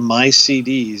they were putting my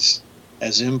CDs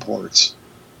as imports.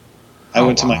 I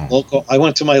went to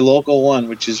my local one,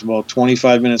 which is about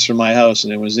 25 minutes from my house,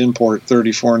 and it was import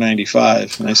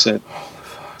 $34.95. And I said,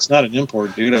 "It's not an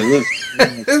import, dude. I live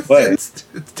it's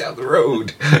down the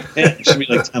road. Yeah, it should be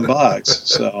like $10."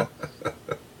 So,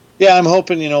 yeah, I'm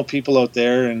hoping people out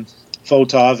there, and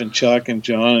Fotov and Chuck and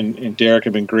John and Derek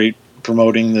have been great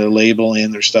promoting the label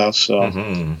and their stuff. So,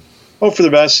 hope for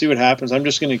the best. See what happens. I'm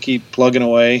just going to keep plugging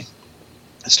away.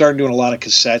 I started doing a lot of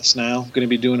cassettes now. I'm going to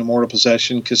be doing Immortal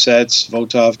Possession cassettes,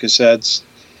 Votov cassettes.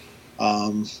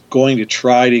 Going to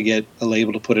try to get a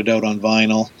label to put it out on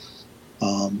vinyl.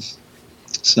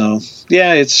 So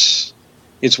yeah, it's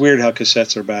weird how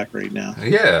cassettes are back right now.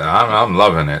 Yeah, I'm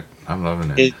loving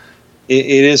it.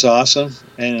 It is awesome,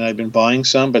 and I've been buying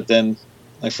some, but then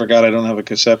I forgot I don't have a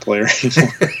cassette player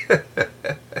anymore.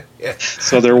 Yeah.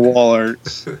 So they're wall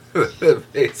art.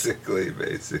 basically.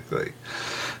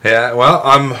 Yeah, well,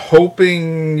 I'm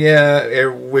hoping,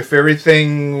 with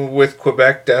everything with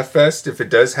Quebec Death Fest, if it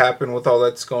does happen with all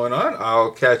that's going on, I'll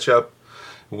catch up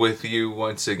with you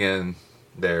once again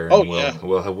there. And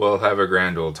we'll have a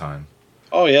grand old time.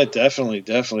 Oh yeah, definitely.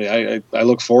 I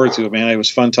look forward to it, man. It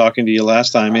was fun talking to you last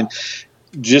time, and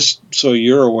just so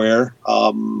you're aware,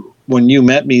 when you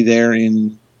met me there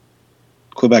in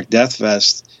Quebec Death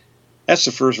Fest, that's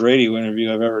the first radio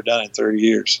interview I've ever done in 30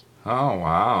 years. Oh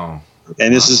wow.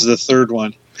 And this is the third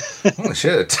one. Oh,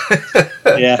 shit.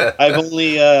 Yeah, I've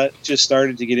only just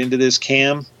started to get into this.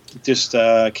 Cam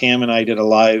and I did a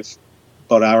live,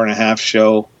 about hour and a half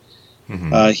show.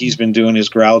 Mm-hmm. He's been doing his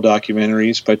Growl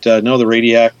documentaries, but no, the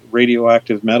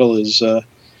radioactive metal is the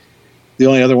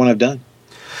only other one I've done.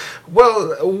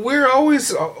 Well,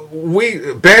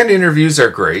 band interviews are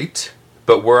great,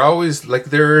 but we're always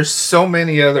there are so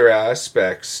many other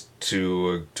aspects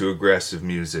to aggressive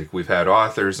music. We've had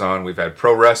authors on, we've had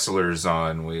pro wrestlers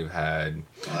on, we've had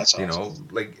awesome.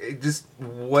 Just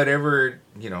whatever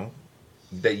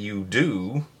that you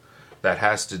do that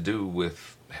has to do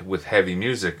with heavy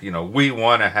music. We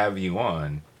want to have you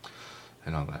on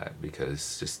and all that,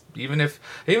 because just even if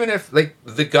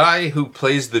the guy who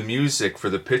plays the music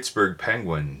for the Pittsburgh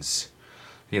Penguins,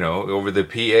 over the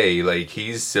PA,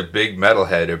 he's a big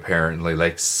metalhead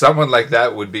apparently. Someone like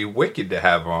that would be wicked to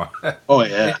have on. Oh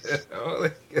yeah.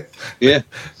 Yeah.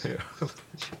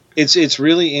 It's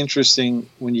really interesting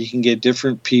when you can get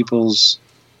different people's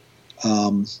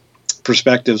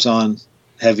perspectives on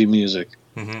heavy music.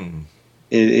 Mm-hmm.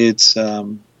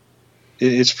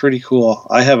 It's pretty cool.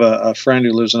 I have a friend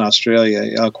who lives in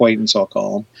Australia, acquaintance I'll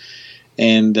call him,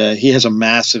 and he has a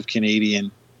massive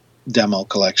Canadian demo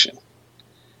collection.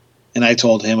 And I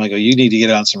told him, I go, you need to get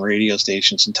on some radio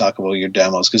stations and talk about your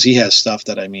demos, because he has stuff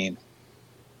that,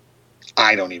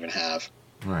 I don't even have.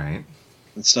 Right.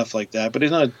 And stuff like that. But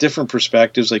it's different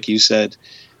perspectives, like you said.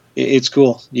 It's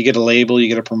cool. You get a label, you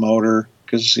get a promoter,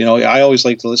 because, I always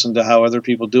like to listen to how other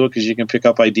people do it, because you can pick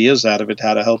up ideas out of it,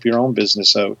 how to help your own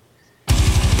business out.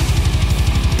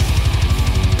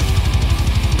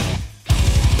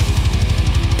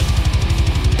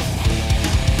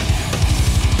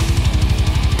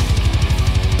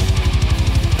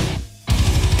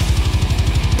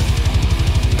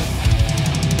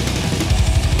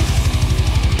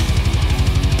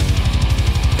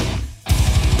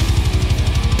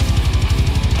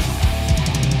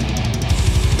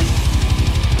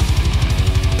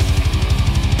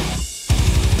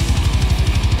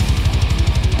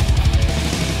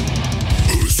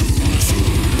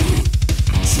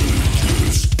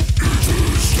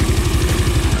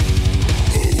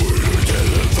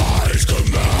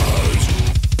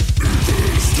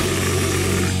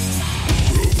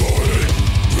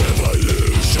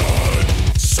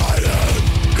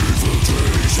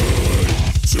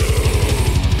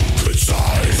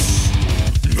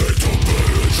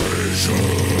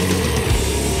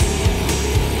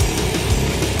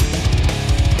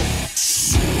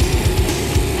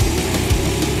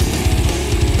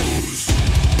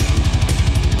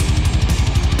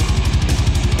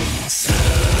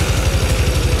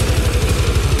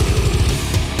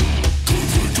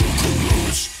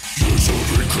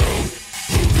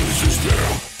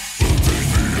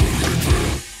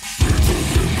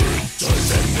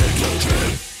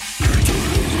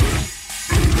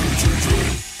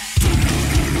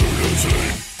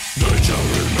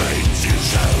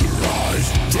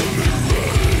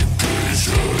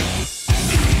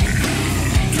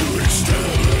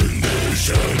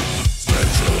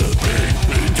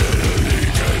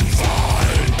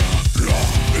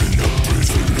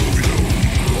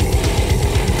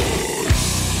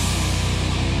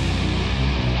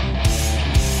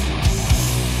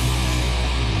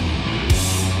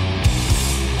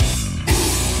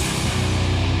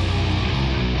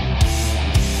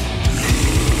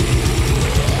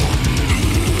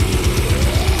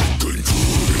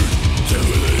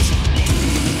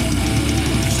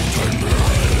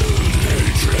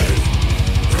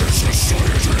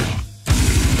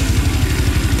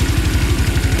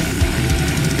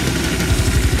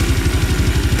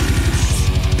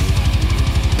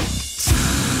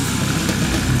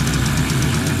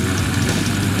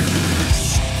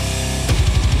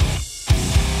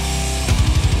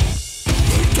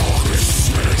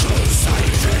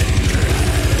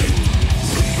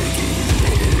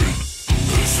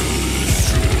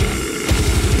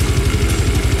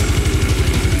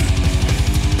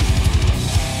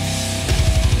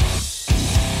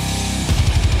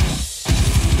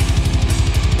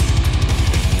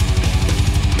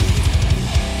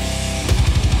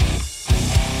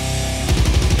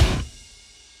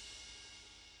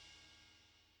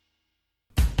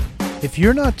 If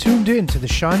you're not tuned in to the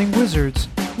Shining Wizards,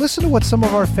 listen to what some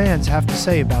of our fans have to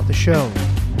say about the show.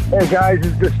 Hey guys,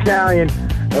 it's the Stallion.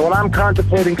 And when I'm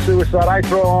contemplating suicide, I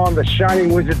throw on the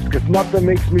Shining Wizards because nothing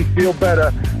makes me feel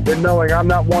better than knowing I'm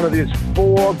not one of these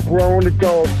 4 grown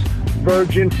adults,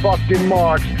 virgin fucking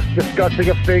marks, discussing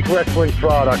a fake wrestling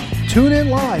product. Tune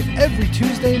in live every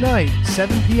Tuesday night,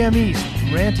 7 p.m. East,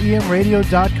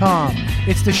 rantemradio.com.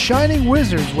 It's the Shining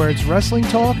Wizards, where it's wrestling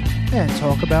talk and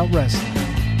talk about wrestling.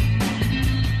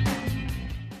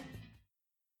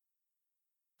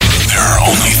 There are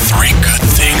only 3 good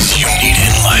things you need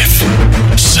in life: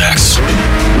 sex,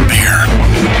 beer,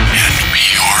 and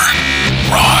pure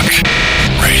rock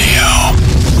radio.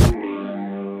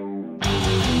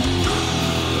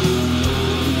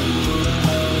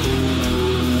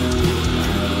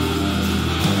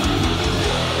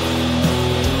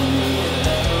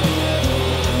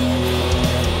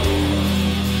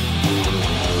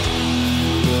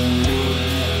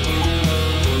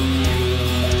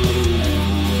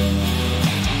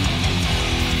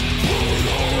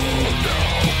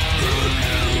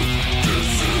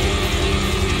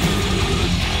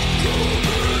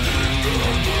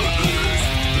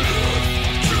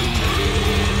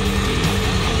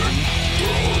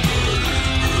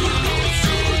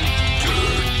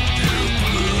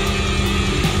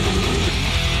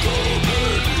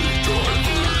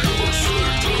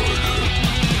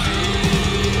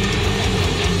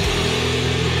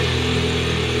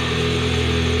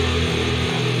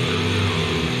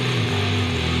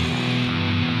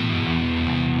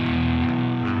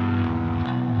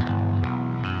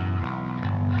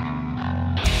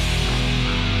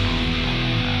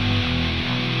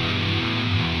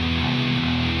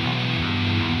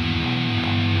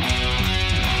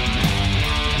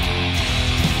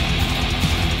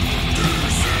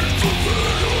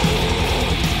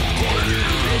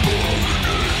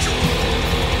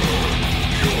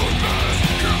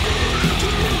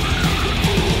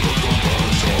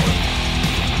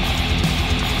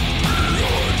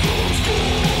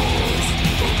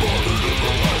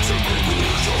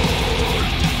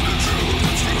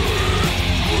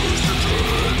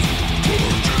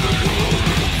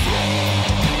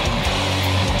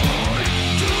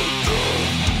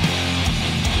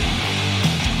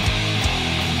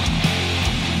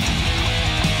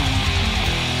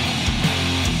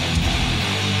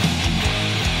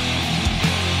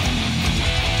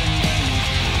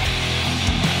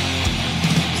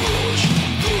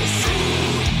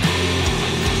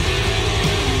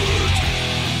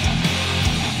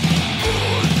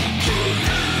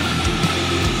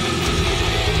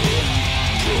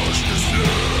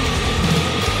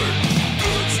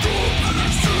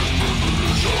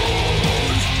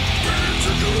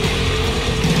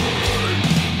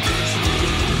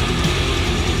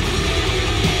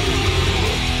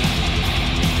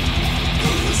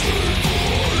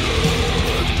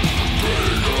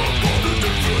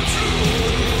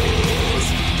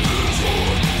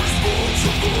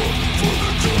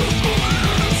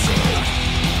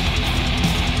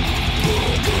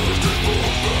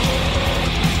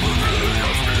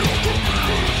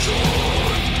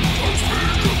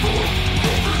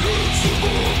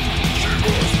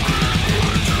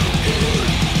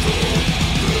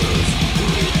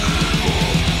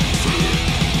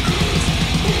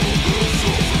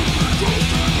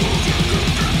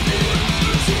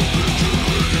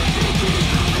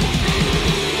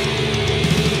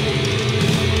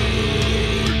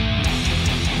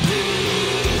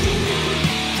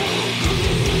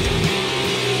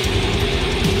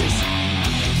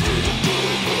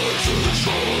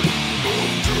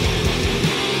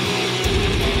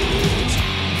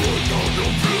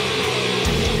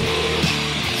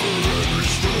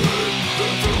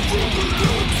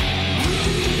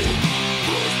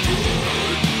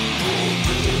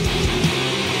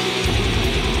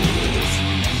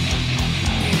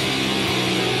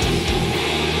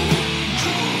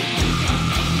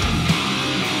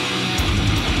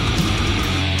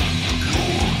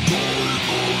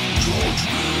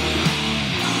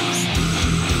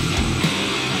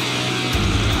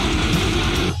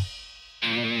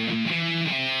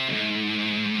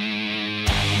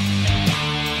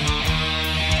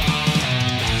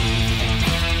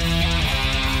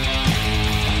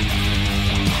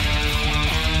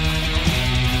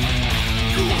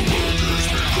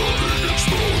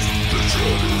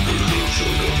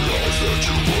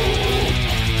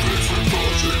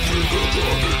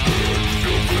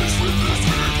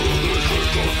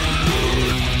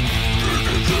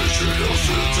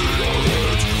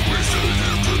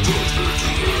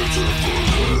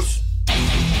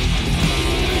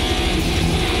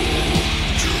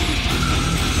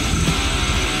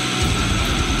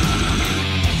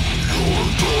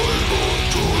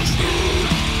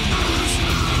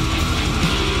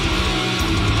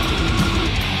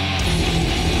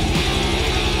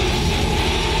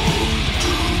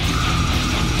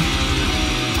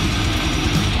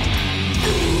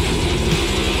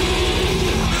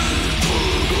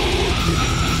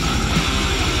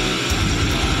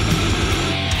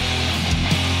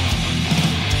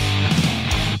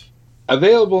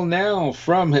 Available now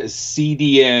from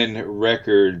CDN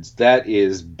Records. That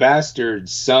is Bastard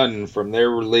Son from their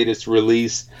latest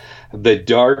release, The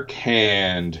Dark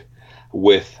Hand,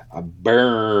 with a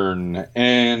Burn.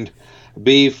 And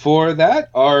before that,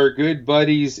 our good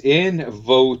buddies in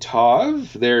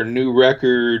Votov, their new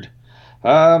record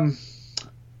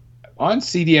on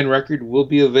CDN Record will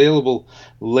be available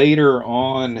later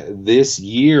on this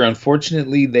year.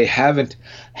 Unfortunately, they haven't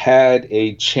had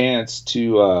a chance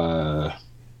to,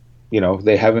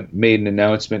 they haven't made an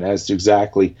announcement as to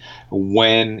exactly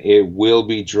when it will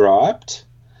be dropped.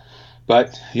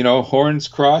 But, horns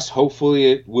crossed,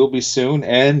 hopefully it will be soon.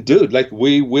 And, dude,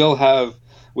 we will have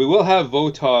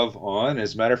Votov on.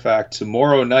 As a matter of fact,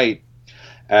 tomorrow night,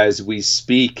 as we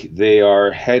speak, they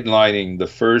are headlining the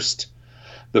first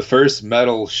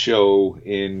metal show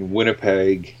in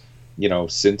Winnipeg,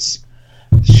 since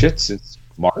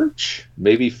March,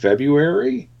 maybe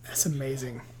February. That's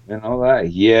amazing. And all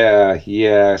that.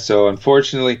 Yeah. So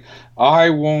unfortunately, I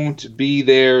won't be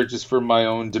there just for my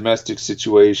own domestic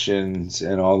situations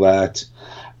and all that.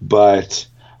 But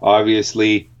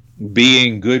obviously,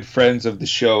 being good friends of the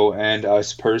show and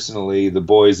us personally, the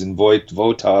boys in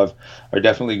Votov are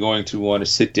definitely going to want to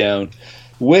sit down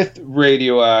with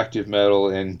Radioactive Metal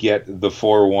and get the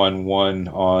 411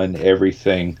 on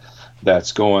everything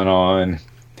that's going on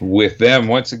with them.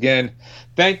 Once again,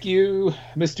 thank you,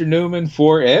 Mr. Newman,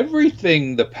 for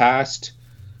everything the past,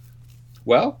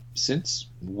 since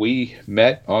we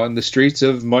met on the streets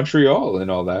of Montreal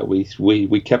and all that.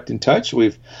 We kept in touch.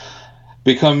 We've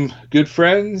become good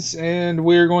friends, and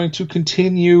we're going to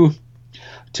continue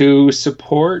to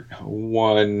support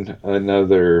one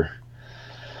another.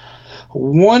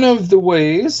 One of the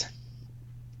ways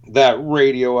that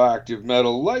Radioactive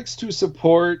Metal likes to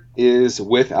support is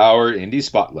with our Indie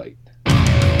Spotlight.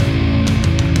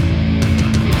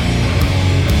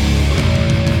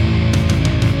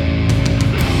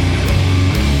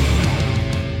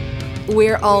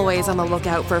 We're always on the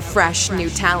lookout for fresh new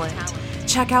talent.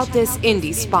 Check out this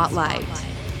Indie Spotlight.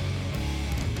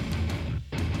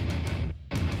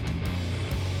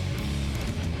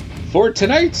 For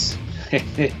tonight's,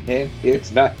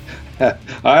 it's not,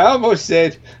 I almost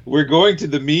said we're going to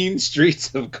the mean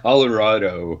streets of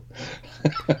Colorado.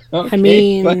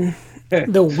 Okay,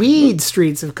 the weed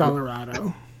streets of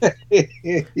Colorado.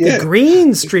 The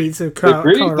green streets of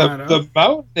Colorado.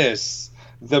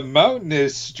 The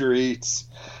mountainous streets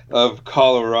of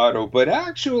Colorado. But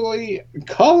actually,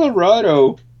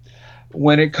 Colorado,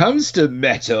 when it comes to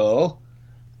metal,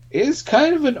 is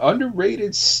kind of an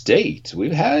underrated state.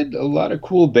 We've had a lot of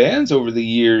cool bands over the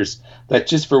years that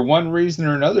just for one reason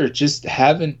or another just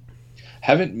haven't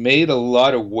made a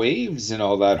lot of waves and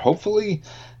all that. Hopefully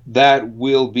that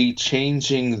will be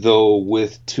changing, though,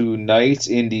 with tonight's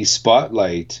Indie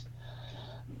Spotlight.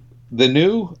 The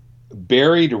new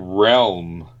Buried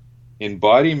Realm,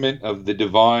 Embodiment of the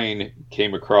Divine,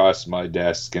 came across my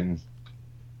desk, and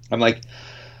I'm like,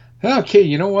 okay,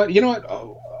 you know what?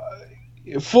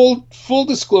 Full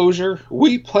disclosure,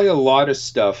 we play a lot of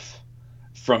stuff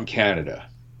from Canada.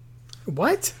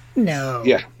 What? No.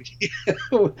 Yeah.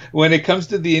 When it comes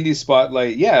to the Indie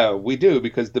Spotlight, yeah, we do,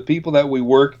 because the people that we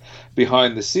work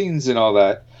behind the scenes and all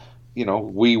that,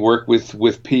 we work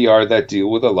with PR that deal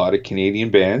with a lot of Canadian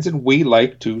bands, and we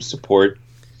like to support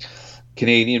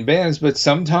Canadian bands, but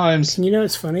sometimes...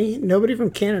 it's funny? Nobody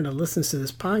from Canada listens to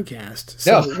this podcast.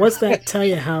 So what's that tell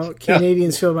you how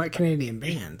Canadians feel about Canadian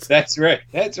bands? That's right.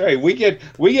 We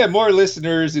get more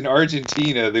listeners in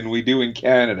Argentina than we do in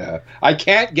Canada. I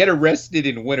can't get arrested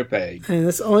in Winnipeg. And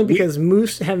that's only because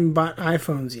Moose haven't bought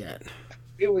iPhones yet.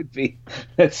 It would be.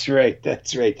 That's right.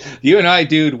 You and I,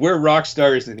 dude, we're rock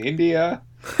stars in India.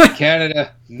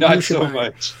 Canada, not so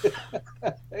much.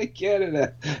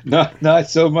 Canada, not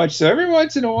so much. So every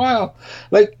once in a while,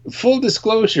 full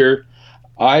disclosure,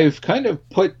 I've kind of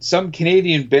put some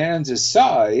Canadian bands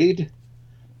aside,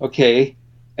 okay,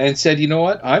 and said, you know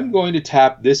what, I'm going to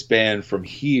tap this band from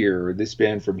here,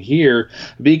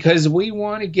 because we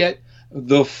want to get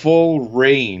the full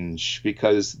range,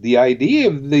 because the idea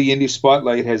of the Indie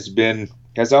Spotlight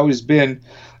has always been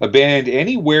a band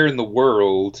anywhere in the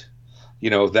world,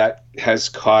 that has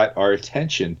caught our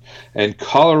attention. And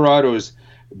Colorado's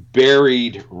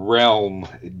Buried Realm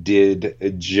did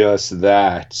just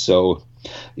that. So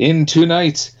in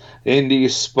tonight's Indie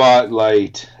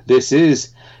Spotlight, this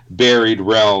is Buried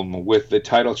Realm with the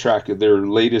title track of their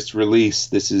latest release.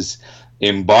 This is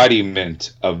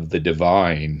Embodiment of the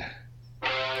Divine.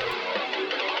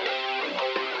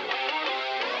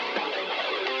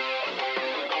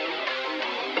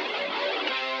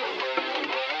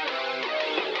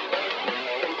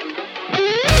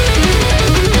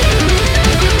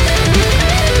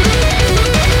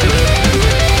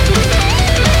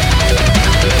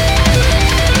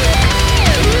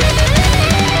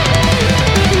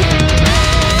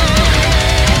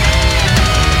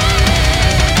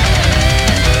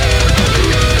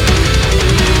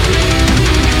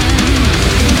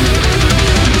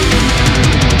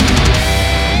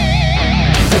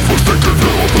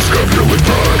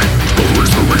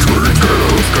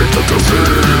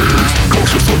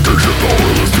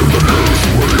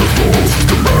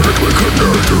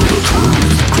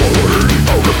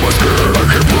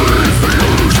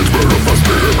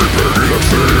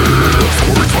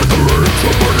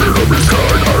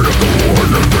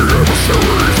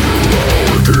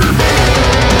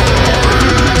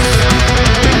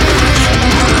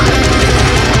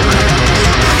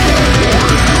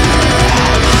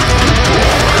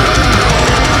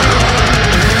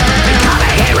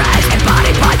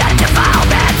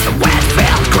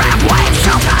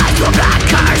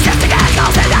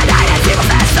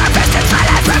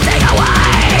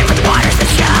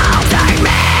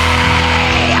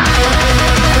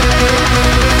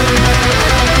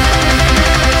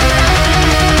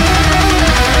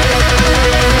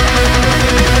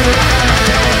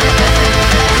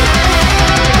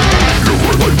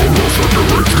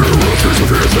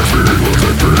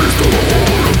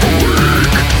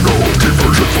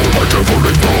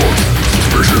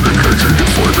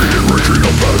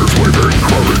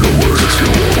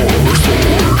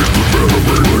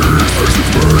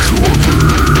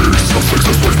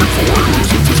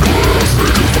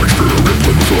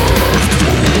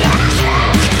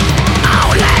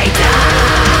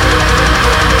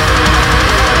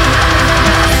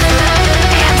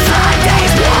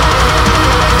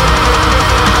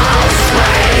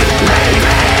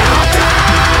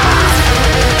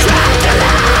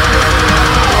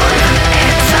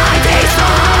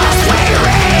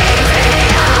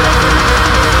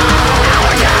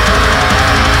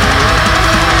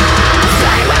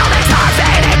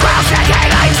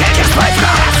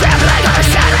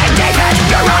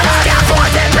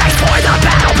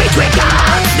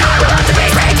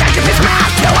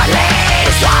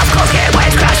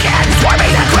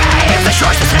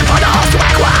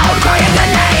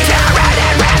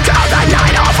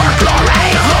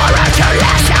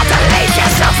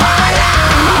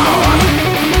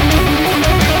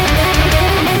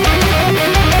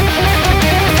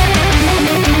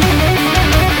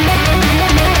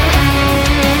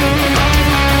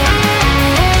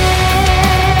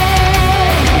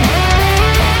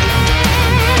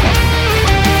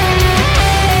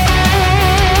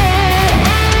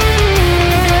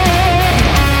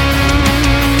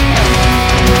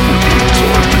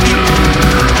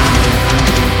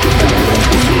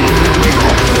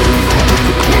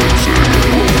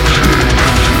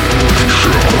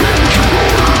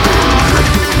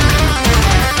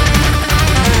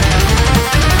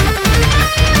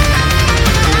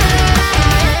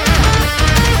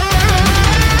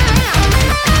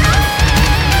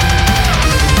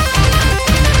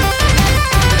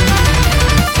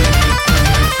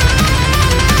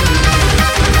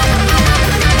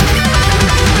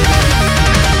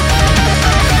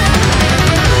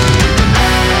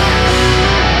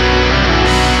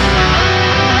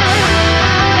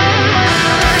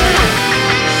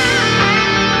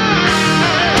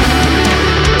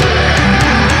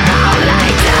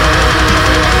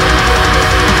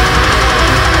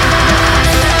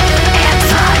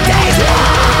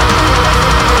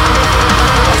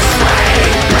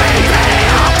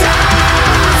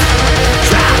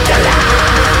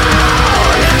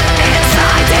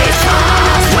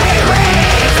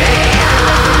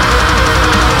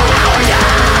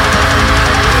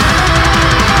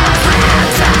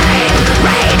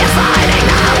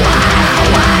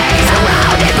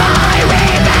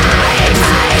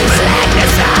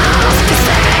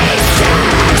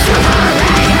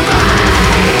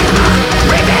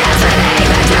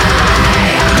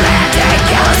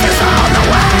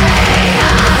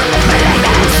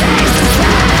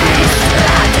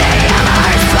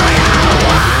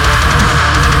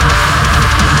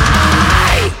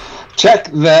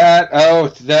 Check that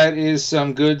out. That is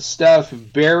some good stuff.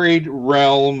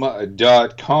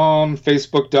 BuriedRealm.com,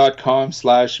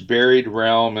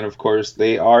 Facebook.com/BuriedRealm, and of course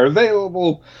they are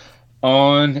available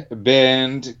on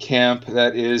Bandcamp.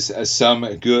 That is some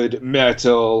good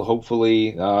metal.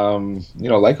 Hopefully,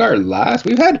 like our last,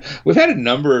 we've had a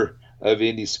number of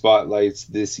indie spotlights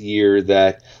this year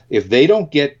that if they don't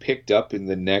get picked up in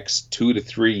the next 2 to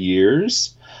 3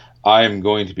 years, I'm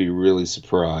going to be really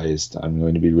surprised.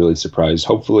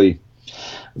 Hopefully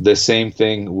the same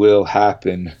thing will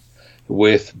happen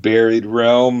with Buried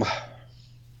Realm.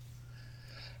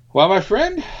 Well, my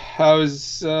friend,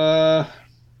 how's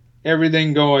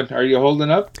everything going? Are you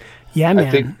holding up? Yeah,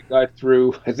 man. I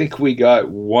think we got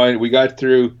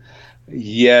through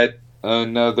yet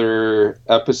another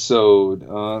episode.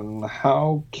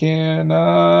 How can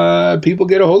people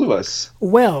get a hold of us?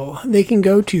 Well, they can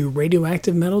go to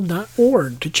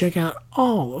radioactivemetal.org to check out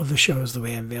all of the shows that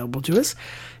we have available to us.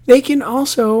 They can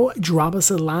also drop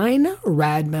us a line,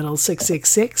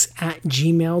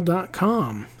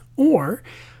 radmetal666@gmail.com. Or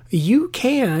you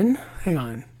can,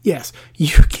 you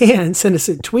can send us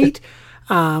a tweet.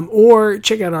 Or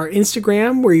check out our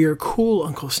Instagram, where your cool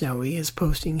Uncle Snowy is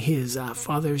posting his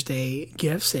Father's Day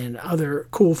gifts and other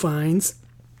cool finds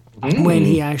when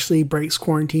he actually breaks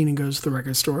quarantine and goes to the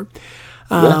record store.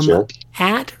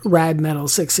 At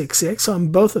radmetal666 on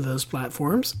both of those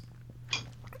platforms.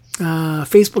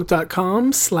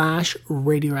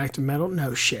 Facebook.com/radioactivemetal.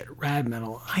 No shit,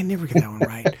 radmetal. I never get that one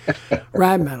right.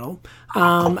 Radmetal.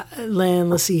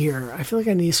 Let's see here. I feel like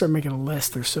I need to start making a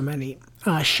list. There's so many.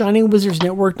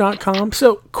 ShiningWizardsNetwork.com.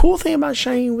 So, cool thing about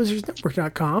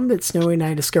ShiningWizardsNetwork.com that Snowy and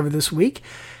I discovered this week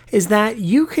is that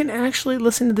you can actually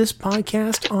listen to this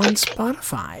podcast on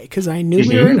Spotify, because I knew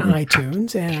we were in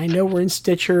iTunes, and I know we're in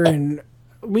Stitcher, and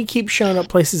we keep showing up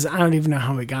places I don't even know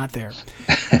how we got there.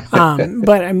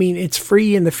 But I mean, it's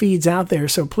free and the feed's out there,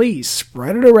 so please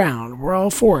spread it around. We're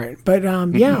all for it. But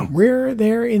yeah, we're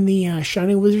there in the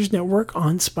Shining Wizards Network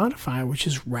on Spotify, which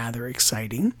is rather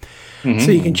exciting.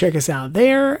 So you can check us out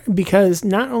there, because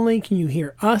not only can you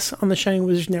hear us on the Shining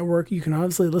Wizards Network, you can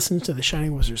obviously listen to the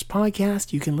Shining Wizards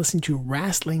podcast. You can listen to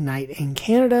Wrestling Night in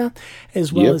Canada,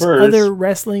 as well as other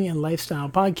wrestling and lifestyle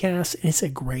podcasts. And it's a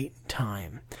great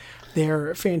time.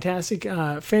 They're fantastic,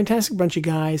 fantastic bunch of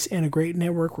guys and a great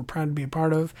network we're proud to be a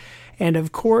part of. And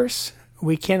of course,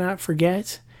 we cannot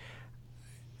forget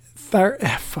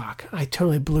I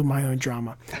totally blew my own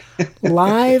drama.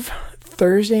 Live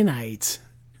Thursday nights.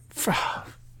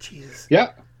 Jesus. Yeah.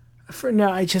 I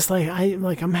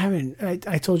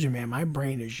told you, man, my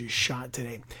brain is just shot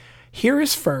today. Here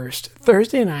is first,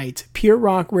 Thursday nights,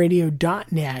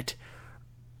 purerockradio.net.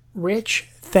 Rich,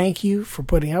 thank you for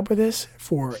putting up with us,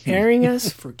 for airing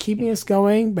us, for keeping us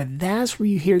going. But that's where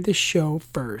you hear this show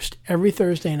first, every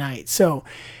Thursday night. So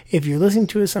if you're listening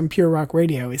to us on Pure Rock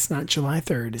Radio, it's not July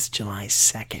 3rd, it's July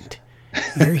 2nd.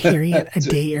 You're hearing it a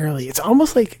day early. It's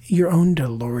almost like your own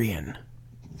DeLorean,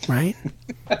 right?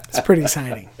 It's pretty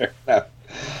exciting.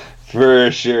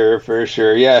 For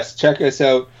sure. Yes, check us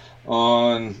out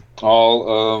on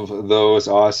all of those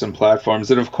awesome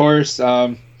platforms. And of course,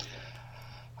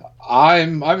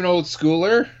 I'm an old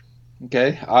schooler.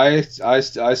 Okay, I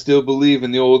still believe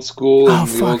in the old school and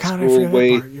the old school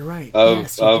way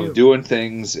of doing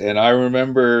things. And I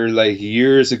remember, like,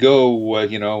 years ago, when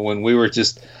we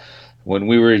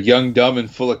were young, dumb,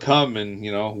 and full of cum, and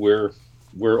we're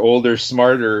older,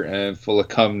 smarter, and full of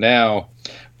cum now.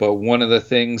 But one of the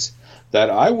things that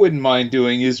I wouldn't mind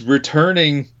doing is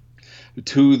returning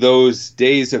to those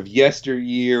days of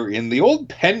yesteryear in the old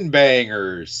pen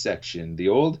bangers section,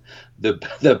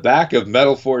 the back of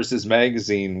Metal Forces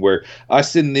magazine, where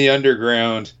us in the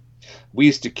underground, we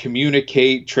used to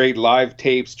communicate, trade live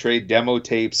tapes, trade demo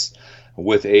tapes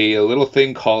with a little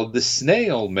thing called the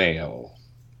snail mail.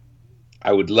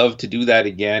 I would love to do that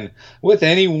again with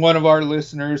any one of our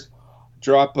listeners.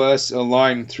 Drop us a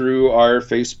line through our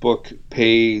Facebook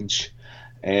page,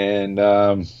 and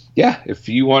if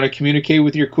you want to communicate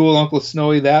with your cool Uncle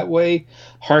Snowy that way,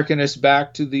 harken us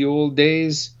back to the old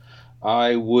days,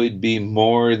 I would be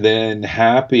more than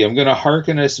happy. I'm going to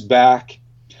harken us back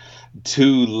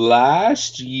to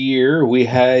last year. We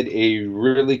had a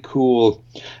really cool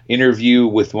interview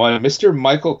with one Mr.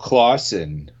 Michael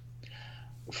Clausen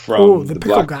from the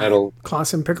Black guy. Metal.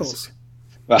 Clausen Pickles.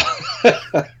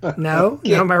 No,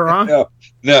 am I wrong?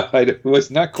 No, it was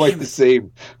not quite the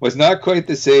same. Was not quite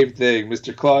the same thing.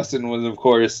 Mr. Clausen was, of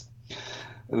course,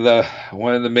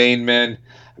 one of the main men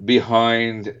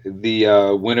behind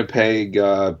the Winnipeg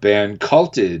band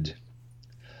Culted.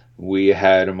 We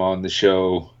had him on the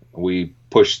show. We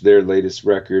pushed their latest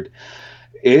record.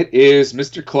 It is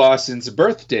Mr. Clausen's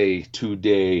birthday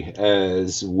today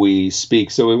as we speak.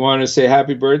 So we want to say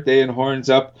happy birthday and horns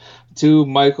up to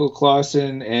Michael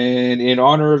Clausen. And in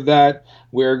honor of that,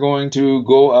 we're going to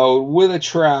go out with a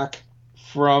track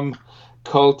from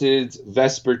Culted's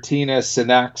Vespertina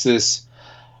Synaxis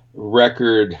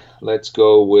record. Let's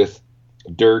go with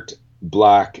Dirt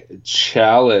Black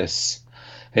Chalice.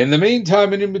 In the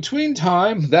meantime and in between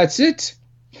time, that's it.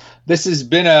 This has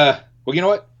been well, you know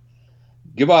what?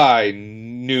 Goodbye,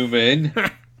 Newman.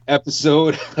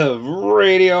 Episode of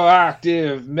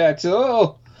Radioactive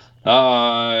Metal.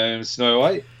 I'm Snowy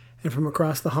White. And from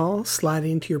across the hall,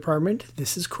 sliding into your apartment,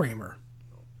 this is Kramer.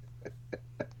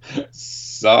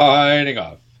 Signing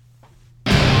off.